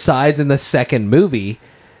other besides in the second movie,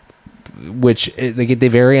 which they get the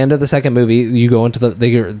very end of the second movie, you go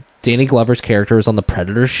into Danny Glover's character is on the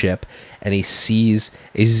Predator ship and he sees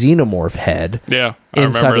a xenomorph head. Yeah.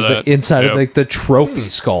 Inside of of like the trophy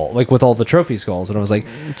skull, like with all the trophy skulls. And I was like,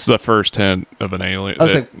 it's the first hint of an alien. I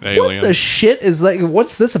was like, what the shit is like,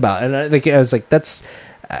 what's this about? And I was like, that's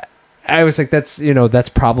that's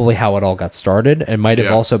probably how it all got started. It might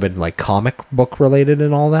have also been like comic book related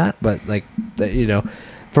and all that, but like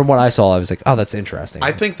from what I saw, I was like, oh, that's interesting.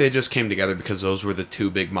 I think they just came together because those were the two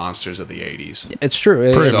big monsters of the 80s. It's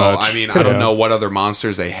true. Pretty much. I mean, I don't know what other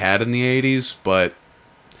monsters they had in the 80s, but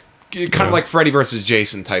kind of like Freddy versus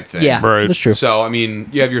Jason type thing. Yeah, Right. that's true. So, I mean,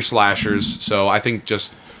 you have your slashers, so I think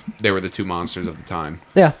just they were the two monsters of the time.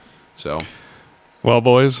 Yeah. So, Well,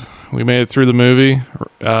 boys, we made it through the movie.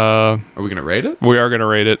 are we going to rate it? We are going to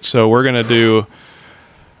rate it. So we're each going to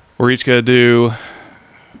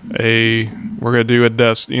do a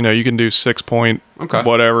desk. You can do 6 point, Okay.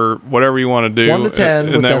 whatever you want to do. 1 to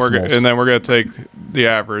 10 with decimals. and then we're going to take the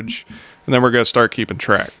average, and then we're going to start keeping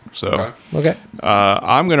track. So Okay.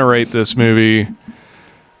 I'm going to rate this movie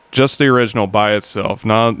just the original by itself,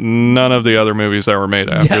 none of the other movies that were made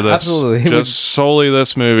after this. Absolutely. Just solely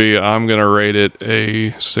this movie, I'm going to rate it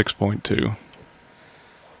a 6.2.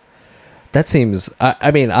 That seems.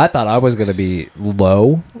 I mean, I thought I was going to be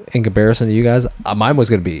low in comparison to you guys. Mine was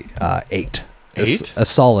going to be 8. 8? A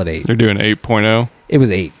solid 8. They're doing 8.0. It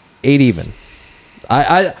was 8 even.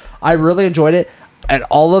 I really enjoyed it, and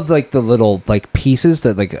all of like the little like pieces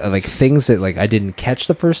that like things that like I didn't catch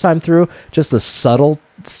the first time through. Just the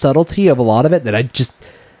subtlety of a lot of it that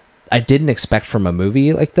I didn't expect from a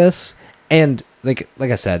movie like this. And like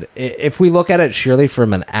I said, if we look at it surely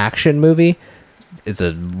from an action movie, it's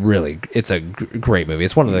a great movie.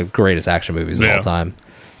 It's one of the greatest action movies of all time.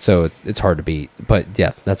 So it's hard to beat. But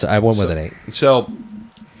yeah, I went with an 8. So,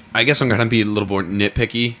 I guess I'm going to be a little more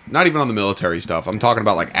nitpicky. Not even on the military stuff. I'm talking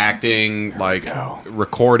about like acting, like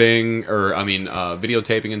recording, or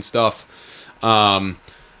videotaping and stuff. Probably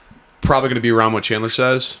going to be around what Chandler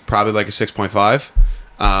says. Probably like a 6.5.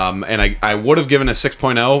 And I would have given a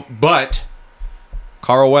 6.0, but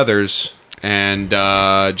Carl Weathers and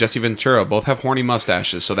Jesse Ventura both have horny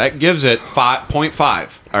mustaches, so that gives it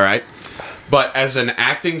 5.5. All right, but as an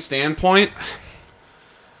acting standpoint,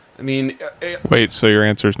 I mean, Wait, so your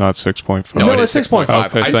answer is not 6.5? No, it's 6.5.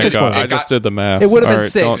 Okay, thank God. I just did the math. It would have been All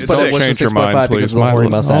right, 6, but don't it wasn't change your 6.5 mind, because please. of the horny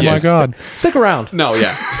mustache. Oh my God. Stick around. no,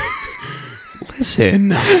 yeah.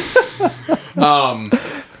 Listen,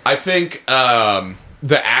 I think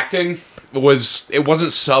the acting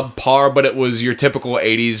wasn't subpar, but it was your typical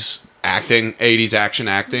 80s action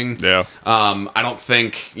acting. Yeah. I don't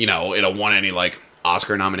think, it won any like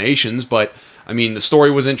Oscar nominations, but I mean the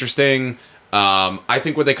story was interesting. I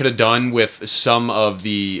think what they could have done with some of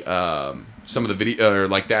the video or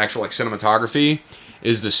like the actual like cinematography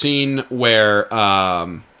is the scene where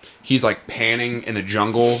he's like panning in the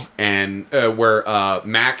jungle and where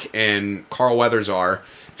Mac and Carl Weathers are.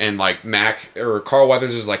 And like Carl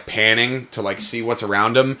Weathers is like panning to like see what's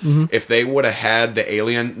around him. Mm-hmm. If they would have had the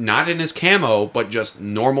alien not in his camo but just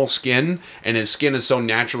normal skin, and his skin is so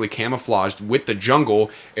naturally camouflaged with the jungle,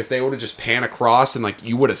 if they would have just panned across and like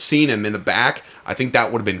you would have seen him in the back, I think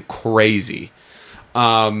that would have been crazy.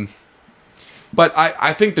 But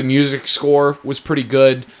I think the music score was pretty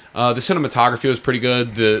good. The cinematography was pretty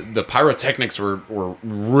good. The pyrotechnics were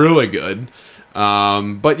really good.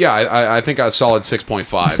 But yeah, I think a solid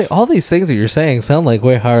 6.5. All these things that you're saying sound like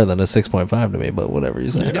way higher than a 6.5 to me, but whatever you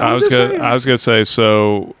say. I was gonna say,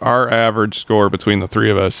 so our average score between the three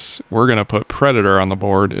of us, we're gonna put Predator on the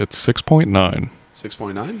board. It's 6.9.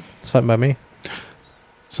 6.9? It's fine by me.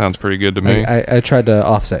 Sounds pretty good to me. I tried to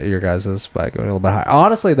offset your guys's by going a little bit higher.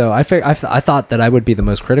 Honestly, though, I thought that I would be the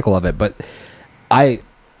most critical of it, but I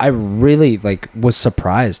really was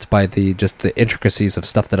surprised by the intricacies of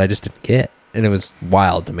stuff that I just didn't get, and it was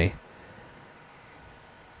wild to me.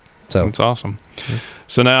 So That's awesome.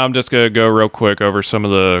 So now I'm just going to go real quick over some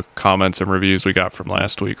of the comments and reviews we got from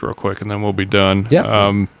last week real quick, and then we'll be done.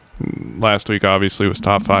 Yeah. Last week, obviously, was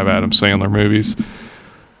top 5 Adam Sandler movies.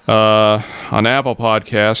 On Apple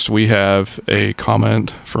Podcasts, we have a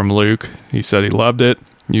comment from Luke. He said he loved it,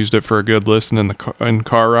 used it for a good listen in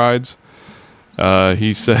car rides.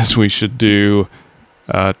 He says we should do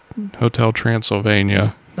Hotel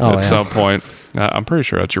Transylvania at some point. I'm pretty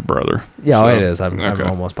sure that's your brother. Yeah, So, it is. I'm okay.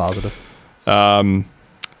 almost positive.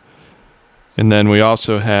 And then we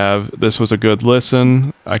also have, this was a good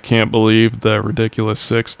listen. I can't believe the Ridiculous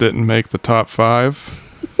Six didn't make the top 5.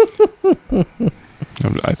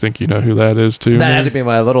 I think you know who that is too. That had to be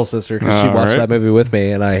my little sister because she watched that movie with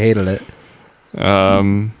me, and I hated it.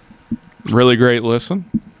 Really great listen.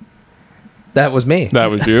 That was me. That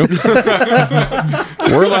was you.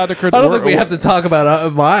 We're allowed to critique. I don't think we have to talk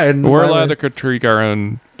about mine. We're allowed to critique our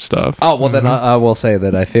own stuff. Oh, well, then I will say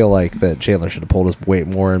that I feel like that Chandler should have pulled his weight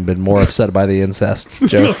more and been more upset by the incest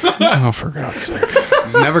joke. Oh, for God's sake.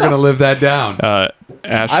 He's never going to live that down.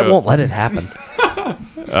 I won't let it happen.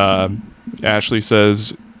 Ashley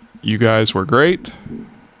says, you guys were great.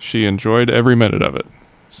 She enjoyed every minute of it.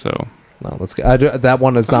 So, Well, let's go. That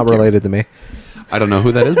one is not related to me. I don't know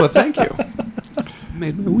who that is, but thank you.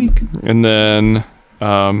 Made my week. and then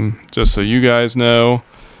just so you guys know,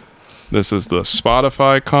 this is the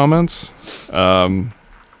Spotify comments.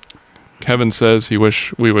 Kevin says he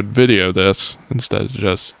wish we would video this instead of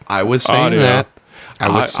just I was saying audio. that. I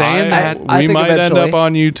was saying that. I We think might end eventually- up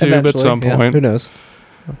on YouTube at some yeah, point. who knows?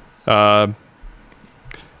 And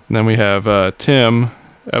then we have Tim.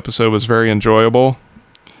 Episode was very enjoyable.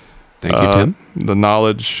 Thank you, Tim. The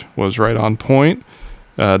knowledge was right on point.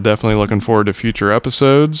 Definitely looking forward to future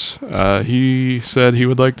episodes. He said he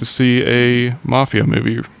would like to see a Mafia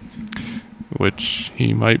movie, which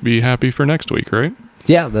he might be happy for next week, right?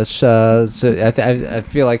 Yeah, that's. So I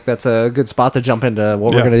feel like that's a good spot to jump into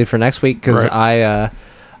what we're Yeah. going to do for next week because Right.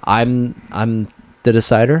 I'm the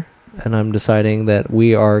decider, and I'm deciding that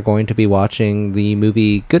we are going to be watching the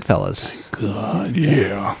movie Goodfellas. God,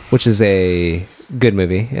 yeah. Which is a good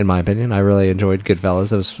movie in my opinion. I really enjoyed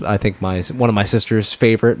Goodfellas. It was, I think, one of my sister's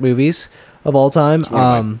favorite movies of all time.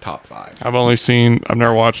 One of my top 5. I've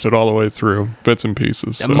never watched it all the way through, bits and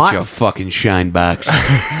pieces. So. My- You fucking shine box.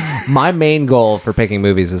 My main goal for picking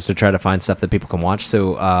movies is to try to find stuff that people can watch.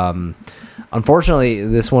 So, unfortunately,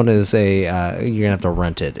 this one is you're gonna have to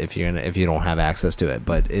rent it if you don't have access to it.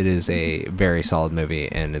 But it is a very solid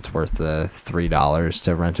movie, and it's worth the $3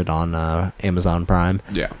 to rent it on Amazon Prime.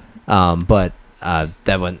 Yeah. But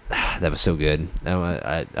that was so good.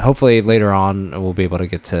 Hopefully later on we'll be able to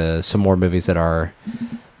get to some more movies that are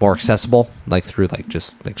more accessible, like through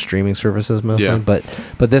just streaming services mostly. Yeah.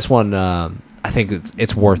 But this one, I think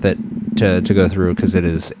it's worth it to go through because it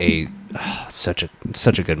is such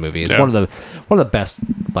a good movie. It's Yeah. one of the best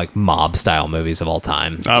mob style movies of all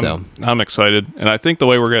time. I'm excited, and I think the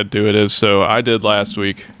way we're gonna do it is I did last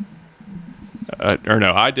week,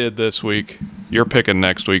 I did this week. You're picking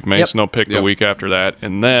next week. Mason will pick the Yep. week after that,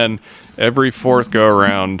 and then every fourth go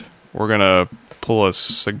around, we're gonna pull a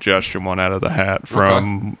suggestion one out of the hat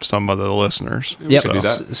from some of the listeners. Yep. should do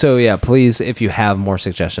that. So yeah, please, if you have more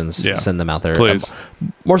suggestions, Yeah. send them out there. Please.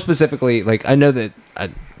 More specifically, I know that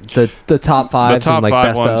the top The fives top and 5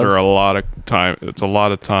 best ones of, are a lot of time. It's a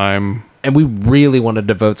lot of time. and we really want to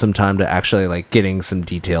devote some time to actually getting some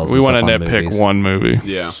details. We and want to stuff on nitpick movies. one movie.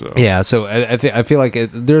 Yeah. So. Yeah, so I feel like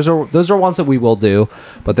those are ones that we will do,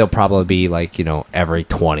 but they'll probably be every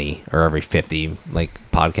 20 or every 50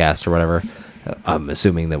 podcast or whatever. I'm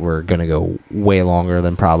assuming that we're going to go way longer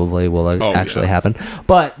than probably will actually happen.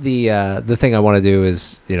 But the thing I want to do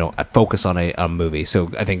is I focus on a movie.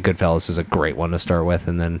 So I think Goodfellas is a great one to start with,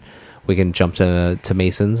 and then we can jump to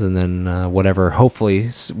Masons, and then whatever. Hopefully,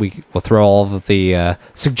 we'll throw all of the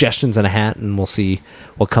suggestions in a hat, and we'll see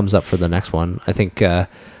what comes up for the next one. I think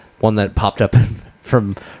one that popped up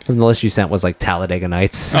from the list you sent was Talladega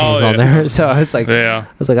Nights was on there. So I was I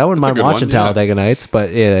wouldn't mind good watching one, yeah. Talladega Nights,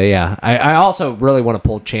 but yeah. I also really want to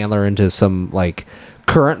pull Chandler into some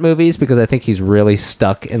current movies because I think he's really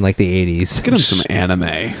stuck in the 80s. Get him some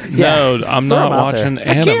anime. No, I'm Throw not 'em out there. watching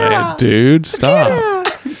anime, dude. Stop.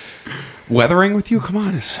 Weathering with you? Come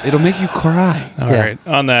on. It'll make you cry. All Yeah. right.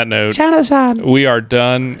 On that note, we are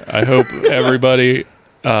done. I hope everybody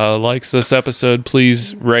likes this episode.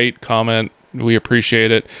 Please rate, comment. We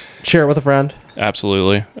appreciate it. Share it with a friend.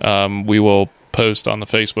 Absolutely. We will post on the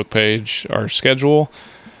Facebook page our schedule,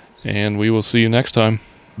 and we will see you next time.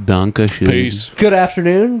 Dankeschön. Peace. Good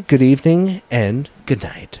afternoon, good evening, and good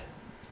night.